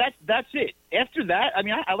 That's it. After that, I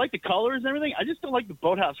mean, I like the colors and everything. I just don't like the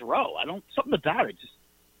boathouse row. Something about it.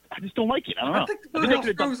 I just don't like it. I don't know. I think the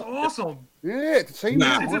boathouse row is awesome. Yeah, it's the same.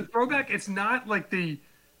 It's a throwback. It's not like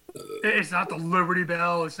it's not the Liberty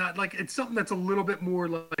Bell. It's not like it's something that's a little bit more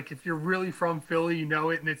like if you're really from Philly, you know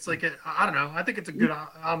it, and it's like I don't know. I think it's a good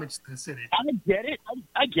homage to the city. I get it.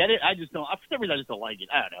 I get it. I just don't. For some reason, I just don't like it.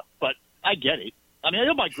 I don't know, but I get it. I mean,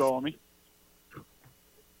 it might grow on me.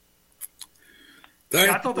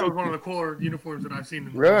 Yeah, I thought that was one of the cooler uniforms that I've seen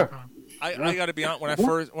in a long time. I got to be honest.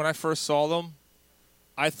 When I first saw them,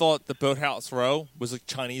 I thought the boathouse row was like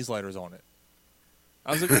Chinese letters on it.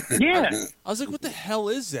 I was like, yeah. I was like, what the hell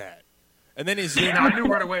is that? And then he's I knew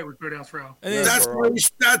right away it was boathouse row.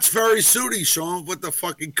 That's very Sooty, Sean, with the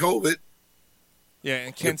fucking COVID. Yeah,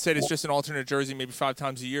 and Ken said it's just an alternate jersey, maybe 5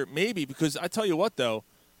 times a year, maybe because I tell you what though,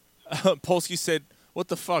 Polsky said, "What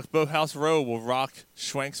the fuck? Boathouse Row will rock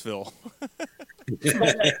Schwanksville."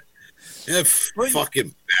 Yeah,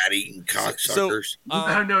 fucking bat-eating cocksuckers.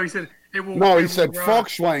 No, he said it will. No, he said fuck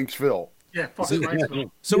Schwanksville. Yeah, fuck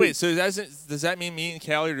Schwanksville. So wait, does that mean me and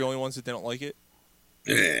Callie are the only ones that don't like it?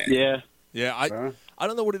 Yeah. Yeah, I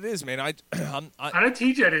don't know what it is, man. I know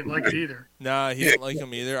TJ didn't like it either. Nah, he didn't like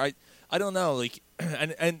him either. I don't know, like,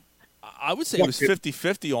 and I would say it was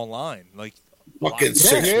 50-50 online, like. Fucking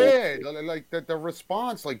yeah, like the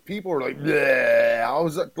response, like people were like, yeah. I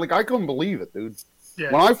was like, I couldn't believe it, dude.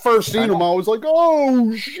 Yeah. When I first seen him, I was like,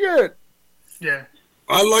 oh shit. Yeah.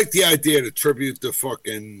 I like the idea to tribute to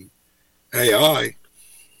fucking AI.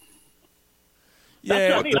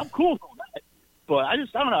 Yeah, I mean, I'm cool with that, but I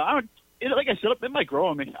don't know. Like I said, it might grow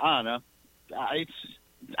on me. I don't know. I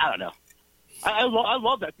don't know. I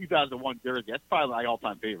love that 2001 jersey. That's probably my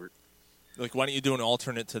all-time favorite. Like, why don't you do an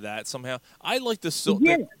alternate to that somehow? I like the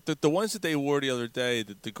ones that they wore the other day,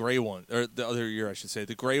 the gray one, or the other year, I should say,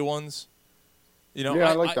 the gray ones. You know,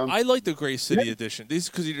 I like them. I like the gray city edition. These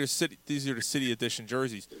because these are the city edition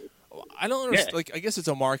jerseys. I don't understand. Yeah. Like, I guess it's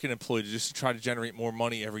a marketing ploy to just try to generate more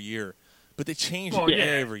money every year, but they change it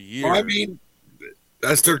every year. Well, I mean,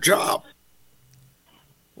 that's their job.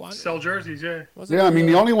 Sell jerseys, yeah. Yeah, I mean,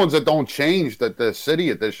 the only ones that don't change that the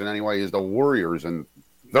city edition anyway is the Warriors, and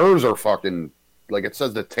theirs are fucking like it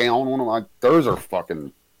says the town on them. Like, theirs are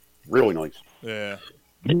fucking really nice. Yeah.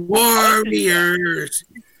 Warriors.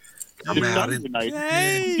 Come out and play. Go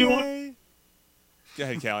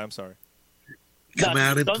ahead, Callie. I'm sorry. Come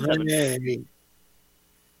out and play.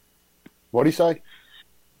 What do you say?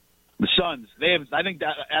 The Suns. They have. I think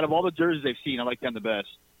that out of all the jerseys they've seen, I like them the best.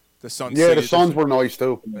 The Suns. Yeah, the Suns were nice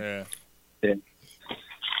too. Yeah. All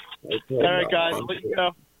right, guys. I'll let you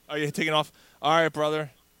go. Oh, you're taking off. All right, brother.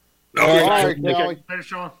 All right, Callie. Later,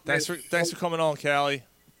 Sean. Thanks for coming on, Callie.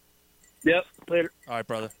 Yep. Later. All right,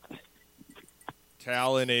 brother.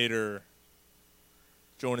 Callinator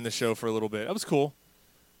joining the show for a little bit. That was cool.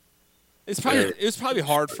 It was probably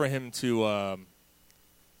hard for him to.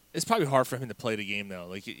 It's probably hard for him to play the game though.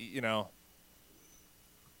 Like you know.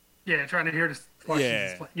 Yeah, trying to hear this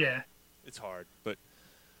question. Yeah. It's hard, but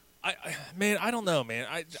I don't know, man.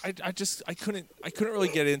 I couldn't really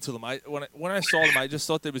get into them. When I saw them, I just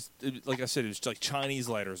thought like I said, it was like Chinese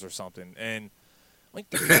letters or something, and like,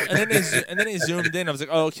 and then they zoomed in. I was like,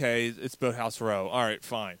 oh, okay, it's Boathouse Row. All right,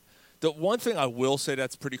 fine. The one thing I will say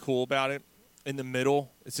that's pretty cool about it, in the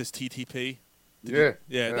middle, it says TTP. Yeah.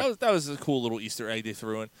 That was a cool little Easter egg they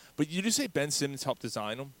threw in. But you just say Ben Simmons helped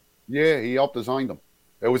design them? Yeah, he helped design them.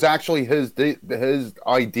 It was actually his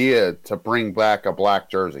idea to bring back a black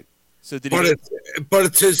jersey. So but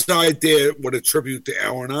it's his idea with a tribute to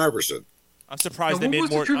Allen Iverson. I'm surprised they made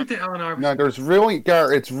more. Tribute to Allen Iverson? No, there's really,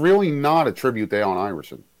 Garrett, it's really not a tribute to Allen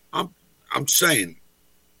Iverson. I'm saying,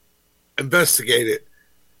 investigate it,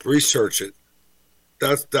 research it.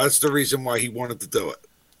 That's the reason why he wanted to do it.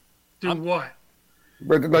 Do what?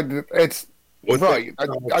 But like it's With right.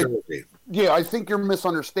 the- I think you're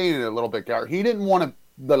misunderstanding it a little bit, Gary. He didn't want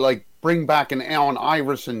to like bring back an Allen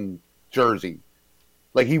Iverson jersey.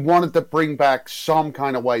 Like he wanted to bring back some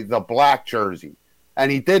kind of way the black jersey.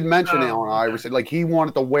 And he did mention Allen Iverson. Like he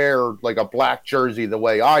wanted to wear like a black jersey the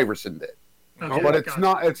way Iverson did. Okay, But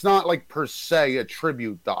it's not like per se a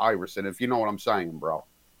tribute to Iverson, if you know what I'm saying, bro.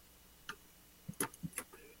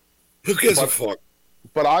 Who gives a fuck?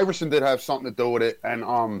 But Iverson did have something to do with it,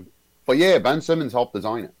 and but yeah, Ben Simmons helped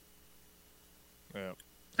design it. Yeah.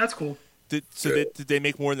 That's cool. Did they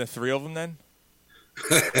make more than 3 of them then?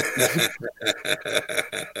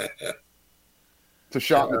 It's a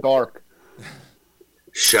shot in the dark.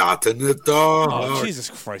 Shot in the dark. Oh, Jesus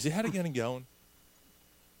Christ. He had it getting going.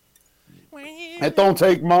 It don't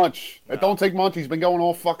take much. It don't take much. He's been going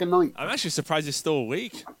all fucking night. I'm actually surprised he's still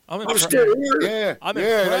awake. I'm still here. Yeah. I'm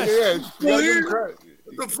yeah. Still here?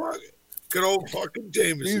 What the fuck? Good old fucking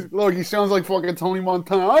Jameson. Look, he sounds like fucking Tony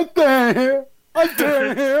Montana. I dare here. I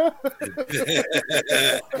dare here.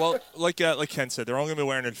 Well, like Ken said, they're only going to be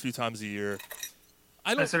wearing it a few times a year.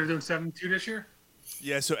 I started doing 72 this year.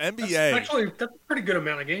 Yeah, so NBA. That's a pretty good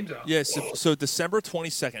amount of games, though. Yeah, so December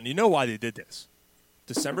 22nd. You know why they did this?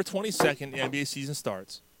 December 22nd, the NBA season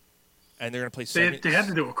starts, and they're going to play. They had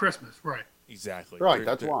to do it with Christmas, right? Exactly. Right,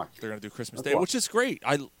 that's why. They're going to do Christmas That's Day, why. which is great.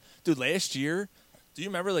 Dude, last year, do you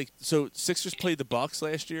remember so Sixers played the Bucks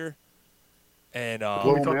last year, and we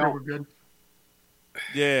thought they were good.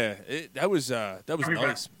 Yeah, that was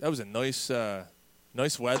nice. That was a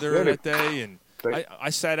nice weather that day, and I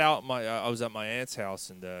sat out I was at my aunt's house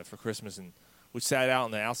and for Christmas, and we sat out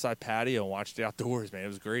on the outside patio and watched the outdoors. Man, it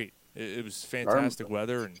was great. It was fantastic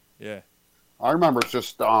weather, and yeah. I remember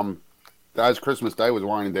just as Christmas Day was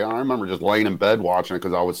winding down, I remember just laying in bed watching it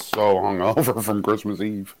because I was so hungover from Christmas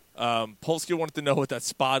Eve. Polsky wanted to know what that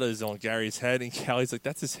spot is on Gary's head, and Callie's like,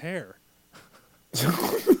 "That's his hair."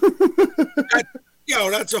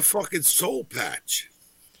 That's a fucking soul patch.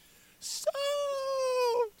 Soul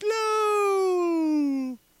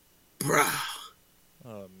glue, bruh.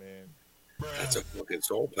 Oh man, that's a fucking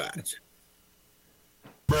soul patch.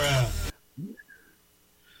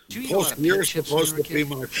 Plus, you're supposed to be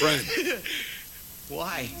my friend.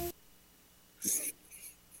 Why?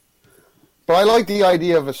 But I like the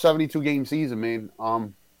idea of a 72-game season, man.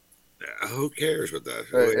 Who cares with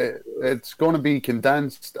that? It's going to be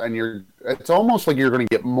condensed, and it's almost like you're going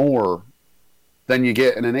to get more than you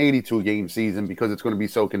get in an 82-game season because it's going to be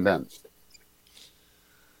so condensed.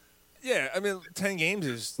 Yeah, I mean, 10 games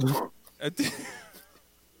is.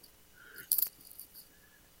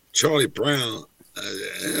 Charlie Brown.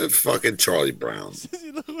 Fucking Charlie Brown. Does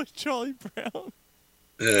he look like Charlie Brown?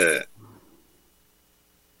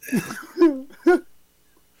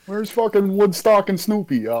 Where's fucking Woodstock and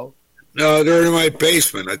Snoopy, yo? No, they're in my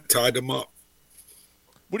basement. I tied them up.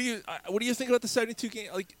 What do you think about the 72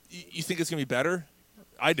 game? Like, you think it's gonna be better?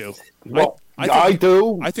 I do. Well, I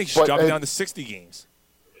do. I think you should drop it down to 60 games.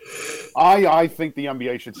 I think the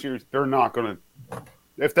NBA should seriously. They're not gonna.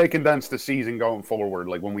 If they condense the season going forward,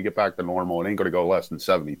 like when we get back to normal, it ain't gonna go less than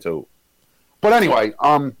 72. But anyway,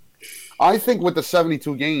 I think with the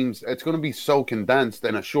 72 games, it's going to be so condensed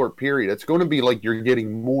in a short period. It's going to be like you're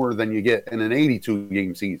getting more than you get in an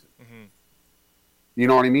 82-game season. Mm-hmm. You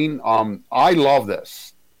know what I mean? I love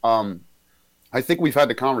this. I think we've had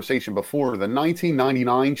the conversation before. The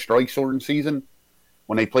 1999 strike shortened season,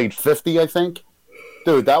 when they played 50, I think.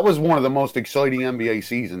 Dude, that was one of the most exciting NBA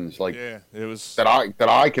seasons. Like, yeah, it was that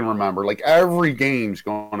I can remember. Like every game's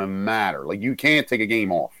going to matter. Like you can't take a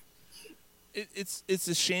game off. It's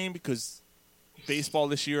a shame because baseball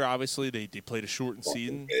this year, obviously, they played a shortened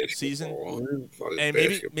season, and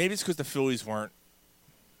maybe it's because the Phillies weren't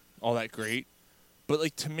all that great. But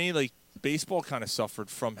like to me, like baseball kind of suffered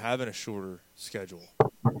from having a shorter schedule.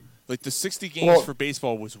 Like the 60 games for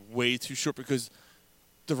baseball was way too short because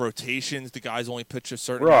the rotations, the guys only pitch a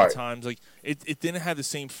certain amount of times. Like it didn't have the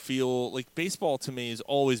same feel. Like baseball to me has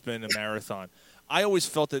always been a marathon. I always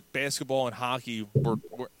felt that basketball and hockey were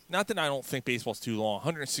not that I don't think baseball's too long.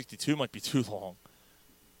 162 might be too long.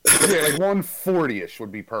 Yeah, like 140-ish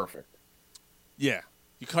would be perfect. Yeah,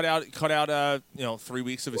 you cut out 3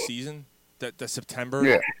 weeks of a season. That September.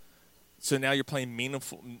 Yeah. So now you're playing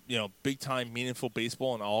meaningful, big time meaningful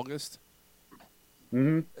baseball in August.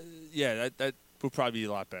 Mm-hmm. Yeah, that would probably be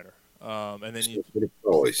a lot better. And then you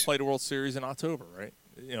play the World Series in October, right?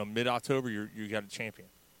 Mid-October you got a champion.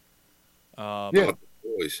 Not the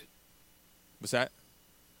Phillies. What's that?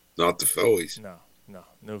 Not the Phillies.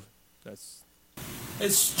 No. That's.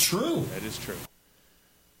 It's true. That is true.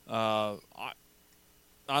 I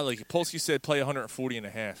like it. Polsky said play 140 and a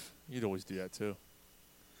half. You'd always do that too.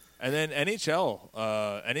 And then NHL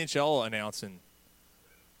announcing.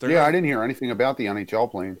 Yeah, I didn't hear anything about the NHL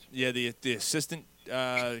plans. Yeah, the assistant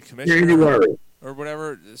commissioner January. or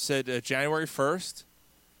whatever said January 1st.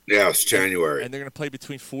 Yes, January. And they're going to play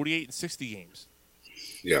between 48 and 60 games.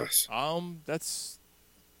 Yes. That's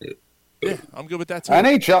I'm good with that too.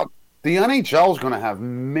 The NHL is going to have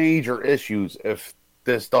major issues if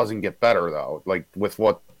this doesn't get better, though. Like with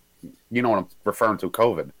what what I'm referring to,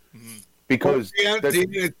 COVID, because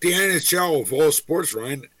the NHL of all sports,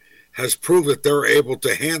 Ryan, has proved that they're able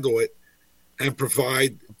to handle it and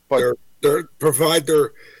provide their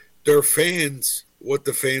fans what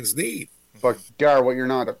the fans need. But Gar, what you're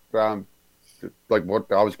not like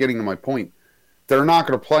what I was getting to my point, they're not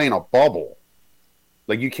going to play in a bubble.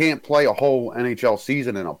 Like you can't play a whole NHL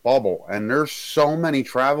season in a bubble, and there's so many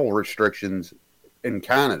travel restrictions in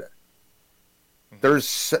Canada. There's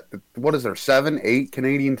 7, 8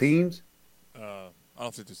 Canadian teams? I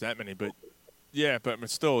don't think there's that many, but yeah, but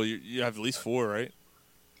still, you have at least 4, right?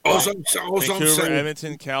 Vancouver,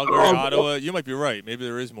 Edmonton, Calgary, Ottawa. You might be right. Maybe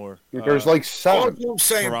there is more. There's like 7. All I'm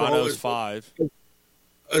saying, Toronto's 5.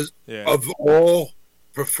 Of all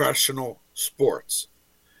professional sports,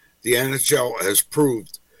 the NHL has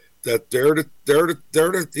proved that they're the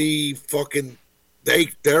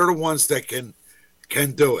ones that can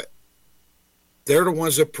do it. They're the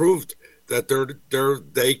ones that proved that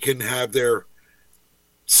they can have their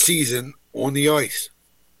season on the ice.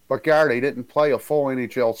 But Gary, they didn't play a full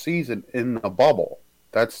NHL season in a bubble.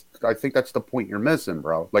 I think that's the point you're missing,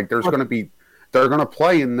 bro. Like they're going to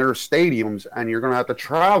play in their stadiums, and you're going to have to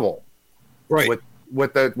travel. Right.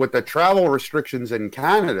 With the travel restrictions in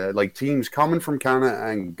Canada, like teams coming from Canada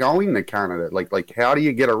and going to Canada, like how do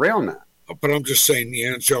you get around that? But I'm just saying the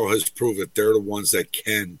NHL has proved that they're the ones that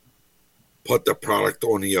can put the product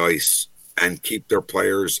on the ice and keep their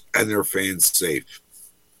players and their fans safe.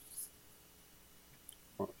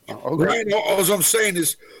 Okay. Right. All I'm saying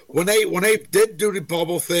is when they did do the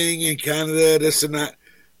bubble thing in Canada, this and that,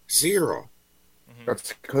 0.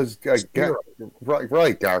 That's because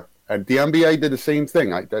right, Gar. And the NBA did the same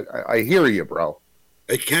thing. I hear you, bro.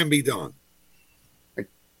 It can be done.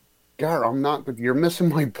 Gar, you're missing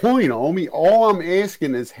my point, homie. All I'm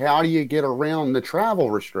asking is how do you get around the travel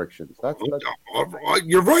restrictions?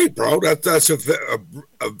 You're right, bro. That's a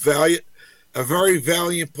very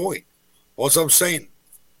valiant point. Also, I'm saying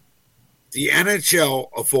the NHL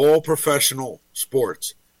of all professional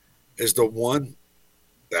sports is the one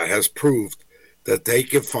that has proved that they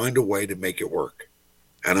can find a way to make it work.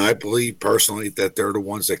 And I believe personally that they're the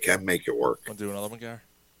ones that can make it work. Want to do another one, Gary?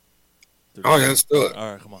 Oh, yeah, let's do it.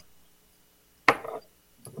 All right, come on.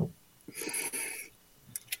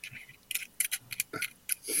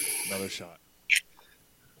 Another shot.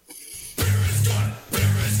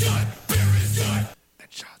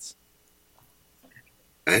 And shots.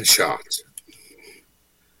 And shots.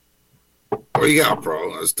 What you got, bro?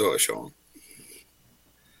 Let's do it, Sean.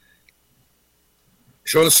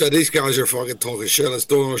 Sean said these guys are fucking talking shit. Let's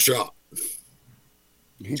do another shot.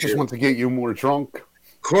 He just wants to get you more drunk.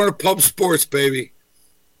 Corner Pub Sports, baby.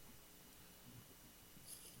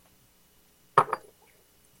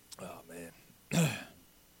 Oh, man.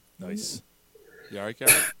 Nice. You all right,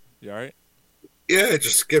 Gary? You all right? Yeah,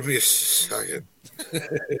 just give me a second. Give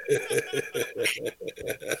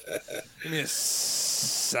me a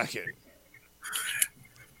second.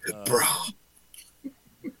 Bro.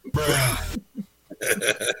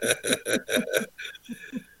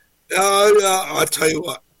 I'll tell you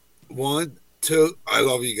what. 1, 2, I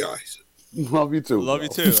love you guys. Love you too. Love you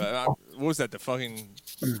too. What was that? The fucking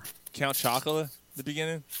Count Chocula at the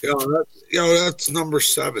beginning? That's number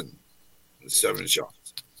 7. 7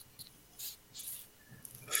 shots.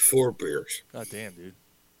 4 beers. God damn, dude.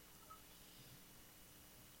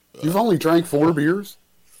 You've only drank 4 beers?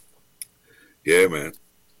 Yeah, man.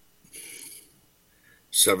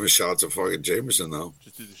 7 shots of fucking Jameson, though.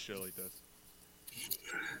 Just do the show like this.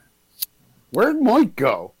 Where'd Mike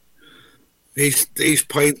go? He's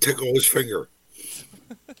playing Tickle His Finger.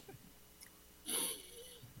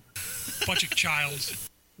 Bunch of childs.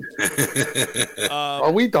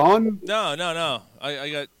 Are we done? No.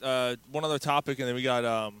 I got one other topic, and then we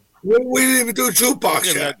got... We didn't even do a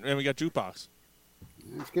jukebox yet. We got jukebox.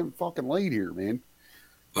 It's getting fucking late here, man.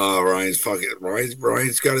 Ryan's got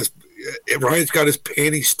his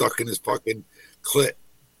panties stuck in his fucking clit.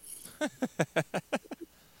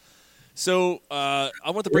 So I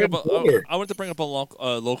want to bring up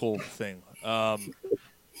a local thing.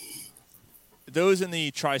 Those in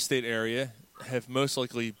the tri-state area have most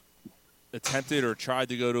likely attempted or tried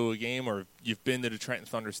to go to a game, or you've been to the Trenton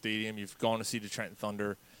Thunder Stadium. You've gone to see the Trenton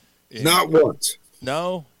Thunder. Not once.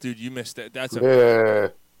 No, dude, you missed it. That's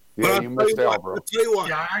a you missed out, bro. I'll tell you what.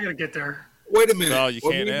 Yeah, I gotta get there. Wait a minute. No, you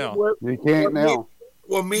can't now. You can't now.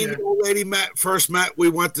 Well, me and the old lady first met. We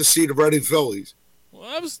went to see the Reading Phillies.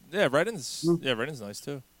 Well, Redding's nice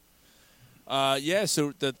too.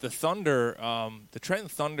 So the Thunder, the Trenton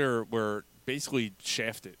Thunder were basically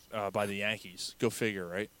shafted by the Yankees. Go figure,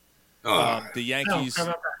 right? The Yankees,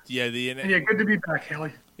 good to be back,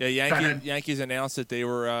 Haley. Yeah, Yankees announced that they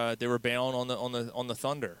were bailing on the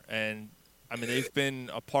Thunder, and I mean they've been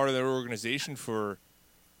a part of their organization for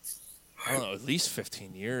I don't know at least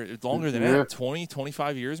 15 years, longer than that, 20,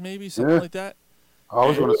 25 years maybe, something like that. I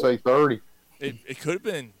was going to say 30. It could have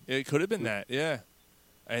been. It could have been that, yeah.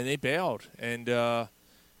 And they bailed. And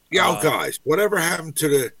guys, whatever happened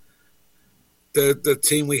to the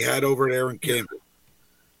team we had over there in Camden?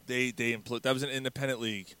 That was an independent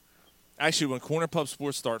league. Actually, when Corner Pub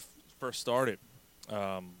Sports first started,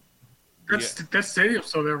 that stadium's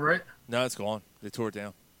still there, right? No, it's gone. They tore it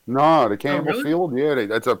down. No, the Campbell Field. Yeah,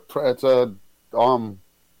 that's a part of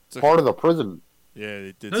the prison. Yeah,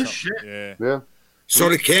 they did. No shit. Yeah. So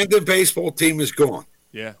the Camden baseball team is gone.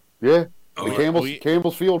 Yeah. Yeah.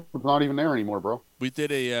 Campbell's Field is not even there anymore, bro. We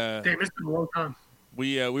did a. Damn, it's been a long time.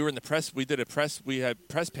 We were in the press. We did a press. We had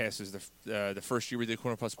press passes the first year we did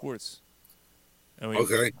Corner Pub Sports. And we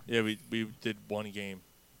did one game,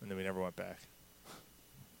 and then we never went back.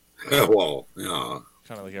 Well, yeah.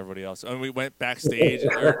 Kind of like everybody else. I mean, we went backstage.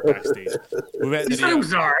 We went. It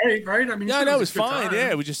was all right, right? I mean, yeah, no, it was fine. Time. Yeah,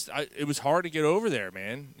 it was hard to get over there,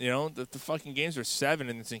 man. You know, the fucking games are 7,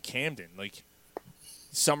 and it's in Camden. Like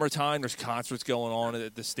summertime, there's concerts going on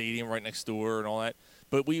at the stadium right next door and all that.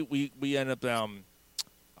 But we ended up.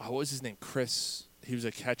 What was his name? Chris. He was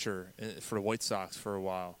a catcher for the White Sox for a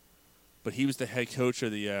while, but he was the head coach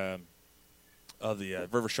of the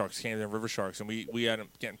River Sharks, Camden River Sharks, and we ended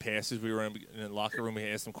up getting passes. We were in the locker room. We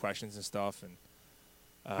asked them questions and stuff. And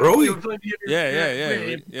really? Yeah.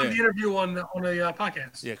 We did the interview on the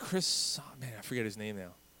podcast. Yeah, Chris. Oh, man, I forget his name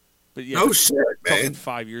now. But yeah, no shit, man.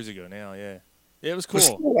 5 years ago now. Yeah, it was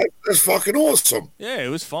cool. That's fucking awesome. Yeah, it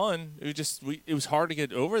was fun. It was just it was hard to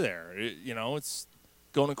get over there. It's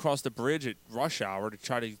going across the bridge at rush hour to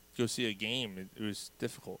try to go see a game. It was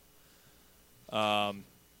difficult. Camden,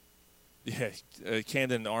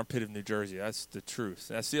 armpit of New Jersey. That's the truth.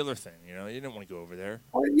 That's the other thing. You didn't want to go over there.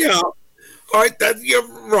 Yeah. All right. You're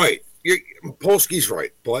right. Polsky's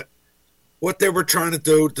right. But what they were trying to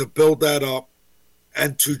do to build that up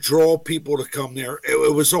and to draw people to come there,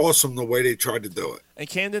 it was awesome the way they tried to do it. And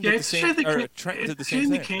Camden did the same. Trent did the same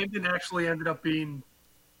thing. Camden actually ended up being,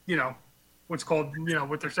 what's called,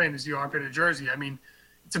 what they're saying is the armpit of Jersey. I mean,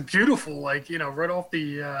 it's a beautiful, right off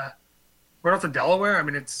the Delaware. I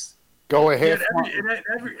mean, it's. Go ahead.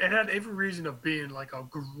 It had every reason of being like a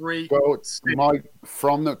great. Mike,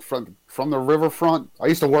 from the riverfront, I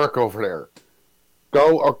used to work over there.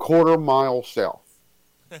 Go a quarter mile south.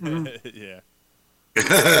 Yeah.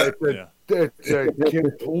 It's a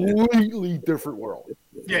completely different world.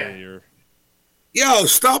 Yeah. Yo,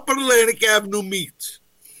 stop at Atlantic Avenue Meats.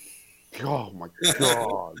 Oh my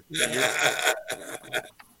God.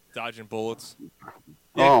 Dodging bullets.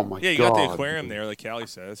 Yeah, oh my God. Yeah, you got the aquarium there, like Callie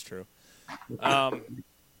said. That's true. So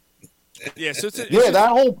that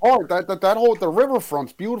whole part, the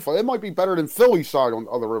riverfront's beautiful. It might be better than Philly side on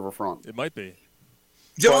the riverfront. It might be.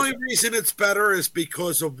 The only reason it's better is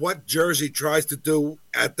because of what Jersey tries to do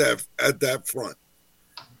at that front.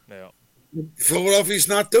 Yeah. Philadelphia's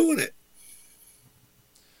not doing it.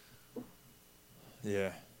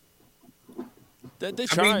 Yeah. They're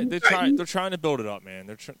trying to build it up, man.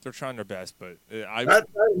 They're trying their best, but that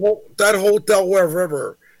whole Delaware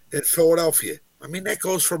River in Philadelphia, I mean, that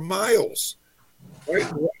goes for miles. Right?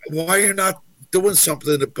 Why are you not doing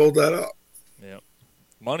something to build that up? Yeah,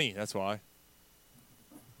 money. That's why.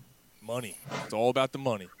 Money. It's all about the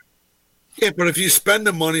money. Yeah, but if you spend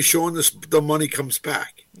the money, showing the money comes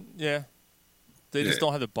back. Yeah, they just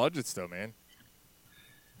don't have the budgets, though, man.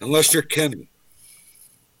 Unless you're Kenny.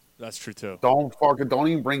 That's true too. Don't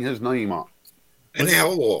even bring his name up. And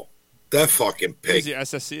hell, that fucking pig. He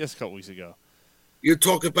was the SSCS a couple weeks ago. You're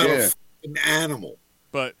talking about a fucking animal.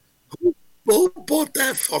 But who brought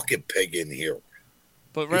that fucking pig in here?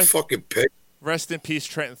 But fucking pig. Rest in peace,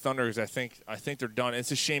 Trenton Thunder. Because I think they're done.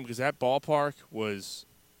 It's a shame because that ballpark was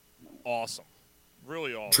awesome,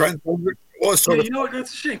 really awesome. Trenton Thunder.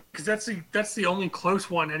 That's a shame because that's the only close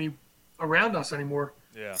one around us anymore.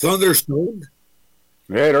 Yeah. Thunderstone.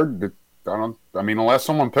 Yeah, unless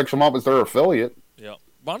someone picks them up as their affiliate. Yeah.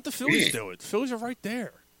 Why don't the Phillies do it? The Phillies are right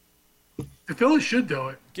there. The Phillies should do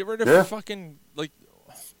it. Get rid of fucking, I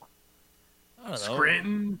don't know.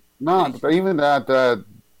 Scranton. No, but even that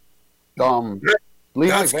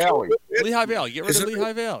Lehigh Valley. Lehigh Valley. Get rid of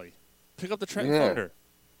Lehigh Valley. Pick up the Trenton Yeah. Thunder.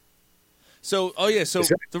 So, So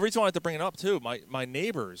the reason why I had to bring it up too, my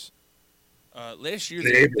neighbors, last year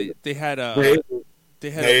they had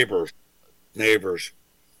neighbors.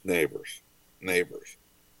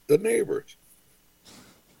 The neighbors.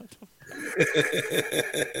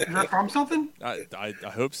 Is that from something? I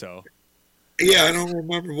hope so. Yeah, I don't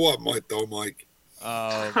remember what, Mike.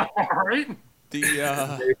 All right.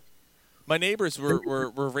 My neighbors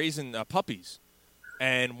were raising puppies,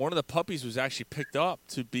 and one of the puppies was actually picked up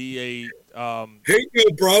to be a. Hey,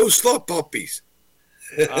 you bro, stop puppies.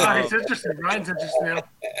 It's interesting. Ryan's interesting now.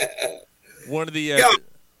 One of the. Yeah.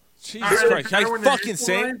 Jesus Christ! Can I fucking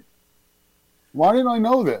say it? Why didn't I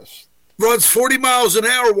know this? Runs 40 miles an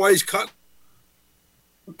hour while he's cutting.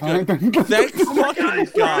 Thank fucking God!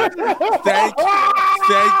 Thank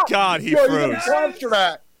God he Yo, froze. You gotta capture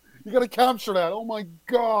that. You gotta capture that. Oh my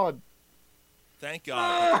God! Thank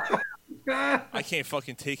God. I can't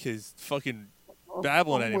fucking take his fucking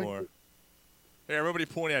babbling anymore. Hey, everybody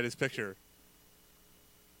pointing at his picture.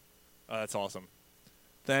 Oh, that's awesome.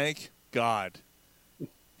 Thank God.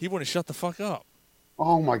 He wouldn't shut the fuck up.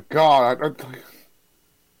 Oh my God!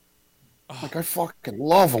 I fucking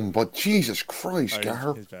love him, but Jesus Christ, All right,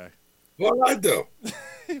 Gar. he's back. What I do?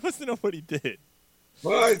 He wants to know what he did.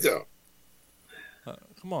 What I do?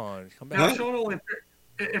 Come on, come back. Now, Sean,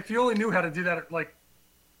 if you only knew how to do that, like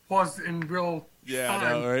pause in real Yeah, I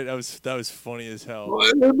time. know, right? That was funny as hell. Well,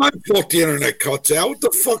 it my fault the internet cuts out. What the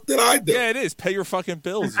fuck did I do? Yeah, it is. Pay your fucking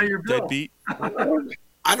bills, Pay your you bill. deadbeat.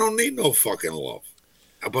 I don't need no fucking love.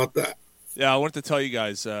 How about that? Yeah, I wanted to tell you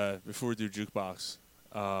guys before we do Jukebox.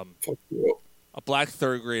 Fuck you. A black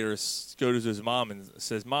third grader goes to his mom and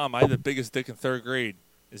says, "Mom, I had the biggest dick in third grade.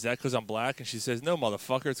 Is that because I'm black?" And she says, "No,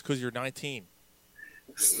 motherfucker. It's because you're 19."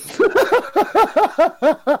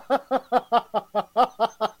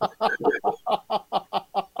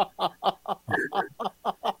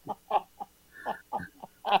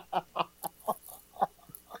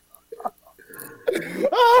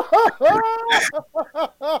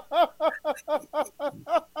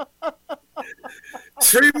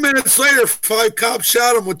 Three minutes later, 5 cops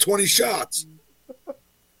shot him with 20 shots.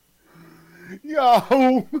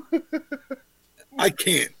 Yo, I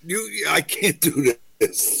can't. I can't do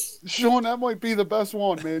this. Sean, that might be the best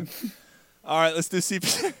one, man. All right, let's do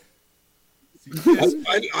CPS.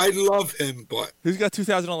 I love him, but Who's got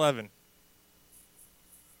 2011?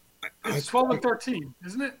 It's 12 and 13,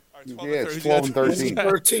 isn't it? Yeah, it's 12 and 13.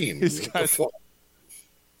 13. He's What got- the fuck?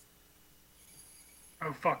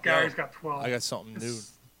 Oh fuck, Gary's got 12. I got something new.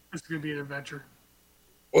 This is gonna be an adventure.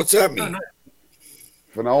 What's that No, mean? no.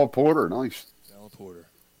 Vanilla Porter, nice. Vanilla Porter.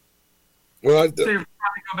 What I So do? you finally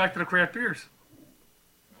go back to the craft beers.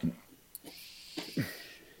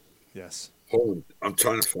 Yes. Hold on. I'm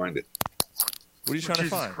trying to find it. What are you trying Jesus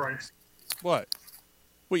to find? Christ. What?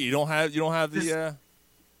 Wait, you don't have the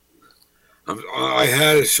I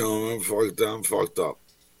had it, Sean. I'm fucked up.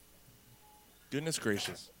 Goodness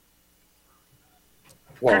gracious.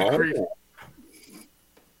 Well, grief.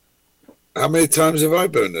 how many times have I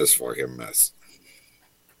been in this fucking mess?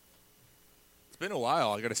 It's been a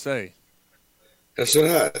while, I gotta say. Yes, it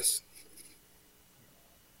has.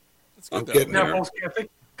 It's I'm good though. getting Now, there. Polsky, I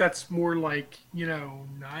think that's more like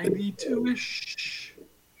 92-ish,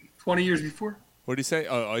 20 years before. What did he say?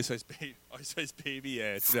 Oh, Ice Ice Baby. Ice Ice Baby.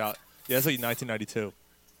 Yeah, it's about. Yeah, it's like 1992.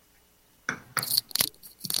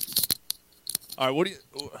 All right,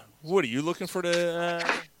 what are you looking for the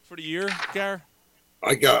year, Gar?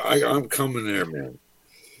 I'm coming there, man.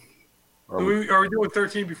 Are we doing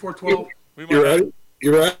 13 before 12? We You ready?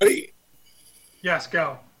 You ready? Yes,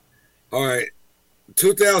 go. All right.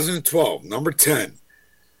 2012, number 10.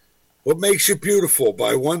 What Makes You Beautiful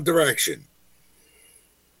by One Direction.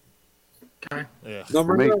 Okay. Yeah.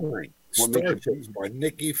 Number What 9. What Makes You Starship by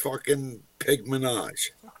Nicki fucking Pig Minaj.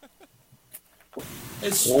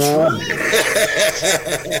 It's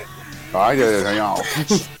I did it, y'all.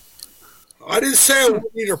 I didn't say I would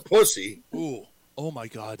eat her pussy. Ooh. Oh my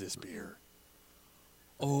God, this beer.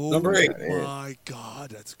 Oh Number 8. my God,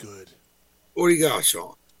 that's good. What do you got,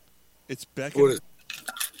 Sean? It's What is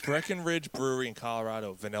Breckenridge Brewery in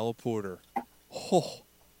Colorado, Vanilla Porter. Oh,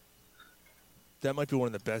 that might be one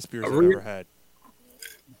of the best beers I've ever had.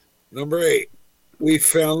 Number 8. We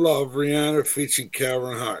Found Love, Rihanna featuring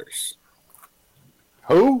Calvin Harris.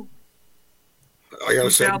 Who? I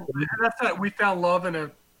gotta say, That's that we found love in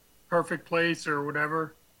a perfect place or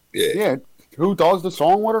whatever. yeah. Yeah. Who does the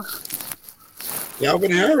song with her?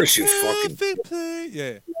 Calvin Harris, you fucking.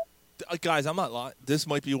 Yeah. Guys, I'm not lying. This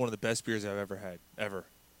might be one of the best beers I've ever had. Ever.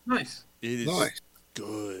 Nice. It is Nice.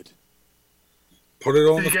 good. Put it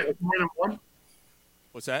on Did you the. get more than one?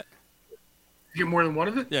 What's that? Did you get more than one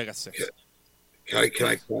of it? Yeah, I got 6.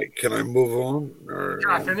 Can I move on? Or, Can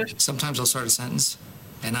I finish? Sometimes I'll start a sentence,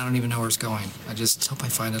 and I don't even know where it's going. I just hope I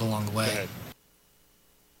find it along the way.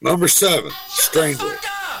 Number 7, Stranger.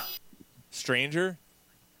 Stranger?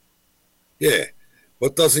 Yeah.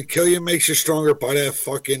 What doesn't kill you makes you stronger by that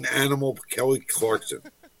fucking animal Kelly Clarkson.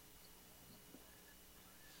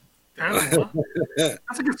 Animal, huh?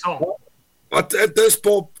 That's a good song. But this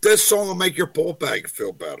song will make your ball bag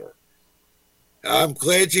feel better. I'm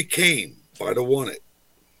glad you came by the one it.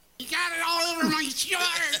 You got it all over my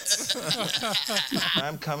shirt.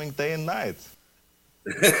 I'm coming day and night.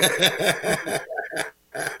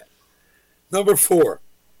 Number 4,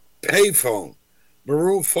 Payphone,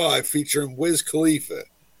 Maroon 5 featuring Wiz Khalifa.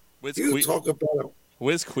 Talk about a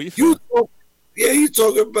Wiz Khalifa. You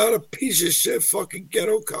talk about a piece of shit fucking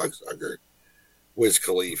ghetto cocksucker. Wiz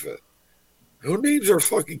Khalifa. Who names her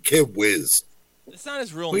fucking kid Wiz? It's not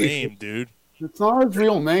his real name, dude. It's not his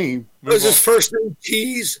real name. Was his first name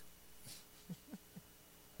Cheese?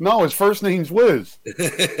 No, his first name's Wiz.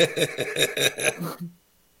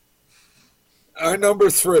 Our number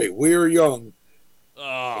 3, We're Young.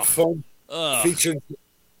 Fun. Featuring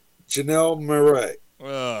Janelle Monáe.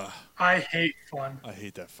 I hate Fun. I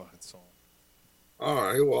hate that fucking song. All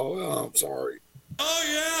right, well, I'm sorry. Oh,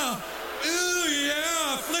 yeah. Ooh,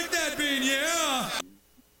 yeah. Flick that bean, yeah.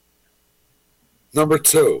 Number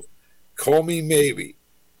 2, Call Me Maybe,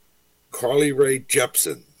 Carly Rae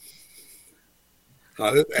Jepsen.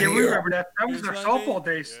 Yeah, we remember that. That was our softball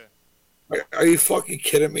days. Are you fucking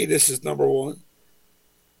kidding me? This is number 1.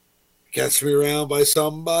 Catch me around by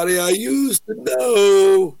somebody I used to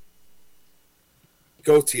know.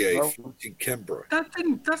 Gautier, featuring Kimbra.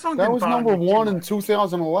 That song That didn't was bother number me 1 too in much.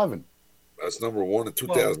 2011. That's number 1 in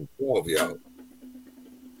 2012, yeah.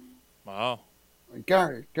 Wow.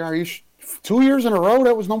 Gary, 2 years in a row,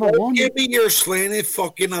 that was number 1. Give me your slanted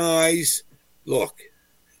fucking eyes. Look.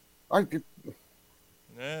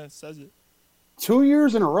 Yeah, it says it. 2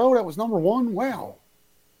 years in a row, that was number 1. Wow.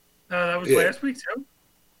 That was last week too.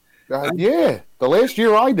 Yeah, the last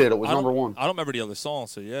year I did, it was number 1. I don't remember the other song,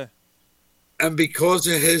 so yeah. And because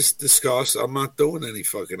of his disgust, I'm not doing any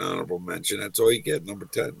fucking honorable mention. That's all you get, number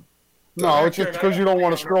 10. No, it's just because you don't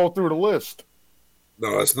want to scroll through the list.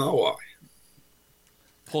 No, that's not why.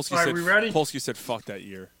 Polsky All right, said, we ready? Polsky said, fuck that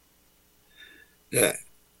year. Yeah.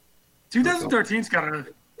 2013's got a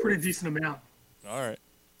pretty decent amount. All right.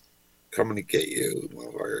 Coming to get you,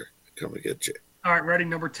 motherfucker. Coming to get you. All right, ready?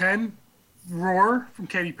 Number 10, Roar from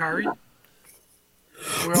Katy Perry.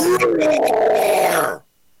 Roar!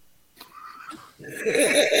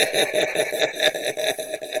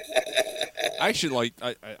 I actually like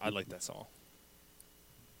I like that song.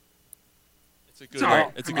 It's a good. Sorry,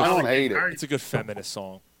 It's a I good. don't hate it. It's a good feminist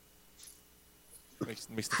song. Makes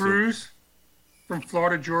the Cruise from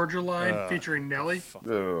Florida Georgia Line featuring Nelly.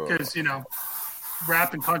 Because,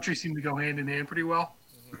 rap and country seem to go hand in hand pretty well.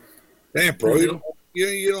 Damn, bro.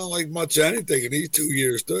 You don't like much anything in these 2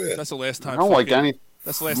 years, do you? That's the last time. I don't like any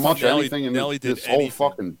That's the last much time anything in Nelly did this whole anything.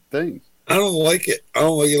 fucking thing. I don't like it. I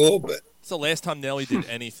don't like it a little bit. It's the last time Nelly did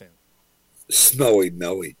anything. Snowy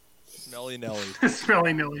Nelly. Smelly Nelly.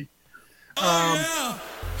 Smelly Nelly.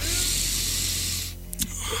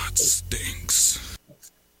 It stinks.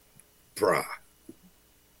 Bruh.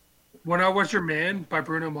 When I Was Your Man by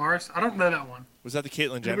Bruno Mars. I don't know that one. Was that the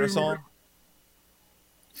Caitlyn Jenner song?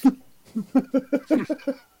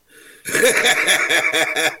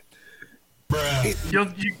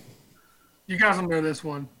 You guys will know this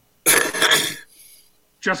one.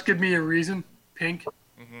 Just Give Me a Reason, Pink,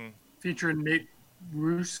 featuring Nate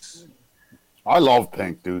Roos. I love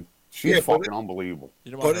Pink, dude. She's Yeah, fucking unbelievable.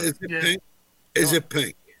 You know why But is it pink? Is it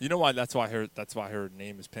pink? You know why? That's why her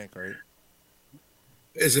name is Pink, right?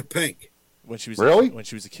 Is it pink? When she was Really? when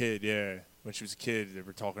she was a kid, yeah. When she was a kid, they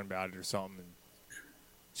were talking about it or something, and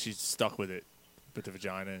she stuck with it, with the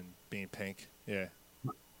vagina and being pink. Yeah,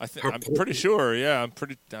 I'm pretty sure. Yeah,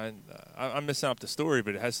 I'm missing out the story,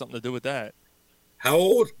 but it has something to do with that. How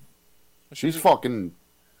old? She's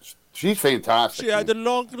fantastic. She had the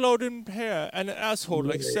long loading hair and an asshole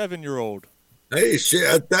like 7-year-old. Hey,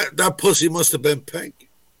 shit, that pussy must have been pink.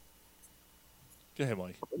 Go ahead,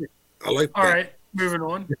 Mike. I like All pink. right, moving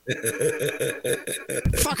on.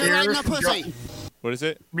 Fucking right in the pussy. What is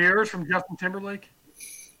it? Mirrors from Justin Timberlake.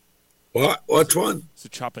 What? Which one? So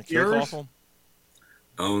chopping cake Yours? off them?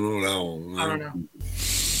 I don't know that one. I don't know.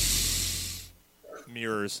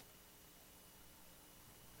 Mirrors.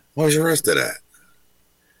 What's the rest of that?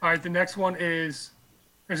 All right, the next one is,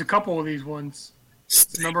 there's a couple of these ones.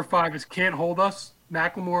 Number 5 is "Can't Hold Us."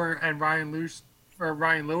 Macklemore and Ryan Lewis.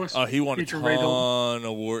 Oh, he won a featuring Ray Dalton. ton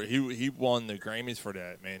of award. He won the Grammys for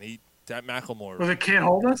that, man. That Macklemore. Was it "Can't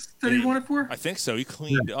Hold Us" that he won it for? I think so. He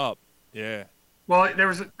cleaned up. Yeah. Well, there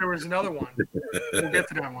was another one. We'll get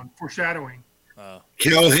to that one. Foreshadowing.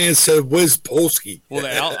 Callahan said, "Where's Polsky?" Well,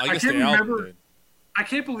 I guess can't the album remember. did. I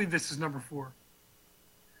can't believe this is number 4.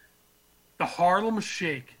 The Harlem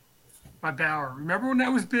Shake by Bauer. Remember when that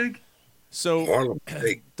was big? So Harlem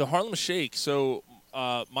Shake. The Harlem Shake. So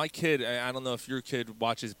my kid, I don't know if your kid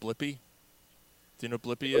watches Blippi. Do you know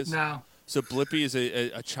what Blippi is? No. So Blippi is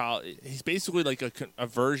a child. He's basically like a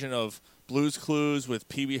version of Blue's Clues with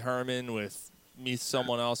Pee Wee Herman with meets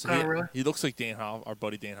someone else. Oh, really? He looks like our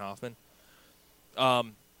buddy Dan Hoffman.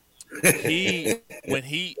 When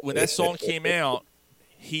that song came out,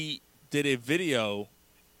 he did a video,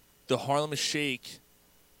 the Harlem Shake,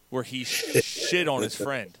 where he shit on his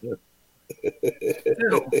friend.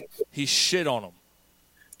 He shit on him.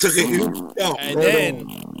 And then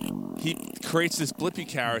he creates this Blippi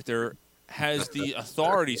character, has the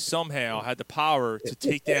authority somehow, had the power to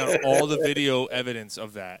take down all the video evidence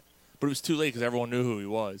of that. But it was too late because everyone knew who he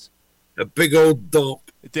was. A big old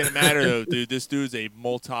dump. It didn't matter though, dude. This dude's a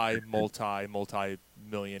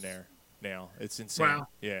multi-millionaire now. It's insane. Wow.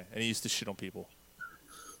 Yeah, and he used to shit on people.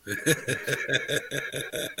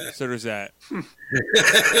 So there's that.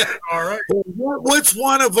 All right. Which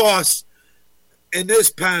one of us in this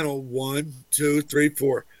panel, 1, 2, 3,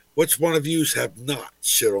 4, which one of you have not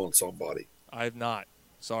shit on somebody? I have not.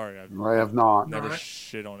 Sorry. I have not. Never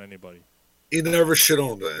shit on anybody. You never shit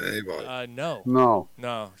on anybody? No. No.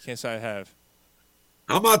 No, can't say I have.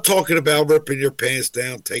 I'm not talking about ripping your pants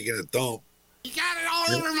down, taking a dump. You got it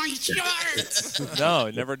all over my shorts. No,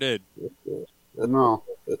 it never did. No.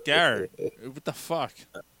 Garrett, what the fuck?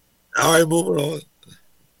 All right, moving on.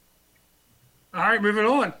 All right, moving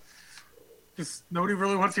on. Because nobody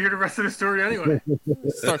really wants to hear the rest of the story anyway.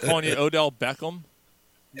 Start calling you Odell Beckham?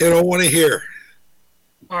 They don't want to hear.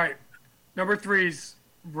 All right. Number 3 is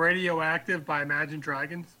 "Radioactive" by Imagine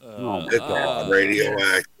Dragons.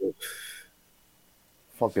 Radioactive.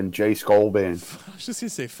 Fucking Jay Skull Band. I was just going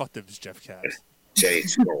to say, fuck them, Jeff Cabs. Jay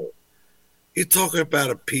Skull. You're talking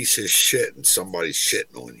about a piece of shit and somebody's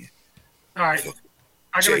shitting on you. All right.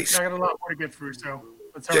 I got a lot more to get through, so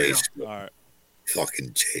let's hurry up. All right.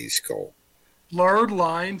 Fucking Jay Skull. Blurred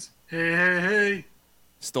Lines. Hey, hey, hey.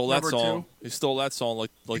 Stole that Number song. 2. He stole that song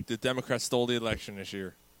like the Democrats stole the election this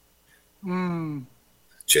year.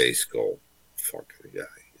 Jay Skull. Fuck the guy.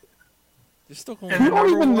 You're still going. And You don't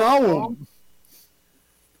even know him.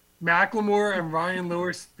 Macklemore and Ryan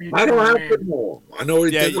Lewis. I don't have to know him. I know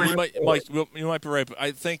he did. Mike, you might be right, but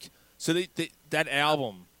I think so. That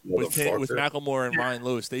album with Macklemore and Ryan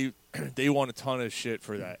Lewis, they won a ton of shit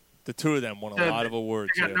for that. The two of them won a lot of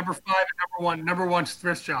awards. They got number 5 and number 1. Number 1's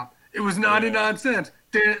Thrift Shop. It was 99 cents.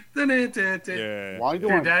 Yeah. Why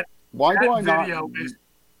do that video is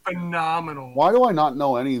phenomenal. Why do I not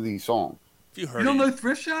know any of these songs? You don't know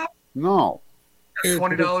Thrift Shop? No.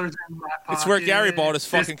 $20 in my pocket. It's where Gary bought his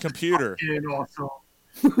fucking computer. Awesome.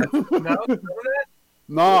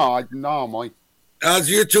 No, no, Mike.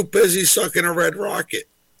 You're too busy sucking a red rocket.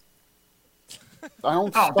 I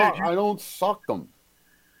don't suck them.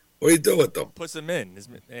 What do you do with them? Puts them in his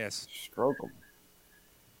ass. Stroke them.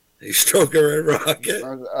 You stroke a red rocket?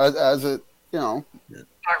 As it, you know. All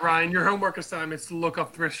right, Ryan, your homework assignment is to look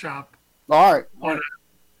up Thrift Shop. All right.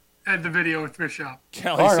 And the video of Thrift Shop.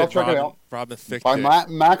 Kelly I'll said check it out. Robin Thicke By Dick.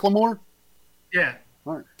 Macklemore? Yeah.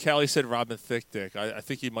 All right. Kelly said Robin Thicke Dick. I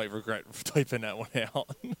think he might regret typing that one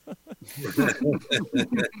out.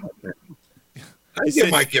 I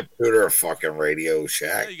give my computer a fucking Radio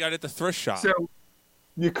Shack. Yeah, you got it at the thrift shop. So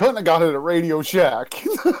you couldn't have got it at Radio Shack.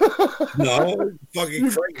 No, fucking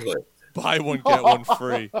Craigslist. Buy one, get one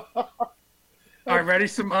free. All right, ready?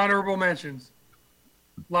 Some honorable mentions.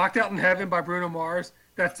 Locked Out in Heaven by Bruno Mars.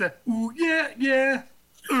 That's a ooh, yeah, yeah.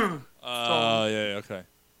 Yeah, okay.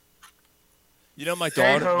 You know, my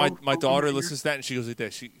daughter, my daughter listens to that and she goes like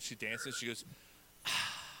this. She dances. She goes,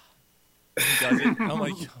 she does it. I'm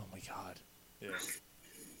like, oh my god. Yeah.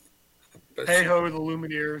 Hey Ho, the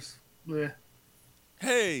Lumineers. Bleh.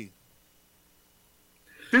 Hey.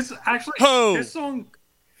 This actually, Ho. this song,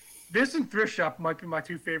 this and Thrift Shop might be my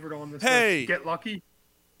 2 favorite on this Hey. list. Get Lucky.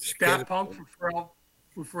 Daft Punk for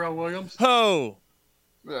Pharrell Williams. Ho.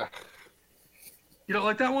 You don't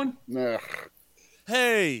like that one? Nah.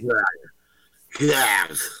 Hey. Yeah.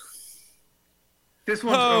 This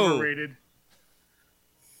one's Ho. overrated.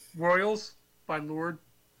 Royals by Lord.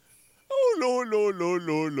 Oh, Lord. Lordy.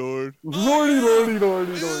 Yeah,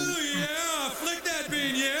 flick that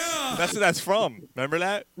bean, yeah. That's what that's from. Remember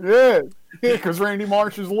that? Yeah, because Randy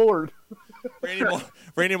Marsh is Lord.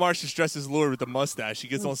 Randy Marsh is dressed as Lord with the mustache. He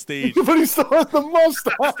gets on stage. But he still has the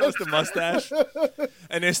mustache. Still has the mustache.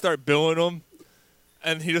 And they start billing him.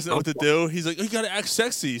 And he doesn't know what to do. He's like, you got to act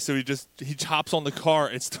sexy. So he hops on the car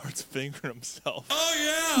and starts fingering himself. Oh,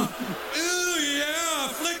 yeah. Ooh, yeah.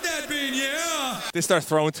 Flick that bean, yeah. They start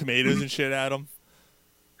throwing tomatoes and shit at him.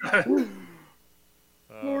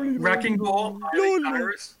 Wrecking Ball. Miley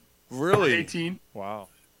Cyrus. Really? 18. Wow.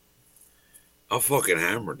 I'm fucking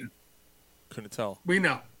hammered. Couldn't tell. We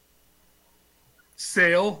know.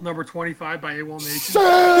 Sail, number 25 by AWOL Nation.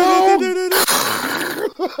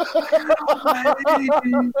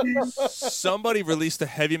 Somebody released a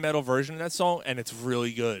heavy metal version of that song, and it's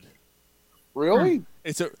really good. Really?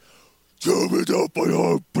 It's a... Tear me down by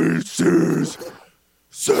our pieces.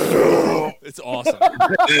 Sail. It's awesome.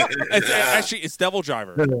 It's Devil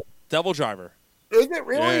Driver. Devil Driver. Is it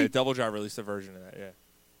really? Yeah, Devil Driver released a version of that, yeah.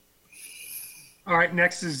 All right,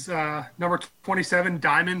 next is number 27,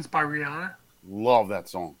 Diamonds by Rihanna. Love that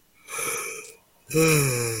song.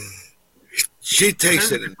 She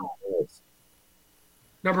takes it in.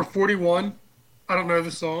 Number 41, I don't know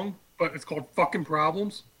the song, but it's called Fucking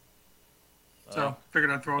Problems. So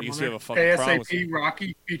figured I'd throw it on there. ASAP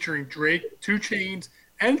Rocky featuring Drake, 2 Chainz,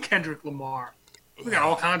 and Kendrick Lamar. We got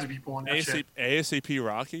all kinds of people on that shit. ASAP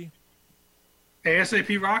Rocky?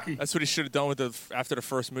 ASAP Rocky. That's what he should have done with after the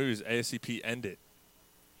first movie is ASAP end it.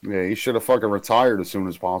 Yeah, he should have fucking retired as soon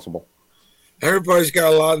as possible. Everybody's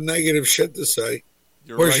got a lot of negative shit to say.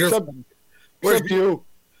 Where's right. Where's you?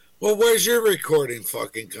 Well, where's your recording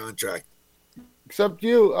fucking contract? Except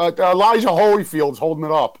you. Elijah Holyfield's holding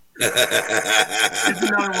it up. Here's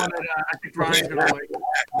another one that I think Brian's going to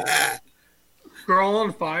like. Girl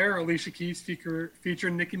on Fire, Alicia Keys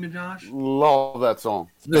featuring Nicki Minaj. Love that song.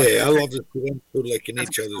 Yeah, I love the two licking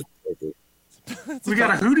each other's. We got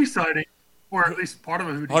a Hootie sighting, or at least part of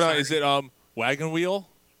a Hootie sighting. Hold on, is it Wagon Wheel?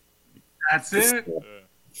 That's it.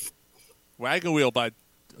 Wagon Wheel by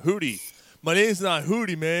Hootie. My name's not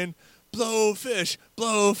Hootie, man. Blowfish.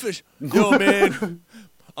 Yo, man.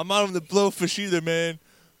 I'm not on the Blowfish either, man.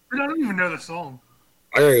 I don't even know the song.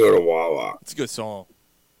 I gotta go to Wawa. It's a good song.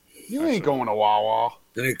 You ain't going to Wawa.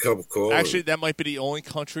 Then a cup of coffee. Actually, that might be the only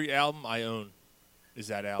country album I own. Is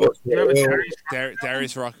that album?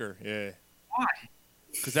 Darius Rucker, yeah. Why?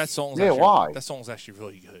 Because that song's why? That song's actually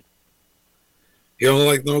really good. You don't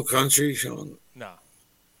like no country, Sean? No.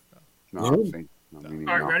 All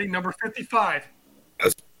right, ready? Number 55.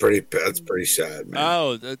 That's pretty sad, man.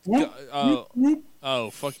 Oh,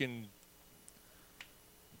 fucking.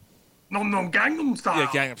 No, Gangnam Style. Yeah,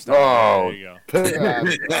 Gangnam Style. Oh, there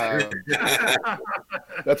you go.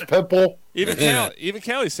 That's Pitbull. Even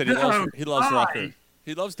Kelly said he loves Rucker.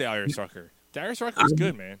 He loves Darius Rucker. Darius Rucker is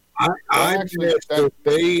good, man. I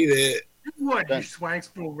made it. What, you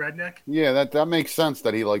Swanksville redneck? Yeah, that makes sense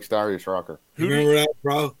that he likes Darius Rucker. Remember that,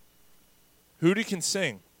 bro? Hootie can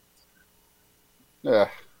sing. Yeah.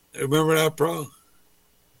 Remember that, bro?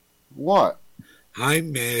 What? I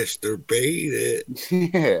masturbated.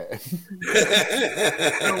 Yeah.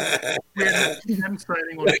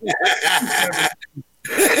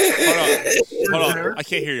 Hold on. I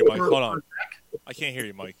can't hear you, Mike. Hold on. I can't hear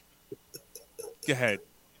you, Mike. Go ahead.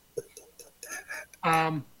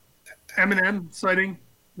 Eminem sighting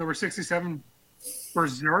number 67,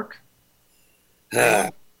 Berserk.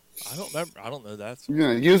 I don't remember. I don't know that.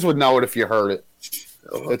 Yeah, you would know it if you heard it.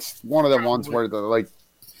 It's one of them ones where you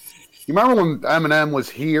remember when Eminem was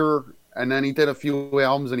here and then he did a few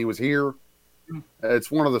albums and he was here? It's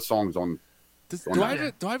one of the songs on. Do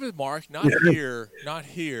I have a mark? Not here, right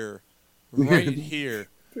here. Here,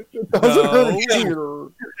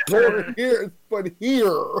 but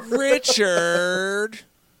here. Richard.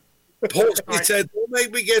 Polsky said, "Don't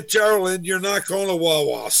make me get Geraldine. You're not going to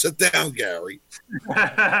Wawa. Sit down, Gary."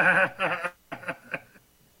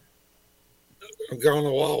 I'm going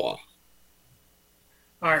to Wawa.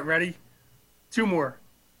 All right, ready? 2 more.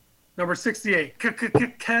 Number 68,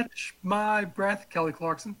 Catch My Breath, Kelly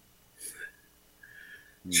Clarkson.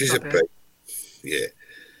 She's a big, yeah.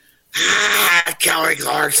 Kelly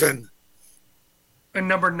Clarkson. And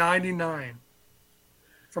number 99,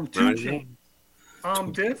 from 2 Chainz.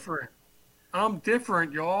 I'm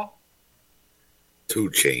different, y'all.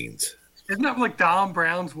 2 Chainz. Isn't that like Don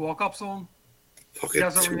Brown's walk-up song? Fucking you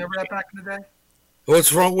guys don't remember that back in the day?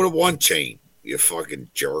 What's wrong with 1 Chain? You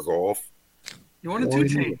fucking jerk off. You want a 2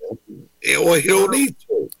 Chain? Yeah, well, you don't need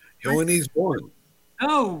 2. He only needs 1.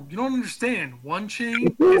 No, you don't understand. 1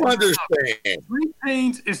 Chain. You understand. 3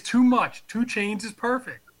 Chains is too much. 2 Chainz is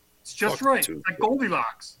perfect. It's just right. It's like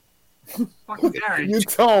Goldilocks. Fucking Gary. You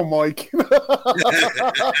tell him, Mike.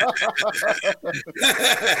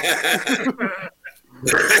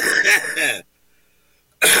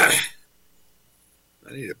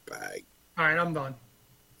 I need a bag. All right, I'm done.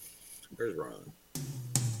 Where's Ron?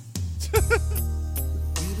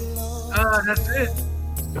 That's it.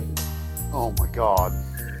 Oh my God.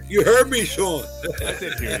 You heard me, Sean. I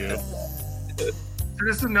did hear you. So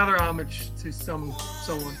this is another homage to someone.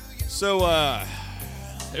 So,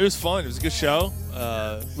 it was fun. It was a good show.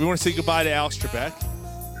 We want to say goodbye to Alex Trebek.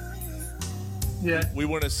 Yeah. We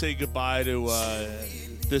want to say goodbye to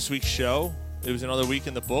this week's show. It was another week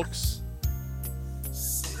in the books.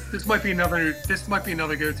 This might be another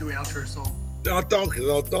go-to outro song. Don't.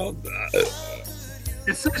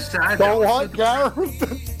 It's so sad. Don't what,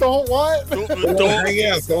 Gareth? Don't what? Don't hang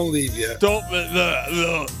out. Don't leave yet. Don't.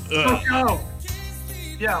 Don't go.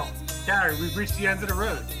 Yo, Gary, we've reached the end of the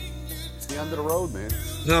road. It's the end of the road, man.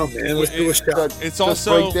 No, man. Let's do a shot. It's Just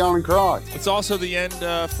also break down and cry. It's also the end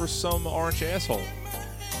for some orange asshole.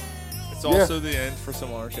 It's also the end for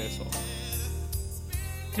some orange asshole.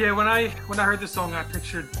 Yeah, when I heard this song, I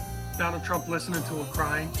pictured Donald Trump listening to it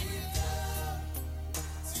crying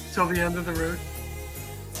till the end of the road.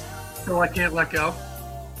 So I can't let go.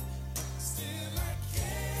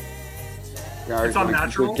 It's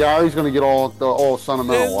unnatural. Gary's going to get all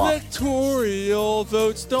sentimental. Electoral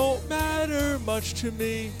votes don't matter much to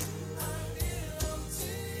me.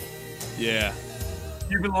 Yeah.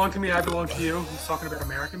 You belong to me, I belong to you. He's talking about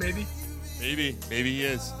America, maybe? Maybe he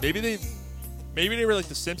is. Maybe they were like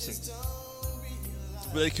the Simpsons,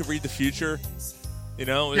 where they could read the future. You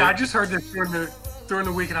know? Yeah, I just heard this during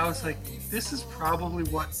the week, and I was like, this is probably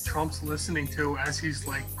what Trump's listening to as he's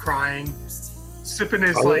like crying, sipping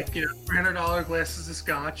his $300 glasses of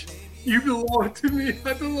scotch. You belong to me,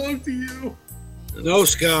 I belong to you. No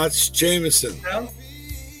Scotch, Jameson. No?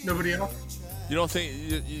 Nobody else? You don't think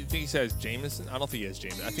you think he says Jameson? I don't think he has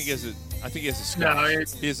Jameson. I think he has a scotch. No,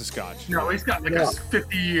 he has a scotch. No, he's got like a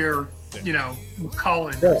 50-year,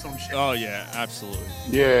 Cullen or some shit. Oh yeah, absolutely.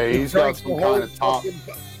 Yeah, he's got some kind of top.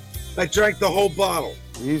 I drank the whole bottle.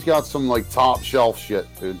 He's got some like top shelf shit,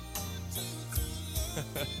 dude.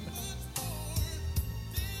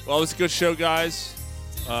 Well, it was a good show, guys.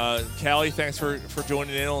 Callie, thanks for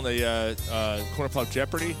joining in on the Corner Pub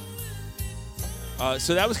Jeopardy.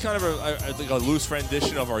 So that was kind of I think a loose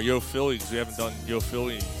rendition of our Yo Philly, because we haven't done Yo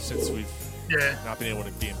Philly since we've not been able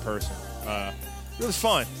to be in person. It was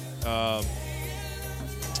fun.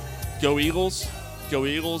 Go Eagles. Go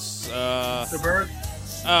Eagles. The Bird.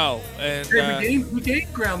 Oh, and we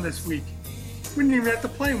gained ground this week. We didn't even have to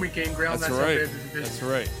play, and we gained ground. That's right. That's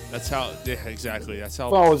right. That's how. Yeah, exactly. That's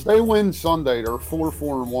how. Well, as they win Sunday, they're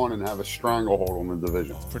 4-4-1 and have a stranglehold on the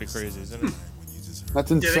division. It's pretty crazy, isn't it?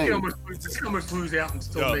 That's insane. Yeah, they can almost lose out and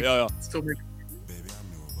still make. Still make.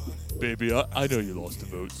 Baby, I know you lost the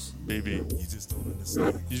votes. Baby, you just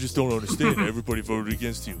don't understand. Everybody voted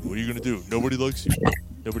against you. What are you gonna do? Nobody likes you.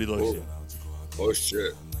 Nobody likes you. Oh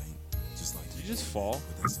shit! Did you just fall?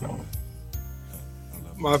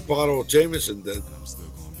 My bottle of Jameson did.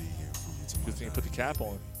 Good thing you put the cap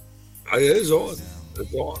on. It is on.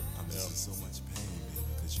 It's on.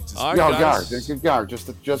 All right, Gar,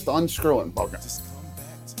 just unscrew it and poke it.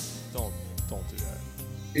 Don't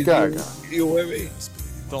do that. You with me?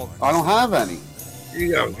 I don't have any.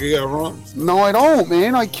 You got rum? No, I don't,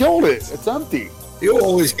 man. I killed it. It's empty. You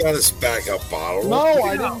always got a backup bottle. No,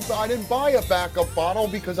 I didn't buy a backup bottle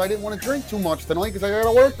because I didn't want to drink too much tonight because I got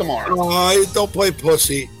to work tomorrow. Don't play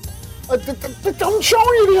pussy. I'm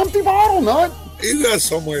showing you the empty bottle, nut. You got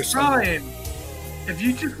somewhere. Ryan, if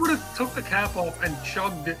you just would have took the cap off and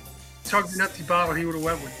chugged an empty bottle, he would have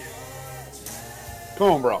went with you.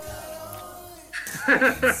 Come on, bro.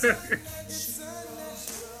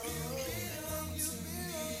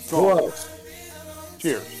 Close.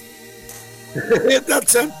 Cheers.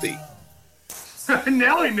 That's empty.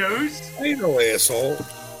 Now he knows. I ain't no asshole.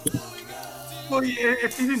 Well,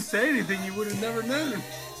 if he didn't say anything, you would have never known.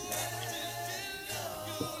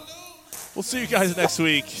 We'll see you guys next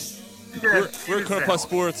week. We're Corner Plus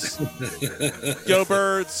Sports. Go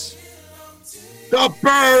Birds. The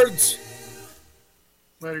Birds.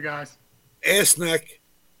 Later, guys. Ass neck.